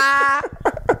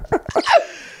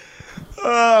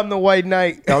I'm the White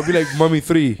Knight. That would be like Mummy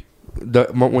 3,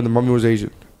 when the mummy was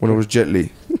Asian, when it was Jet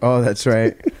Li. Oh, that's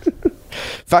right. In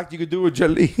fact, you could do it with Jet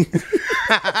Li.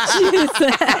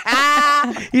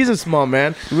 He's a small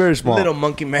man. Very small. Little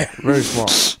monkey man. Very small.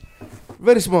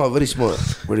 Very small, very small.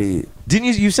 Very...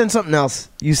 Didn't you sent something else?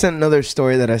 You sent another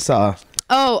story that I saw.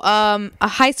 Oh, a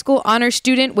high school honor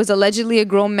student was allegedly a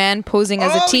grown man posing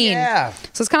as a teen. Yeah.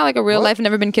 So it's kind of like a real life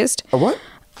Never Been Kissed. A what?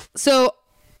 So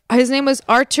his name was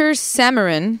Arthur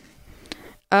Samarin.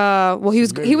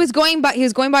 He was going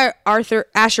by Arthur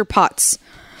Asher Potts.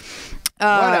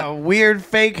 What a weird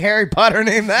fake Harry Potter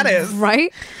name that is.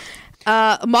 Right?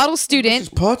 Model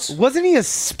student. Putz? Wasn't he a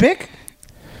spick?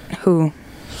 Who?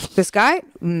 This guy?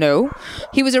 No.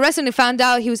 He was arrested and found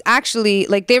out he was actually,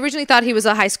 like, they originally thought he was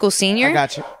a high school senior. I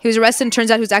got you. He was arrested and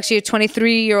turns out he was actually a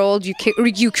 23-year-old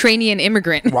Ukrainian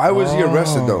immigrant. Why was he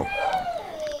arrested though?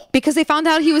 Because they found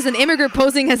out he was an immigrant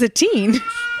posing as a teen.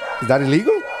 Is that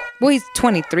illegal? Well, he's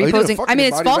 23 Oh, he didn't posing. fuck I mean,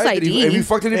 it's anybody, false right? ID. If he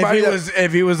fucked anybody,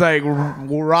 If he was like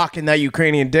rocking that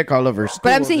Ukrainian dick all over school.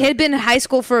 But I'm saying he had been in high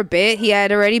school for a bit. He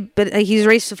had already, but he's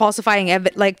already falsifying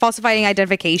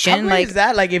identification. How great Like is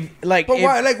that? Like if But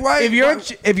why? Like why? If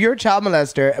you're a child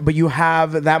molester, but you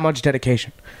have that much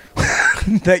dedication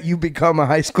that you become a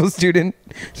high school student,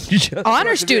 you just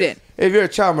honor student. If you're a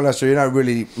child molester, you're not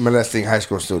really molesting high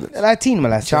school students. a teen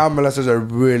molester. Child molesters are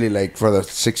really like for the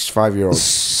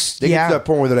 6-5-year-olds. They get to that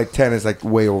point where they're like 10. It's like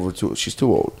way over too. She's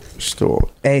too old. She's too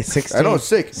old. Hey, 16. I know it's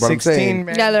sick, but I'm saying.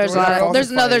 man. Yeah, there's a lot of there's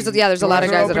a lot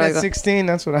of guys that are like that. 16.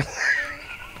 That's what I.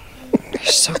 They're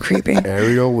so creepy.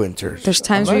 Ariel Winters. There's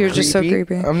times where you're just so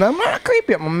creepy. I'm not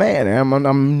creepy. I'm a man.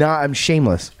 I'm not. I'm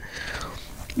shameless.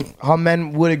 All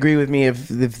men would agree with me if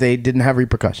they didn't have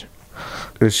repercussion.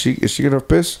 Is she gonna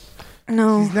piss?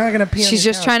 No, He's not gonna pee. she's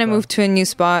just trying to move to a new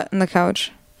spot on the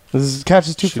couch. This couch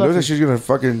is too She looks fluffy. like she's gonna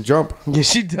fucking jump. Yeah,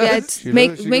 she does. Yeah, it's,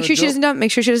 make sure she doesn't jump. Make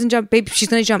sure she doesn't jump, babe. She's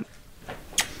gonna jump.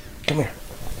 Come here.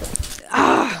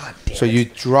 So you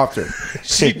dropped her.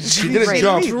 She didn't Right.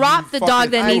 jump. Drop the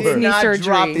dog that needs knee not surgery.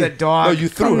 drop the dog. No, you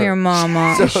threw Come her. here,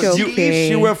 mama. So It's okay.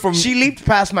 she went from. She leaped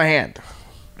past my hand.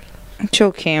 It's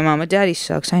okay, mama. Daddy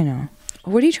sucks. I know.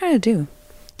 What are you trying to do?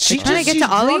 She trying to get she's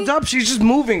to Ollie? drugged up. She's just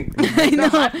moving.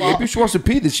 Maybe she wants to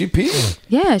pee. Did she pee?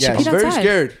 Yeah, she Yeah, peed I'm I'm very outside.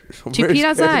 scared. I'm She very peed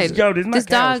scared. outside. Yo, this is my This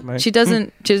cows, dog, man. she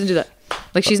doesn't do that.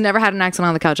 Like she's never had an accident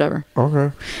on the couch ever.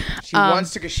 Okay. She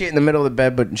once took a shit in the middle of the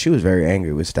bed, but she was very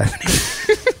angry with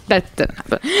Stephanie. That didn't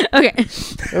happen. Okay.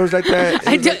 It was like that.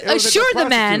 Assure the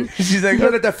man. She's like, You know,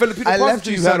 like that Filipino I left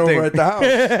prostitute you you had over something.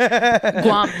 at the house.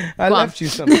 Guam. I Guam. left you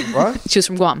something. What? She was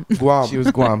from Guam. Guam. She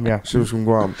was Guam, yeah. She was from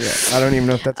Guam. Yeah. I don't even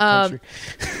know if that's a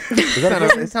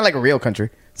country. It's not like a real country.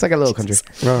 It's like a little country.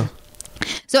 No.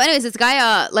 So, anyways, this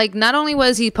guy, like, not only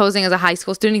was he posing as a high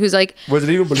school student, he was like, Was it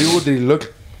even believable? Did he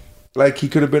look like he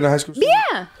could have been a high school student?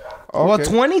 yeah. Okay. Well,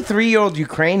 23-year-old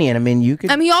Ukrainian. I mean, you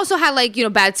could. I mean, he also had like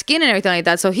bad skin and everything like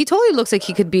that. So he totally looks like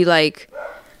he could be like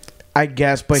I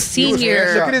guess, but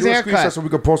Senior. Look at his Do a haircut. screenshot so we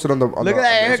can post it on the. Look at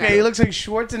that haircut. He looks like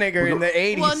Schwarzenegger in the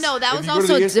 80s. Well, no, that If was you go to also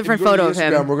the a Inst- different if you go to photo the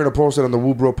of Instagram, him. We're gonna post it on the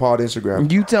Woobro Pod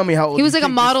Instagram. You tell me how old He was you like a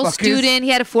think model this fuck is? student. He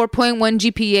had a 4.1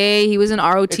 GPA. He was an It's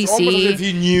almost as if ROTC.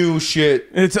 he knew shit.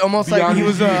 It's almost like Beyond he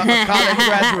was a college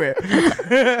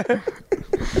graduate.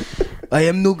 I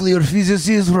am nuclear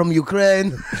physicist from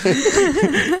Ukraine.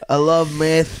 I love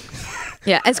math.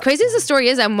 Yeah, as crazy as the story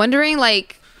is, I'm wondering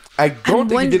like I don't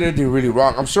think he did anything really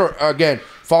wrong. I'm sure, again,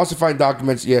 falsifying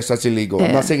documents, yes, that's illegal. I'm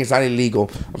Yeah. not saying it's not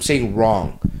illegal. I'm saying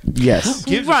wrong. Yes.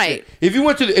 Gives a Right. shit.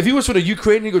 If he was for the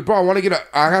Ukraine and he goes, bro, I want to get an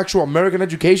actual American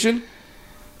education,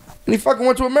 and he fucking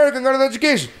went to America and got an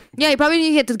education. yeah, you probably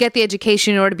need to get the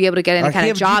education in order to be able to get any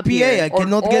kind of job here. I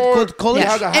cannot get good college. he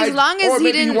has a As long as or he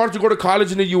maybe didn't- he wanted to go to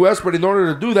college in the U.S., but in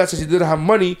order to do that, since he didn't have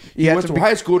money, he had went to to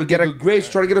high school to get good grades,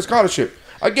 try to get a scholarship.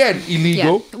 Again,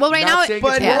 illegal. Yeah. Well, right Not now, saying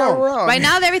but it's yeah. wrong. Right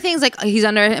now, everything's like he's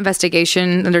under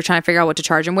investigation, and they're trying to figure out what to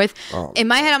charge him with. Oh. In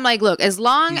my head, I'm like, look, as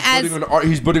long as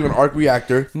He's putting an arc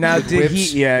reactor. Now, with did whips.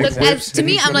 he? Yeah. look, exactly. as to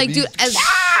me, He's I'm gonna like, be- dude, as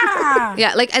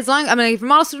yeah, like as long, I mean, like, if you're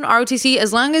model student ROTC,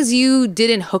 as long as you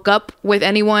didn't hook up with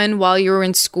anyone while you were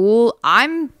in school,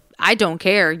 I don't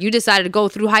care. You decided to go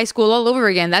through high school all over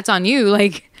again. That's on you.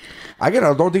 Like, I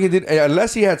don't think he did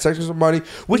unless he had sex with somebody,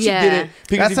 which Yeah. he didn't.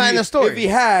 Because That's not in the story. If he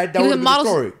had, that He would was have a been the model-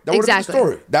 story. That would have Exactly. been the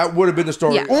story. That would have been the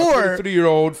story. Yeah. Or- a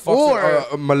 3-year-old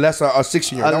fucks molest a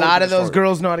 16-year-old. A lot of those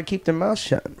girls know how to keep their mouth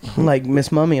shut, like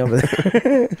Miss Mummy over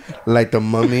there. like the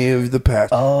mummy of the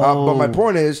past. But my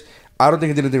point is, I don't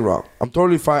think he did anything wrong. I'm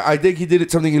totally fine. I think he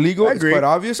did something illegal. It's agree. quite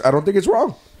obvious. I don't think it's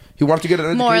wrong. He wanted to get an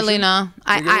education. morally, no.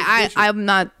 I'm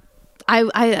not. I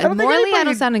think morally, I anybody-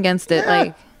 don't stand against it.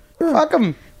 Like, Fuck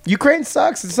them. Ukraine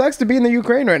sucks. It sucks to be in the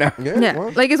Ukraine right now. yeah,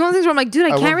 well, like it's one of those things where I'm like, dude, I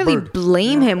can't want really bird.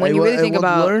 blame him when you really think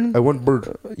about. I want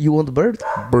bird. You want the bird?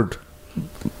 Bird.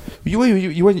 You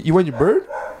want your bird?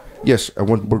 Yes, I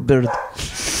want bird. Bird.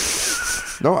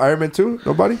 No, Iron Man 2?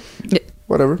 Nobody? Yeah.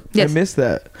 Whatever. Yes. I missed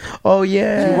that. Oh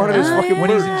yeah. He wanted his fucking when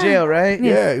he's in jail, right?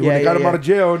 Yeah, when they got him out of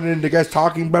jail, and then the guy's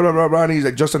talking, blah, blah, blah, blah, and he's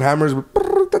like, Justin Hammers, and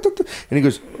he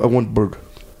goes, I want bird.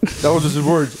 That was just his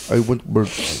words. I want bird.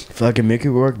 Fucking Mickey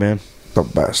Rourke, man. The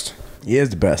best. He is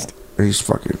the best. He's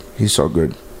so good. He's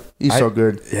so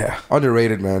good. Yeah.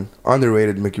 Underrated, man.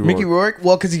 Underrated Mickey Rourke. Mickey Rourke?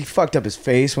 Well, because he fucked up his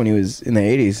face when he was in the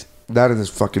 80s. That and his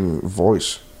fucking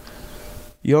voice.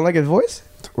 You don't like his voice?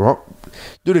 Well,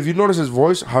 dude, if you notice his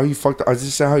voice, how he fucked up, I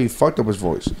just said how he fucked up his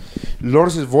voice. You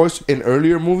notice his voice in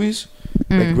earlier movies,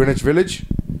 like Greenwich Village,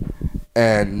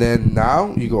 and then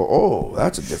now you go, oh,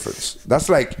 that's a difference. That's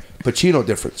like Pacino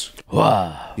difference.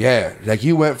 Wow. Yeah, like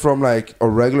he went from like a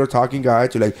regular talking guy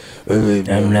to like,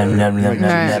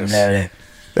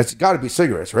 that's got to be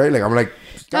cigarettes, right? Like I'm like,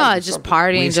 Oh, just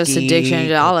partying, Whiskey, just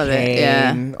addiction, all of it. Yeah.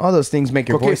 cocaine, all those things make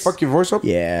your okay, voice. fuck your voice up.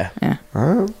 Yeah.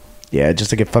 Huh? Yeah,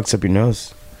 just like it fucks up your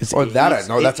nose. It's, Oh, that I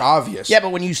know. That's obvious. Yeah,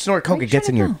 but when you snort coke, it gets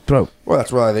in your throat. Well,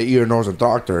 that's why the ear, nose, and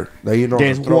doctor. The ear, nose,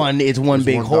 There's and throat. one. It's one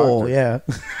There's big hole. doctor. Yeah.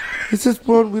 It's just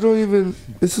one. We don't even.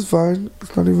 This is fine.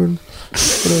 It's not even.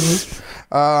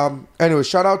 Whatever. Anyway,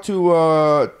 shout out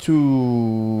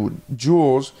to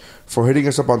Jules for hitting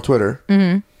us up on Twitter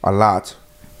a lot.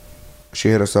 She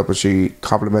hit us up and she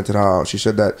complimented how she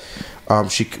said that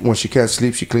she when she can't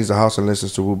sleep, she cleans the house and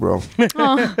listens to Woo Bro.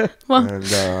 Oh, well, And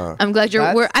I'm glad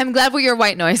I'm glad we're your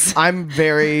white noise. I'm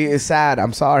very sad.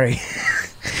 I'm sorry.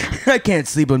 I can't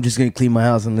sleep. I'm just gonna clean my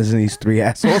house and listen to these three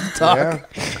assholes talk.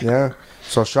 yeah.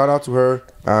 So shout out to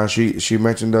her. She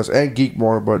mentioned us and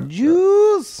Geekmore, but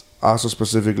Juice. also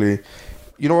specifically,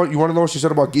 you know what? You want to know what she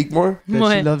said about Geekmore?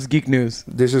 That she loves geek news.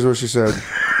 This is what she said.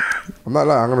 I'm not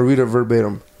lying. I'm gonna read it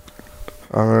verbatim.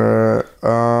 I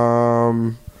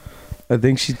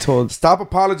think she told. Stop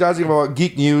apologizing about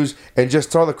geek news and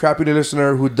just tell the crappy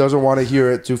listener who doesn't want to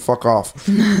hear it to fuck off.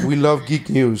 We love geek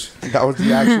news. That was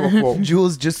the actual quote.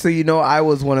 Jules, just so you know, I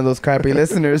was one of those crappy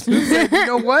listeners who said, you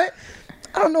know what?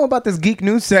 I don't know about this geek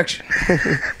news section.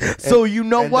 So you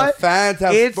know and what? The fans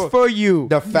have it's for you.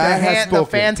 The fan has spoken.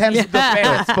 The fans have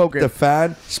spoken. The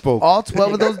fan spoke. All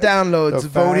 12 of those downloads the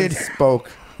voted. Fan spoke.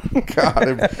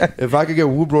 God, if I could get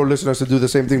Woo Bro listeners to do the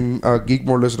same thing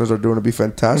Geekmore listeners are doing, it'd be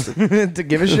fantastic. To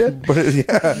give a shit? But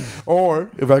yeah. Or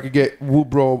if I could get Woo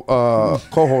Bro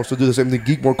co-hosts to do the same thing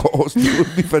Geekmore co-hosts do,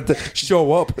 it'd be fantastic.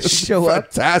 Show up.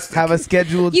 Fantastic. Have a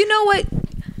scheduled. You know what?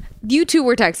 You two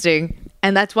were texting,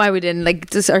 and that's why we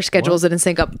didn't just our schedules didn't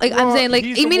sync up. Like I'm saying, like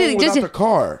he's immediately the one without the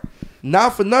car.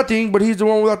 Not for nothing, but he's the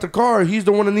one without the car. He's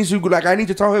the one that needs to like. I need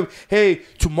to tell him, hey,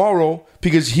 tomorrow,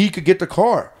 because he could get the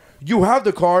car. You have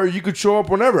the car. You could show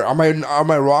up whenever. Am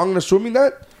I wrong in assuming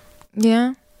that?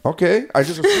 Yeah. Okay, I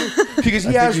just assume because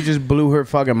he has. You just blew her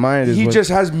fucking mind. He just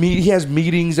has he has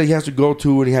meetings that he has to go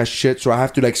to, and he has shit. So I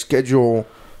have to like schedule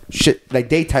shit like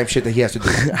daytime shit that he has to do.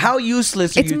 How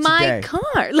useless are It's you my today?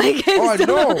 car. Like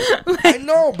Oh, I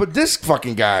know, but this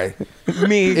fucking guy.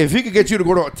 Me. If he could get you to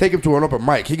go to take him to an open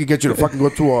mic, he could get you to fucking go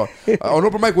to an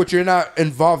open mic which you're not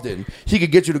involved in. He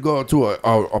could get you to go to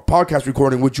a podcast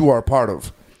recording which you are a part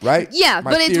of. Right? Yeah,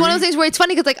 My but it's one of those things where it's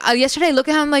funny because like yesterday I look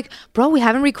at him I'm like, bro, we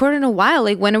haven't recorded in a while.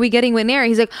 Like, when are we getting in there?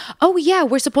 He's like, oh yeah,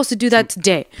 we're supposed to do that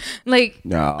today. Like,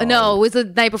 no, it was the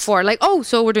night before. Like, oh,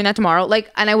 so we're doing that tomorrow. Like,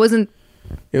 and I wasn't.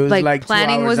 It was like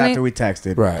planning 2 hours wasn't after it? we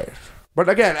texted. Right. But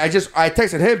again, I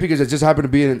texted him because it just happened to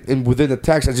be in within the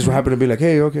text. I just happened to be like,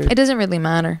 hey, okay. It doesn't really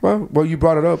matter. Well, you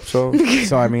brought it up, so.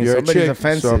 So I mean, You're a somebody's chick,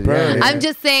 offensive. so apparently- Yeah. I'm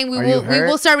just saying we Are you will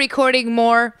hurt? start recording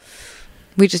more.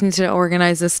 We just need to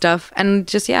organize this stuff and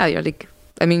just you're like.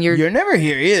 I mean, you're never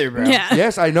here either, bro. Yeah.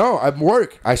 Yes, I know. I'm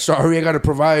work. I got to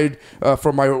provide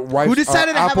for my wife's Who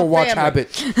decided to have Apple a Watch family?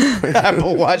 habit.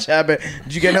 Apple Watch habit.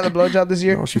 Did you get another blowjob this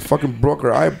year? No, she fucking broke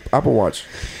her Apple Watch.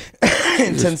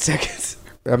 In 10 seconds.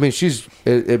 I mean,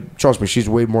 trust me, she's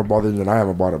way more bothered than I am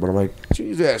about it. But I'm like,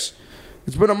 Jesus,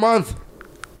 it's been a month.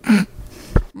 This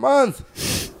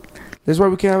is why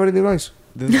we can't have anything nice.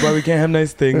 This is why we can't have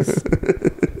nice things.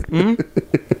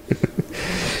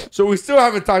 So we still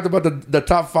haven't talked about the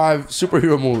top 5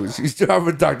 superhero movies. We still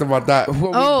haven't talked about that.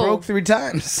 Well, we broke 3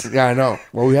 times. Yeah, I know.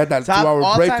 Well, we had that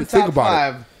 2-hour break to think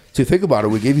about it. To think about it,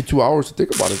 we gave you 2 hours to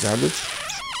think about it, Xander.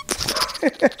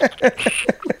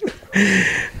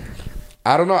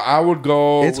 I don't know. I would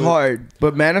go. It's hard,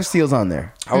 but Man of Steel's on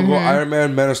there. I would go Iron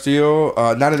Man, Man of Steel.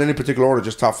 Not in any particular order,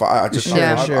 just top 5.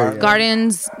 Sure.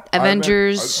 Guardians,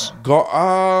 Avengers.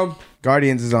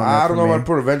 Guardians is on there. I don't know if I'd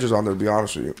put Avengers on there, to be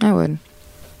honest with you. I would.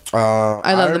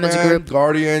 I love them as a group.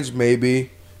 Guardians, maybe.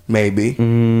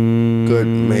 Good,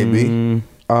 maybe.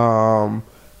 I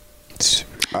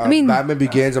mean, Batman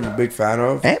Begins, I'm a big fan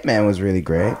of. Ant-Man was really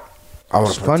great. I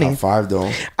would put top 5 though.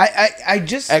 I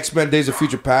just X-Men Days of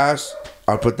Future Past,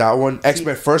 I'd put that one.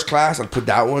 X-Men First Class, I'd put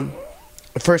that one.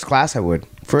 First Class, I would.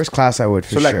 First Class, I would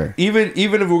for sure. Even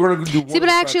if we're gonna do. See, but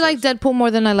I actually like Deadpool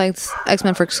more than I liked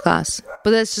X-Men First Class.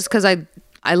 But that's just because I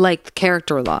like the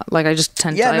character a lot. Like I just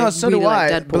tend to. Yeah, so really do I.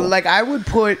 like Deadpool. But like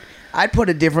I'd put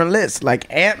a different list, like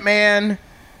Ant-Man,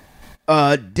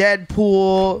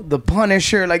 Deadpool, The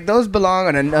Punisher. Like those belong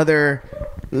on another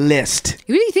list.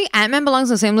 You really think Ant-Man belongs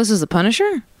on the same list as the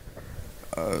Punisher?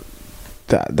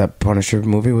 That Punisher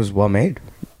movie was well made.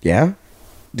 Yeah.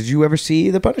 Did you ever see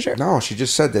the Punisher? No, she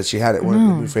just said that she had it. What did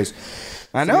you phrase?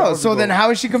 I know. So then, how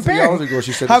is she 3 comparing? hours ago,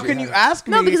 she said How that she can had you it. ask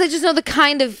me? No, because I just know the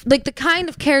kind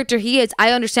of character he is.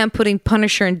 I understand putting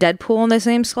Punisher and Deadpool in the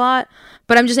same slot,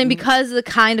 but I'm just saying because of the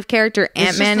kind of character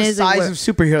It's Ant-Man just is. the and size what- of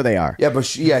superhero they are. Yeah, but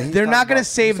They're not gonna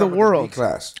save the world.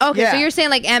 Class. Okay, so Yeah. you're saying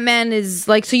like Ant-Man is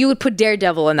like, so you would put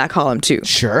Daredevil in that column too,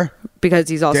 Sure. because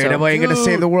he's also. Daredevil ain't gonna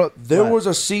save the world. There What? was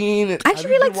a scene. I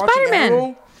actually really like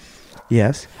Spider-Man.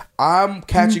 Yes. I'm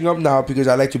catching up now because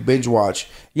I like to binge watch.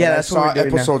 Yeah, And that's I what saw we're doing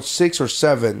now. episode 6 or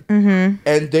 7,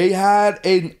 and they had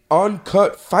an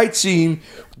uncut fight scene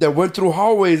that went through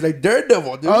hallways like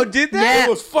Daredevil. Dude. Oh, did they? It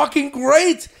was fucking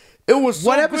great. It was so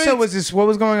What episode great. was this? What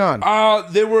was going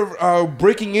on? They were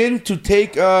breaking in to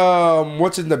take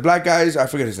what's in the black guys? I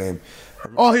forget his name.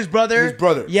 Oh, his brother. His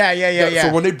brother. Yeah.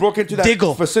 So when they broke into that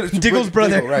Diggle. facility, Diggle's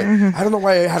brother. right? I don't know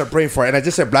why I had a brain for it, and I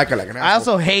just said black guy like an asshole. I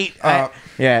also hate.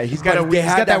 Yeah, he's got But they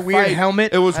had that weird fight.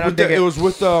 helmet. It was I don't with dig it was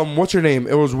with what's her name?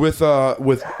 It was with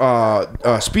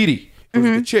Speedy. It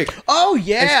was the chick. Oh And,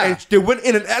 yeah. and they went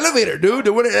in an elevator, dude. They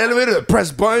went in an elevator. They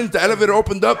pressed buttons. The elevator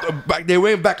opened up. They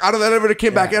went back out of the elevator.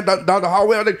 Came back in down the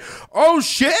hallway. I was like, oh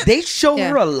shit. They show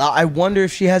Yeah. her a lot. I wonder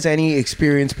if she has any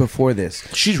experience before this.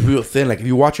 She's real thin. Like if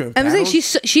you watch her, in I'm saying panels,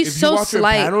 she's if you so watch her in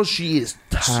slight. panels, she is.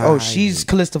 Tiny. Oh, she's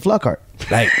Callista Flockhart.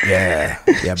 like yeah.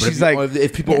 But She's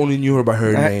if people only knew her by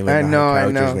her name, I and know, her I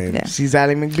character's know. name. Yeah. She's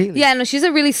Ally McBeal. Yeah, no, she's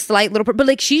a really slight little, but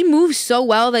like she moves so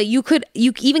well that you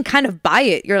even kind of buy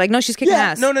it. You're like, no, she's kicking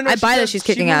ass. No. I buy that she's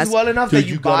kicking she moves ass. well enough Dude, that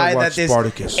you you gotta buy watch that this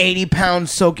Spartacus. 80-pound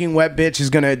soaking wet bitch is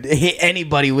gonna hit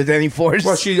anybody with any force.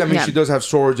 Well, she Yeah. does have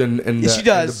swords and she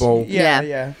does. the bow. Yeah, Yeah.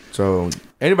 yeah. So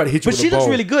anybody hit you But with she a bow. looks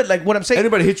really good. Like what I'm saying.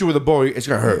 Anybody hit you with a bow, it's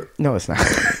gonna hurt. No, it's not.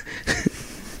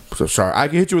 So sorry, I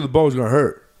can hit you with a bow, it's gonna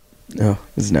hurt. No,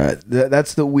 it's not.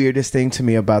 That's the weirdest thing to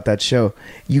me about that show.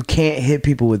 You can't hit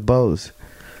people with bows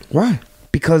Why?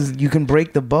 because you can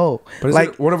break the bow. But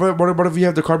Like what if you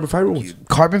have the carbon fiber ones?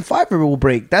 carbon fiber will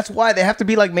break. That's why they have to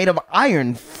be like made of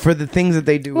iron for the things that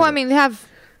they do. Well, with I it. mean, they have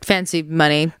fancy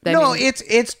money. No, it's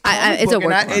it's it's a comic book,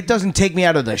 work and one. it doesn't take me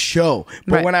out of the show.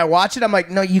 But Right. when I watch it, I'm like,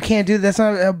 no, you can't do that. That's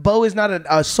not a bow. Is not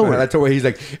a sword. That's the way he's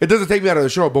like. It doesn't take me out of the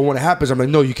show, but when it happens, I'm like,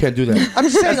 no, you can't do that. I'm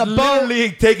just saying That's a bow.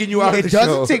 literally taking you out of It the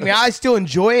doesn't show. take me. I still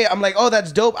enjoy it. I'm like, oh,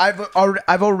 that's dope.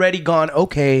 I've already gone.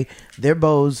 Okay, their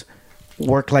bows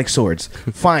work like swords.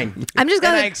 Fine. I'm just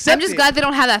And I glad. accept I'm just it. glad they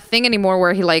don't have that thing anymore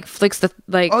where he like flicks the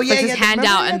flicks his hand remember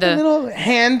out he and had the. little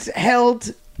hand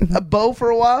held a bow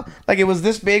for a while. Like it was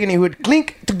this big, and he would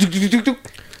clink. tuk, tuk, tuk, tuk, tuk.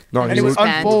 No, And he it was would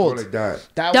unfold. go like that.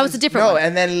 That was a different no, one.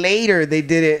 and then later they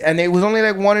did it, and it was only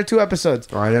like 1 or 2 episodes.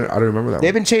 Oh, I don't remember that. They've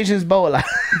one. been changing his bow a lot.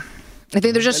 I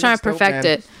think they're just It trying to looks dope, perfect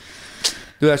man. it.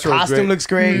 Dude, that show is Costume great. looks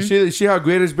great. You see how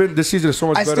great it's been. This season is so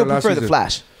much I better still than last prefer season. the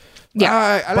Flash. Yeah.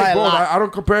 I By like a both. lot. I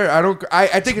don't compare.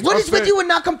 I think it's What is unfair. with you and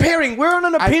not comparing? We're on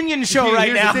an opinion show Here's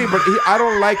right the now. thing, but I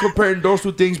don't like comparing those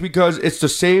two things because it's the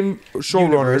same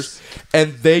showrunners,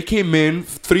 and they came in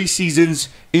 3 seasons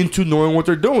into knowing what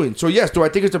they're doing. So yes, do I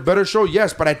think it's a better show?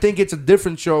 Yes, but I think it's a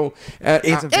different show.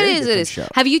 It's a It very is. It different is. show.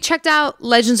 Have you checked out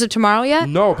Legends of Tomorrow yet?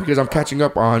 No, because I'm catching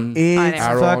up on It's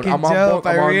Arrow. fucking I'm on dope. both.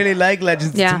 I'm I on- really like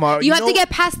Legends Yeah. of Tomorrow. You have know- to get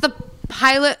past the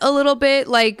pilot a little bit,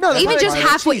 like No, the even pilot just is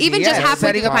halfway. cheesy, Even yeah. just halfway through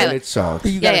Setting the up pilot. It sucks.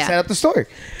 You gotta Yeah. set up the story.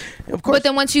 Of course. But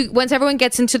then once everyone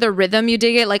gets into the rhythm, you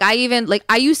dig it. Like I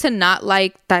used to not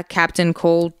like that Captain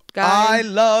Cold guy. I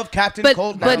love Captain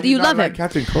Cold. now. But you Not love like him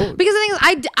Captain Cold. because the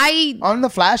thing is, I on the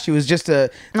Flash, he was just they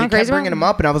kept crazy bringing about him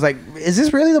up, and I was like, "Is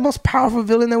this really the most powerful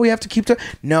villain that we have to keep to?"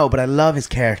 No, but I love his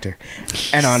character.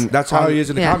 And on That's how he is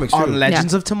in the Yeah. comics too. on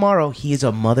Legends of Tomorrow, he is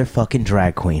a motherfucking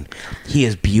drag queen. He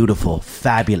is beautiful,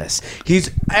 fabulous. He's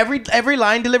every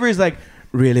line delivery is like,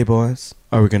 "Really, boys?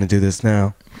 Are we gonna do this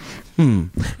now?"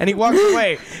 And he walks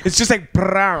away. It's just like,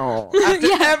 brow. After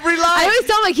yeah. every line. I always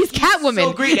sound like he's Catwoman.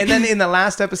 So great. And then in the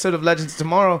last episode of Legends of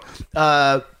Tomorrow,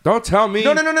 Don't tell me.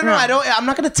 no. I don't. I'm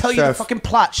not gonna tell you the Seth, fucking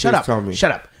plot. Shut please up. Tell me.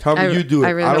 Shut up. Tell me I- you do it. I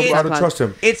really I don't don't, like I don't that trust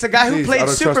him. It's the guy who Please, I played don't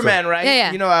trust Superman, him. right? Yeah,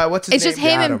 yeah. You know what's his It's name? just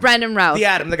him Adam. and Brandon Routh. The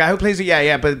Adam, the guy who plays it.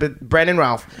 Yeah, but Brandon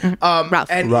Ralph. Ralph.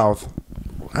 And Ralph.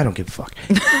 I don't give a fuck.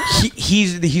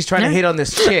 He's trying to hit on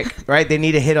this chick, right? They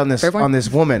need to hit on this Fair point. on this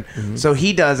woman. Mm-hmm. So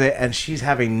he does it, and she's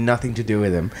having nothing to do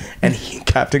with him. And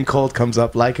Captain Cold comes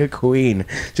up like a queen.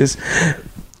 Just,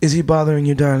 is he bothering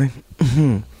you, darling?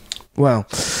 Well,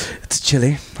 it's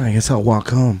chilly. I guess I'll walk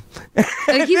home.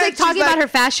 Like, he's like She's talking about her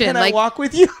fashion. Can Like I walk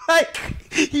with you? Like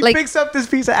he Like- picks up this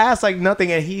piece of ass like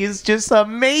nothing, and he is just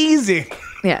amazing.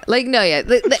 Yeah, like no, yeah,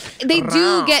 they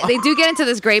do get into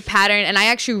this great pattern, and I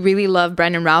actually really love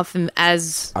Brendan Routh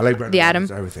as I like Brandon the Routh Adam.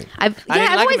 as everything. I've I didn't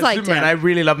like always him as liked Superman. him. I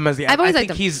really love him as the Adam. I've always I liked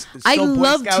think him. he's I so Boy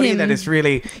loved Scouty him. that it's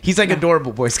really he's like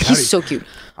adorable Boy Scout. He's so cute.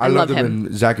 I love loved him him.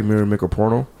 in Zack and Miri Make a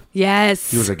Porno. Yes,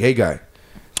 He was a gay guy.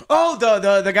 Oh,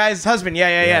 the guy's husband.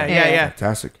 Yeah.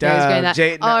 Fantastic. Yeah, he was great in that.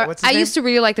 Jay- Or what's his I name? used to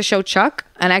really like the show Chuck,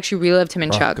 and I actually really loved him in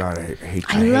Oh Chuck. God, I hate.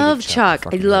 I love Chuck. I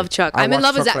fucking love hate it. Chuck. I I'm in watched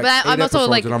love with Chuck Zach, like but I'm 8 also episodes,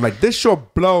 like. and I'm like, this show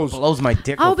blows. blows my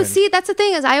dick. Oh, open. but see, that's the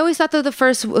thing is, I always thought that the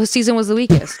first season was the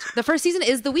weakest. The first season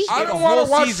is the weakest. I don't The want whole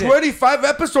to watch season. 25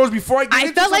 episodes before I get I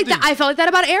into felt like that. something. I felt like that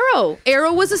about Arrow.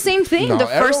 Arrow was the same thing. No, the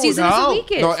Arrow first season is was- the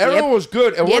weakest. No, Arrow Yep. was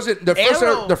good. It Yep. wasn't the first.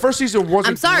 Arrow- The first season wasn't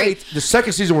I'm sorry. great. The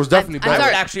second season was definitely I'm better. I would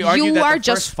sorry. actually argue You that are the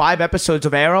just- first 5 episodes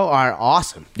of Arrow are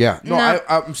awesome. Yeah, no, No.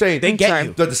 I'm saying They get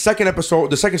you. The second episode,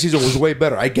 the second season was way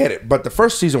better. I get it, but the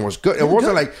first season was good. It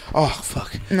wasn't like, oh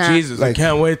fuck. Nah. Jesus, I Like-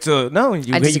 can't wait to. No, I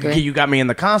disagree. you got me in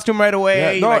the costume right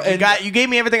away. Yeah, no, Like, and- you gave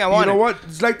me everything I You wanted. know what?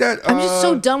 It's like that. I'm just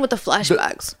so done with the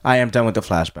flashbacks. I am done with the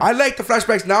flashback. I like the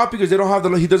flashbacks now because they don't have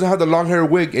he doesn't have the long hair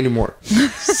wig anymore.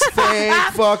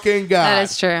 Thank fucking God. That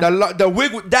is true. The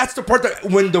wig. That's the part that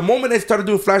when the moment they started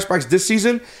doing flashbacks this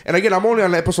season, and again I'm only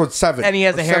on episode 7, And he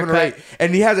has or a 7 or haircut. 8,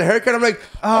 and he has a haircut. I'm like,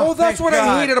 oh, that's thank what I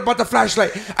God. hated about the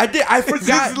flashlight. I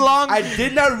forgot. this long- I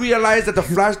did not realize that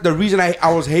the reason I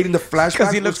was hating the flashbacks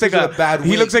Because he looks like was a bad.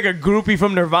 he wig. looks like a groupie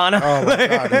from Nirvana. Oh my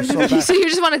God, it's so bad. So you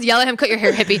just wanted to yell at him, cut your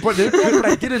hair, hippie. But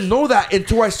I didn't know that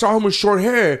until I saw him with short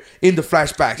hair in the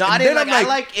flashbacks. No, I And didn't then like. I'm I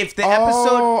like if the oh,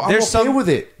 episode. I'm There's okay some with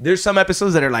it. There's some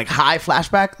episodes that are like high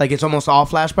flashback, like it's almost all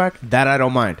flashback. That I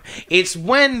don't mind. It's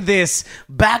when this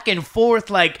back and forth,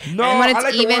 like No, And when I it's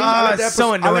like the even- ones- I like the it's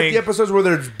so episodes- I like annoying. the episodes where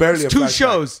there's barely a two flashback.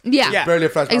 shows. Yeah. Barely a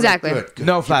flashback. Exactly. Good.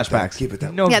 No Keep it that- flashbacks. Keep it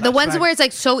that. No. Yeah, the ones flashback. where it's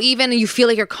like so even and you feel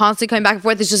like you're constantly coming back and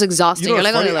forth. It's just exhausting. You know You're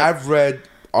what's like, funny? oh, like I've read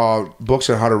books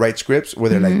on how to write scripts where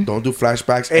they're like, don't do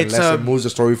flashbacks It's, unless it moves the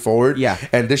story forward. Yeah.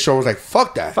 And this show was like,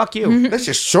 fuck that. Fuck you. Let's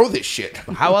just show this shit.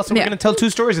 How else are we Yeah. gonna tell two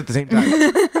stories at the same time?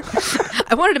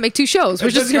 I wanted to make 2 shows. It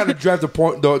Which just is kind of drive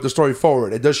the story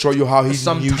forward. It does show you how he's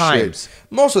new Sometimes. shit.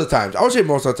 Most of the times, I would say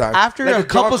most of the time. After Like a the John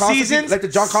couple Constantine- seasons, like the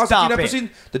John stop Constantine it. episode.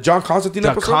 The John Constantine The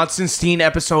episode. Constantine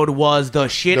episode was the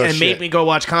shit, The and made shit. me go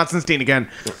watch Constantine again.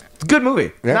 Good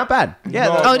movie. Yeah. Not bad. Yeah.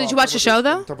 No, the- Oh, did you watch the show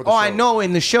though? Top of the oh, I show. know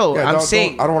in the show. Yeah, I'm don't-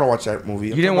 saying. I don't want to watch that movie.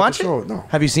 You didn't watch it? No.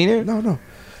 Have you seen it? No.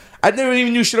 I never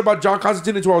even knew shit about John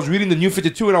Constantine until I was reading the New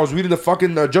 52 and I was reading the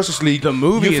fucking Justice League. The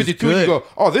movie New is 52 and good. you go,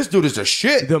 oh, this dude is the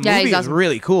shit. The Yeah, movie he's is awesome.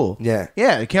 really cool. Yeah.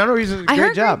 Yeah, Keanu Reeves is a I great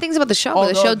heard job. great things about the show, but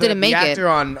the Although show didn't make the it. actor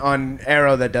on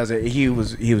Arrow that does it, he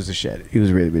was the shit. He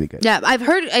was really, really good. Yeah, I've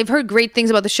heard great things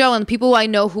about the show, and the people I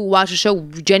know who watch the show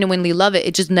genuinely love it.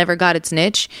 It just never got its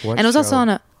niche, What and it was also show? on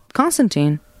a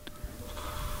Constantine.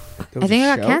 I think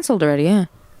it got canceled already. Yeah,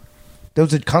 There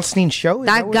was a Constantine show?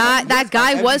 that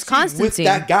guy was NBC Constantine. With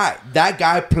that guy. That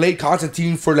guy played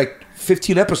Constantine for like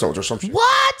 15 episodes or something.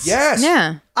 What? Yes.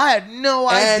 Yeah, I had no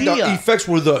And idea. the effects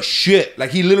were the shit.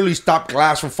 Like he literally stopped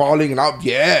glass from falling and out.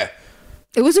 Yeah.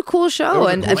 it was a cool show,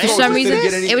 and for some reason,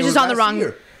 it was just on the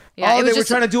wrong. Yeah, oh, it they was were just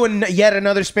trying to do yet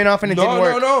another spin-off and it didn't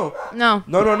work. No.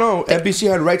 NBC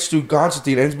had rights to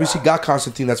Constantine. NBC got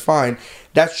Constantine. That's fine.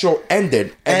 That show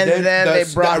ended, and then they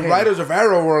brought the him. writers of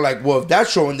Arrow were like, "Well, if that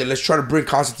show ended, let's try to bring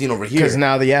Constantine over here." Because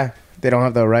now, they don't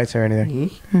have the rights or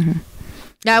anything.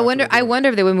 Yeah, I wonder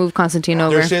if they would move Constantine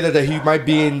over. They're saying that he might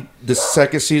be in the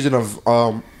second season of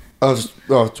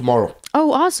Tomorrow.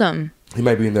 Oh, awesome! He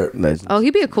might be in there. Oh,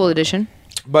 he'd be a cool addition.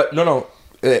 But no.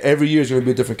 Every year is going to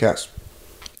be a different cast.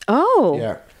 Oh,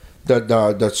 Yeah.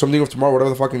 The something of tomorrow,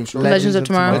 whatever the fucking show. Legends of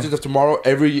Tomorrow. Legends of Tomorrow.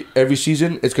 Every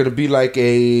season, it's gonna be like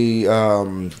a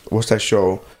what's that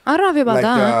show? I don't know about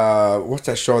that. What's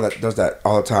that show that does that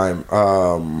all the time?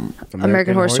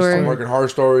 American Horror Story. American Horror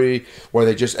Story, where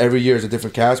they just every year is a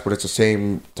different cast, but it's the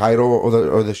same title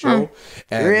of the show.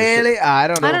 And Really? I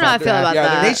don't know. I don't know how I feel about Yeah,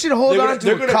 that. They should hold on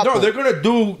to a couple. No,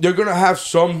 they're gonna have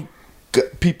some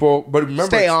people, but remember,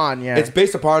 Stay on, yeah. it's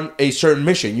based upon a certain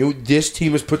mission. This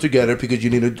team is put together because you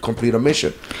need to complete a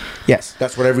mission. Yes.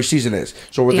 That's what every season is.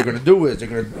 So what Yeah. they're gonna do is they're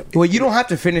gonna. Well, you don't have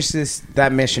to finish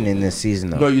that mission in this season,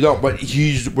 though. No, you don't. But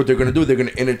what they're gonna do. They're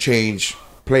gonna interchange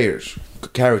players,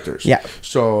 characters. Yeah.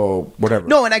 So whatever.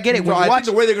 No, and I get it. When So you I watch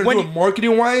think the way they're gonna when do it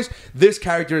marketing wise, this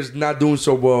character is not doing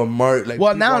so well. well,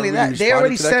 people not only aren't that, really they already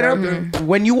responding to that set up. character.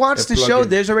 When you watch They the plug show, in.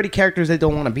 there's already characters that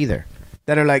don't want to be there,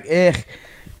 that are like,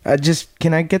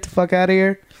 can I get the fuck out of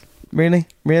here? Really?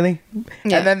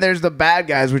 Yeah. And then there's the bad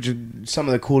guys, which are some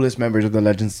of the coolest members of the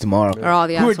Legends Tomorrow. Are all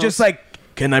the who are assholes. just like,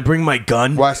 can I bring my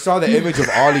gun? Well, I saw the image of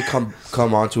Ollie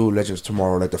come onto Legends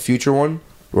Tomorrow, like the future one.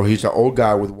 where he's an old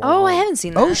guy with one arm. I haven't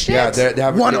seen that. Oh shit! Yeah, they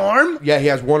have one arm. Yeah, he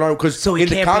has one arm because So he in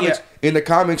the can't be comics, in the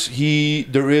comics,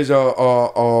 there is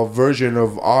a version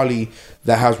of Ollie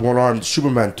that has one arm.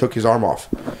 Superman took his arm off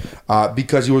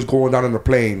because he was going down in the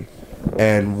plane,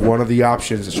 and one of the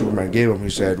options that Superman gave him, he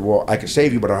said, "Well, I can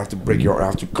save you, but I have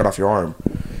to cut off your arm."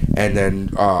 And then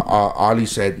Ollie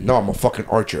said, "No, I'm a fucking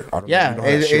archer. I don't know if you know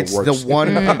how that shit it's works." the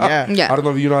one. Yeah. I don't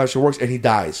know if you know how that shit works, and he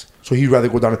dies. So he'd rather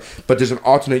go down. But there's an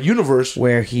alternate universe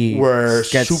where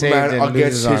gets Superman, saved and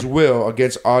against his will,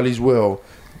 against Ollie's will,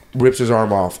 rips his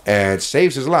arm off and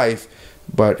saves his life.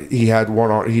 But he had one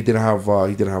arm. He didn't have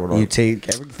an arm. You take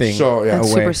everything. So yeah,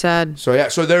 That's away. super sad. So yeah,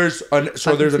 so there's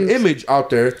an image out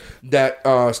there that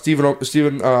Steven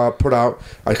put out.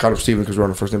 I call him Steven because we're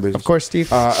on the first name basis. Of course,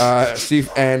 Steve. Steve,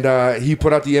 and he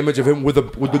put out the image of him with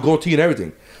the goatee and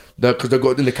everything. Because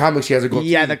in the comics he has a goatee.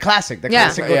 Yeah, the classic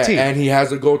goatee. And he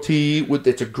has a goatee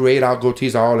it's a grayed out goatee.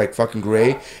 It's all like fucking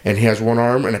gray, and he has one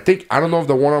arm. And I don't know if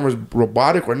the one arm is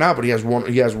robotic or not, but he has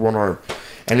one arm.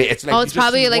 And it's like it's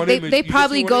probably like they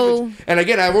probably go. Image. And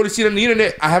again, I've only seen it on the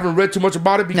internet. I haven't read too much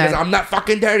about it because I'm not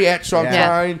fucking there yet. So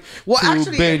I'm trying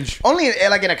to binge. Only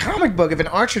like in a comic book, if an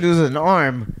archer loses an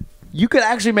arm, you could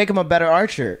actually make him a better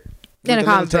archer. In a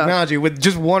comic book. Technology with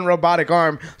just one robotic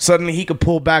arm, suddenly he could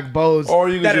pull back bows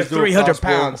that are 300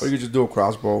 pounds. Or you could just do a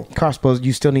crossbow. Crossbows,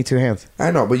 you still need two hands.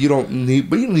 I know, but you don't need.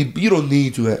 But you don't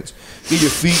need two hands. Get your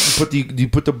feet. You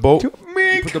put the boat. You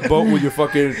put the boat with your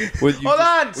fucking. Hold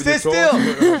on, stay still.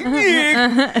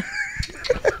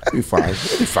 Be fine.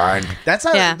 Be fine. That's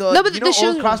how. Yeah. No, but the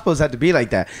old crossbows had to be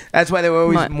like that. That's why there were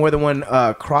always more than one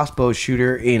crossbow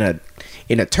shooter in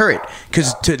a turret.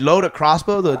 Because to load a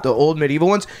crossbow, the old medieval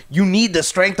ones, you need the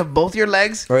strength of both your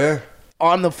legs. Oh yeah.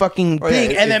 On the fucking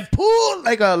thing, and then pull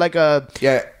like a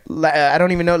yeah. I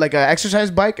don't even know, like an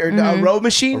exercise bike or a row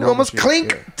machine, almost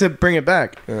clink to bring it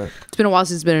back. Yeah. It's been a while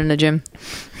since it's been in the gym.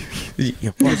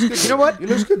 You know what? He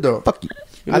looks good though. Fuck you.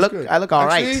 I look all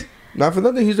right. Not for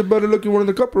nothing, he's the better looking one in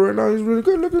the couple right now. He's really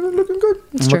good, looking good.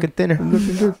 I'm looking thinner.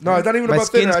 Looking good. No, it's not even My about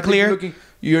thinner. skin's clear. Looking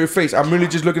your face. I'm really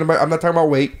just looking at I'm not talking about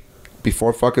weight.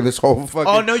 Before fucking this whole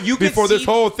fucking. Oh no! You can before see, this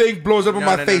whole thing blows up in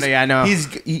my face. Yeah, I know.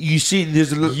 You see,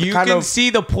 there's you kind can of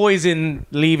see the poison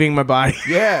leaving my body.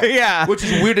 Yeah, yeah. Which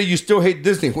is weird that you still hate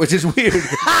Disney. Which is weird.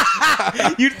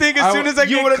 You'd think as soon as I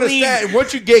get clean, understand.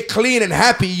 Once you get clean and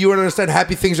happy, you would understand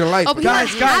happy things in life. Oh,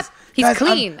 but he's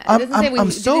clean. I'm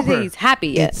sober. He's happy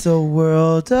yet. It's a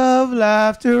world of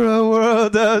laughter, a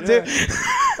world of.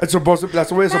 It's supposed to. That's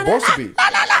the way it's supposed to be.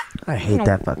 I hate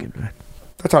that fucking ride.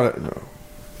 That's how. No.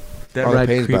 That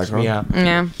ride creeps me out.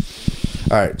 Yeah.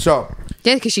 All right, so.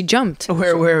 Yeah, because she jumped.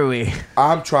 Where were we?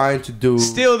 I'm trying to do.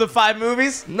 Still the 5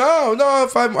 movies? No,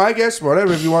 5. I guess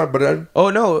whatever if you want, but then. Oh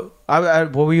no!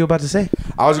 What were you about to say?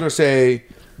 I was gonna say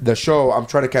the show. I'm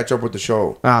trying to catch up with the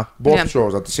show. Both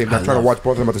shows at the same time. I'm trying to watch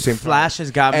both of them at the same time. Flash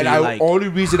has got me. And only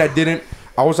reason I didn't.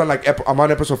 I was on I'm on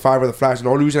episode 5 of The Flash, and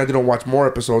the only reason I didn't watch more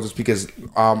episodes is because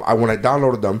when I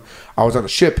downloaded them, I was on a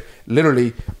ship,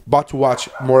 literally about to watch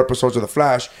more episodes of The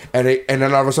Flash, and then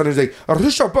all of a sudden it's like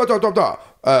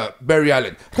Barry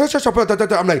Allen.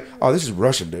 I'm like, oh, this is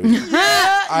Russian, dude.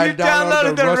 I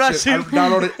downloaded the Russian. I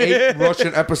downloaded 8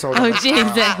 Russian episodes. Oh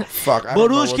Jesus! Fuck.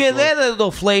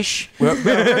 the Flash.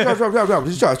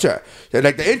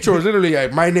 Like the intro is literally,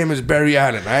 my name is Barry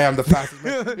Allen. I am the fastest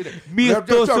man.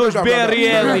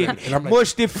 Barry Allen,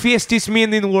 most the fastest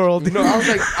man in the world. No, I was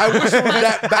like, I wish it was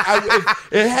that bad.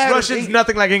 It had Russian's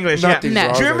nothing like English. Nothing,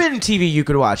 yeah. so German TV you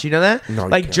could watch. You know that? No,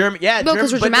 like German. Yeah, no,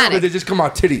 because we're dramatic. But they just come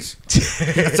out titties.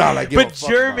 That's all I give But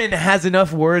German has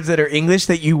enough words that are English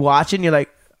that you watch and you're like,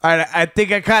 I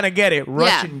think I kind of get it.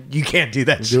 Russian, you can't do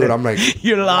that shit. Dude, I'm like...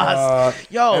 You're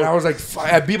lost. Yo. And I was like...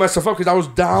 I beat myself up because I was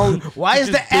down. Why is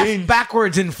the F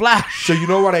backwards in Flash? So you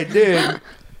know what I did?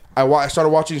 I started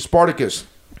watching Spartacus.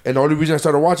 And the only reason I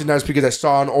started watching that is because I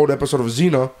saw an old episode of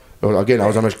Xena. Again, I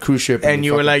was on a cruise ship. And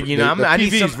you were like, I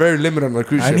need some... is very limited on the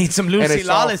cruise ship. I need some Lucy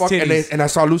Lawless titties. And I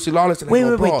saw Lucy Lawless. And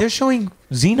wait. They're showing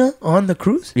Xena on the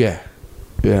cruise? Yeah.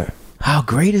 How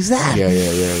great is that?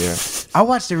 Yeah. I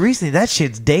watched it recently. That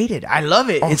shit's dated. I love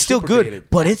it. It's still good, dated.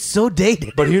 But it's so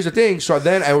dated. But here's the thing. So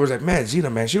then I was like, man,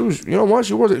 Xena, man, she was, you know what?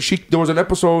 She wasn't. There was an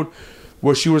episode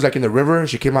where she was like in the river and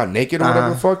she came out naked or whatever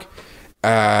the fuck.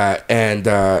 And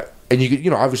you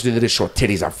know, obviously they did show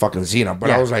titties on fucking Xena.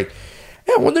 But I was like,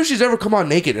 yeah, I wonder if she's ever come out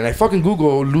naked. And I fucking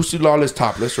Google Lucy Lawless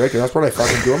topless, right? Because that's what I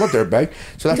fucking do. I'm a dirtbag.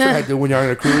 So that's what I do when you're on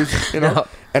a cruise, you know? No.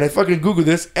 And I fucking Google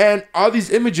this, and all these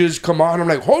images come out, and I'm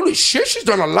like, holy shit, she's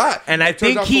done a lot. And I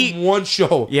think from one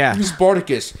show,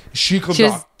 Spartacus, she comes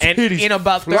out And in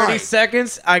about 30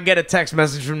 seconds, I get a text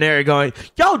message from Neri going,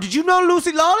 "Yo, did you know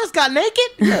Lucy Lawless got naked?"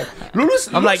 Yeah.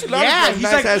 I'm like, "Yeah." He's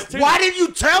like, "Why didn't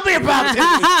you tell me about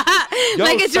this?"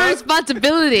 Like it's your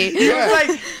responsibility. He was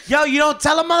like, "Yo, you don't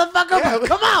tell a motherfucker? Yeah,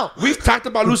 Come on." We've talked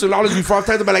about Lucy Lawless before. I've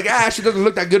talked about like, she doesn't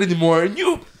look that good anymore. And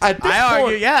you, at this I point,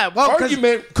 argue, yeah. Well, 'cause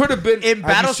argument could have been in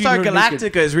have you seen Battlestar her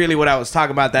naked? Galactica is really what I was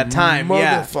talking about that time.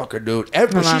 Yeah. Motherfucker, dude.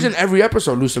 She's in every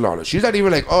episode, Lucy Lawless. She's not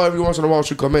even like, every once in a while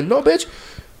she'll come in. No, bitch.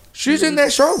 She's in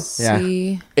that show. Yeah.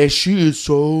 And she is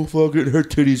so fucking, her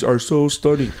titties are so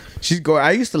stunning. She's going.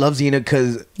 I used to love Xena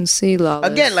because See, Lawless.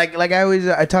 again, like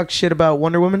I talk shit about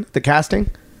Wonder Woman, the casting.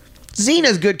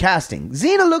 Xena's good casting.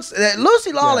 Xena looks.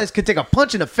 Lucy Lawless could take a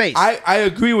punch in the face. I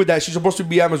agree with that. She's supposed to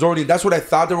be Amazonian. That's what I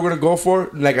thought they were going to go for.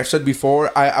 Like I said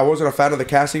before, I wasn't a fan of the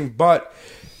casting, but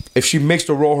if she makes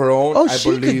the role her own, I she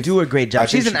believe, could do a great job. I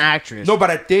think She's an actress. No,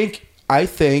 but I think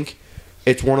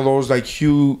it's one of those like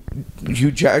Hugh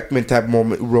Jackman type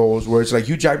moment roles where it's like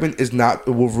Hugh Jackman is not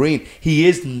the Wolverine. He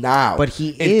is now, But he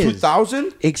in is.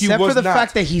 2000, Except for the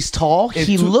fact that he's tall,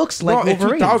 he looks like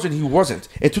Wolverine. In 2000, he wasn't.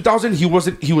 In 2000, he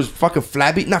wasn't. He was fucking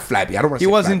flabby. Not flabby. I don't want to.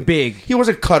 He wasn't flabby. big. He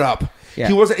wasn't cut up. Yeah.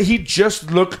 He wasn't. He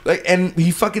just looked like, and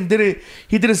he fucking didn't.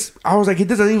 He didn't. I was like, he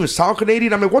doesn't even sound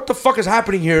Canadian. I'm like, what the fuck is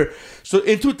happening here? So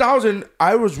in 2000,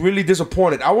 I was really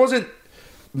disappointed. I wasn't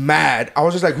mad. I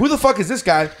was just like, who the fuck is this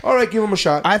guy? All right, give him a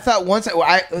shot. I thought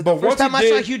the first time I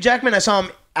saw Hugh Jackman, I saw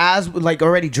him as like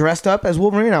already dressed up as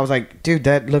Wolverine. I was like, dude,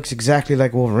 that looks exactly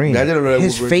like Wolverine. That didn't look like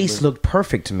His Wolverine face to me. looked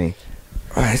perfect to me.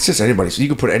 It's just anybody. So you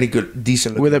can put any good,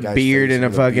 decent With a guy's beard face and a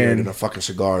with beard fucking- and a fucking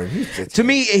cigar. And he fits To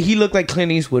me, he looked like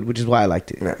Clint Eastwood, which is why I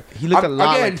liked it. Yeah. He looked a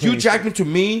lot again, like Hugh Clint Jackman to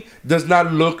me does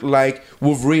not look like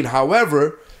Wolverine.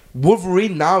 However,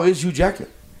 Wolverine now is Hugh Jackman.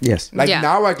 Yes. Like Yeah,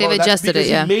 now I go, they've that's adjusted because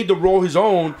it, yeah. he made the role his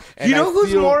own. And You know I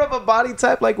who's feel- more of a body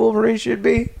type like Wolverine should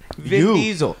be? Vin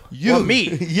Diesel. You. Well, me.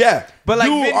 Yeah. But like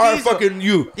you Vin are Diesel- fucking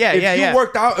you. Yeah, if yeah, you yeah.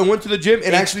 worked out and went to the gym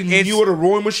and actually knew what a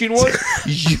rowing machine was,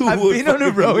 you I've would been on a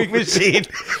fucking rowing do it. machine.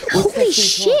 Holy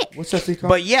shit. What's that thing called?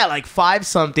 But yeah, like 5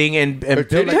 something and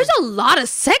built like There's a lot of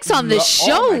sex on this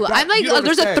No, oh my show. God, I'm like, you don't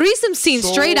there's a understand. threesome scene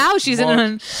So straight out. She's in much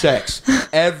one. sex.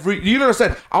 You don't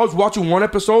understand. I was watching one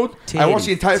episode. I watched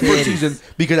the entire first season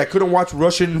because I couldn't watch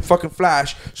Russian fucking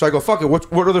Flash. So I go, fuck it.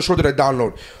 What other show did I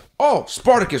download? Oh,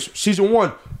 Spartacus season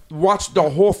 1. Watched the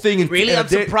whole thing in Really? in a I'm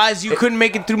day- surprised you couldn't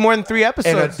make it through more than 3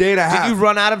 episodes. in a day and a half. Did you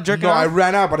run out of jerking No, I off?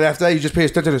 ran out, but after that, you just pay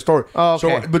attention to the story. Oh,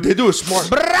 okay. So, but they do it smart.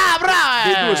 Bra, bra.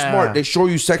 They do it smart. They show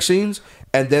you sex scenes,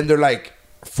 and then they're like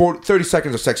 30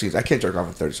 seconds of sex scenes. I can't jerk off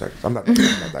in 30 seconds. I'm not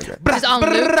that guy. She's on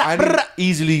loop. I need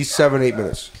easily 7-8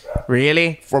 minutes.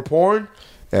 Really? For porn,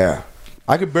 yeah.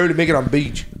 I could barely make it on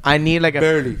beach. I need like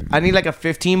Barely. I need like a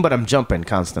 15, but I'm jumping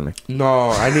constantly.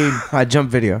 No, I need. I jump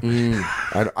video.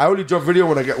 I only jump video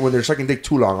when they're sucking dick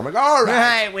too long. I'm like, all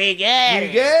right, we get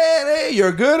you get it.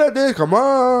 You're good at this. Come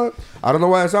on. I don't know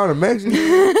why I sounded Mexican.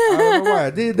 I don't know why I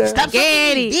did that. Stop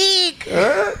getting dick.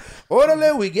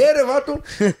 Orale, we get it, vato.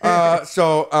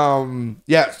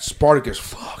 Yeah, Spartacus,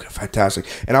 fucking fantastic.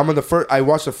 And I'm in the first. I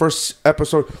watched the first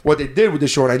episode. What they did with the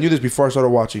show, and I knew this before I started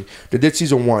watching. They did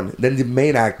season 1. Then the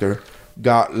main actor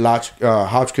got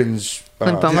Hodgkin's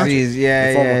Lymphoma? Disease,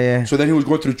 yeah, lymphoma. yeah, yeah. So then he was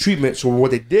going through treatment. So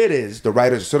what they did is the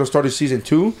writers, instead of starting season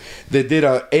 2, they did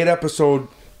a 8-episode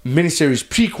miniseries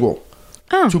prequel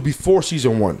to before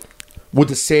season 1. With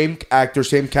the same actors,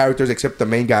 same characters, except the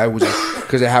main guy was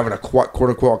because they haven't quote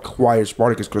unquote acquired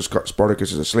Spartacus because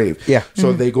Spartacus is a slave. Yeah.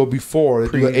 So they go before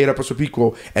they do an 8-episode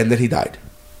prequel, and then he died.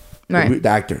 Right. The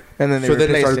actor. And then they so then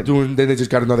they replaced started him. doing. Then they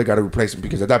just got another guy to replace him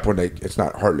because at that point it's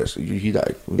not Heartless. He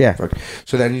died. Yeah. Fuck.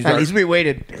 So then he's At least we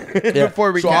waited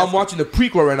before we. So I'm watching the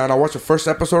prequel right now, and I watched the first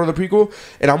episode of the prequel,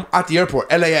 and I'm at the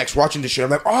airport, LAX, watching this shit.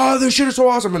 I'm like, oh, this shit is so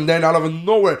awesome, and then out of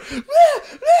nowhere,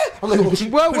 I'm like, whoa,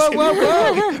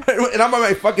 and I'm on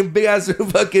my fucking big ass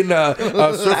fucking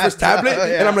Surface tablet,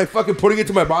 and I'm like fucking putting it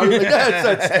to my body.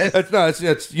 Like,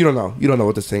 that's you don't know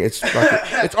what this thing. It's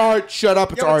art. Shut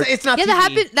up. It's art. It's not. Yeah,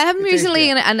 that TV. happened recently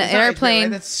in an It's not-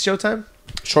 airplane. That's Showtime.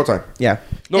 Showtime. Yeah.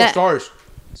 No, Yeah. Stars.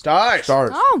 Stars.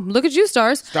 Oh, look at you,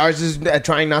 stars. Stars is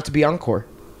trying not to be Encore.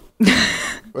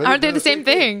 Aren't they the same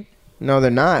thing? No,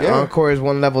 they're not. Yeah. Encore is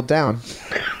one level down.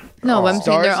 No, I'm saying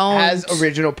Stars their own. has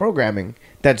original programming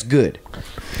that's good.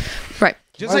 Right.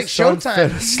 Just My like son fell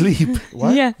Showtime. asleep.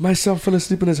 What? Yeah. My son fell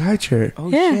asleep in his high chair. Oh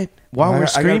Yeah. shit! While I we're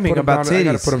gotta screaming put him about down. I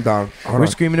gotta titties, put him down. Hold we're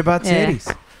on. screaming about Yeah.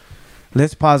 titties.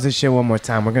 Let's pause this shit one more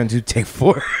time. We're gonna do take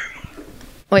 4.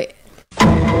 Wait.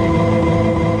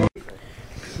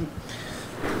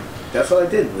 That's what I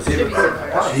did. Was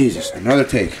Jesus, another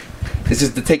take. This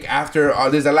is the take after.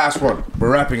 This is the last one.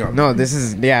 We're wrapping up. No, this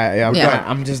is I'm Yeah. done.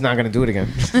 I'm just not gonna do it again.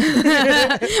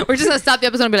 We're just gonna stop the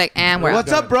episode and be like, and we're What's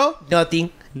out. up, bro? Nothing.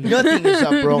 Nothing is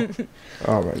up, bro.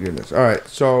 Oh my goodness. All right.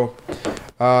 So,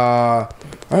 all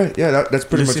right. Yeah, that's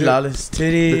pretty Lucy much Lawless it.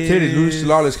 The titties. Lucy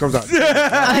Lawless comes out.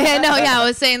 I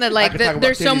was saying that I like could talk about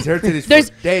there's so titties, her titties there's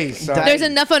for days. Son. there's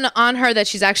enough on her that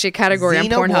she's actually a category on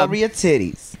Xena Pornhub. Warrior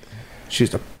titties.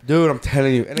 She's the dude. I'm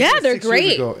telling you. And Yeah, it's they're 6 years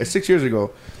great. ago. It's 6 years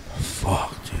ago.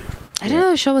 Fuck, dude. I didn't know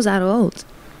the show was that old.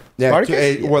 Yeah.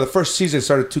 Spartacus? Well, the first season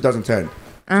started 2010.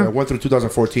 So it went through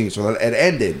 2014. So it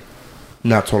ended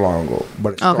not so long ago,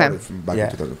 but it started from back in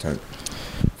 2010.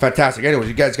 Fantastic. Anyways,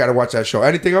 you guys got to watch that show.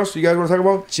 Anything else you guys want to talk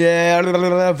about?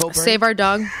 Save our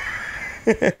dog.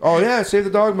 Oh yeah, save the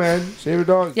dog, man. Save the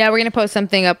dog. Yeah, we're gonna post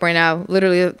something up right now.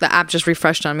 Literally, the app just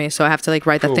refreshed on me, so I have to like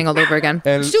write that thing all over again.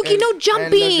 Suki, no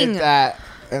jumping.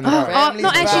 And Oh, no,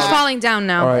 and she's falling down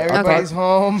now. All right, everybody's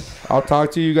home. I'll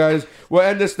talk to you guys. We'll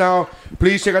end this now.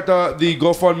 Please check out the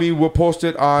GoFundMe. We'll post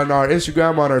it on our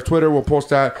Instagram, on our Twitter. We'll post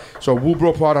that. So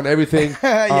Woobro Pod on everything.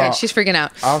 Yeah, she's freaking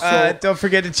out. Also, don't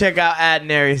forget to check out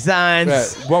Adnary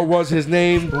Signs. What was his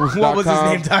name? What was his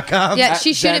name.com. Yeah,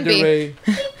 she shouldn't be.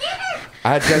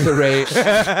 At Gender Ray.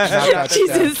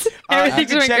 Jesus.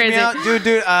 Everything's you going can check crazy. me out,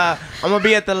 dude. I'm gonna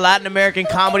be at the Latin American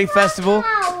Comedy Festival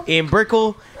in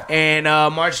Brickell, and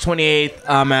March 28th,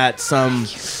 I'm at some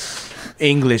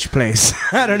English place.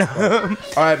 I don't know.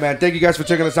 All right, man. Thank you guys for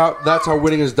checking us out. That's how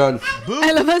winning is done.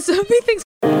 I love how Sophie thinks.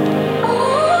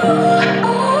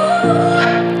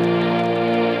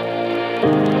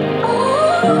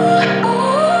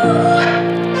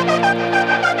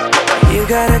 You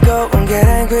gotta go and get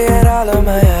angry at all of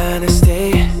my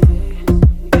honesty.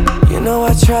 You know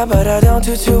I try, but I don't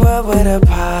do too well with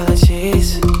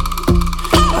apologies.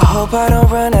 I hope I don't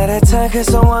run out of time, cause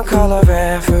someone call a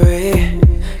referee.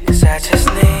 Cause I just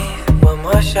need one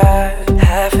more shot,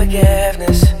 have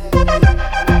forgiveness.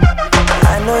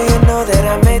 I know you know that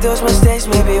I made those mistakes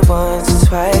maybe once or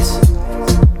twice.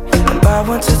 And by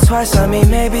once or twice I mean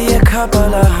maybe a couple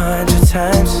of 100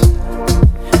 times.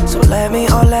 So let me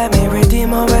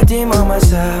redeem on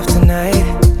myself tonight.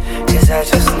 Cause I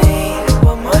just need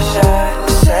one more shot,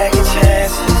 second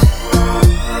chances.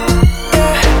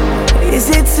 Yeah. Is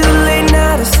it too late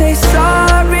now to say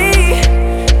sorry?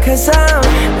 Cause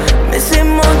I'm missing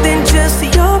more than just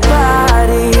your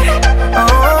body.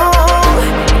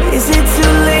 Oh, is it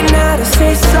too late now to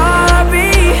say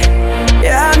sorry?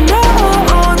 Yeah, I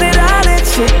know that I let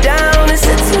you down. Is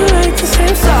it too late to say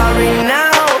I'm sorry now?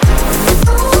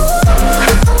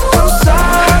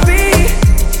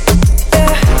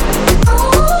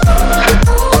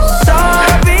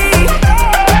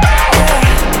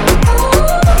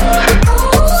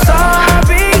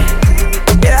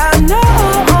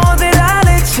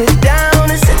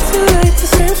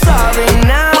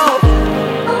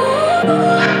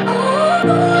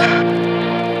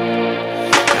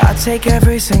 Take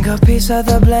every single piece of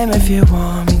the blame if you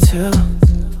want me to.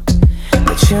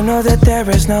 But you know that there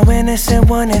is no innocent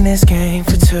one in this game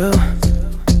for two.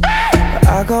 But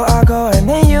I go, and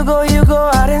then you go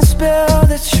out and spill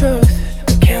the truth.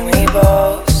 But can we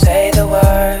both say the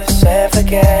words and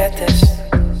forget this?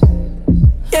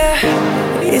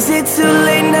 Yeah. Is it too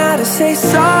late now to say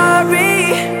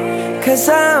sorry? Cause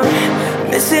I'm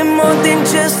missing more than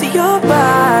just your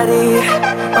body.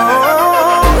 Oh,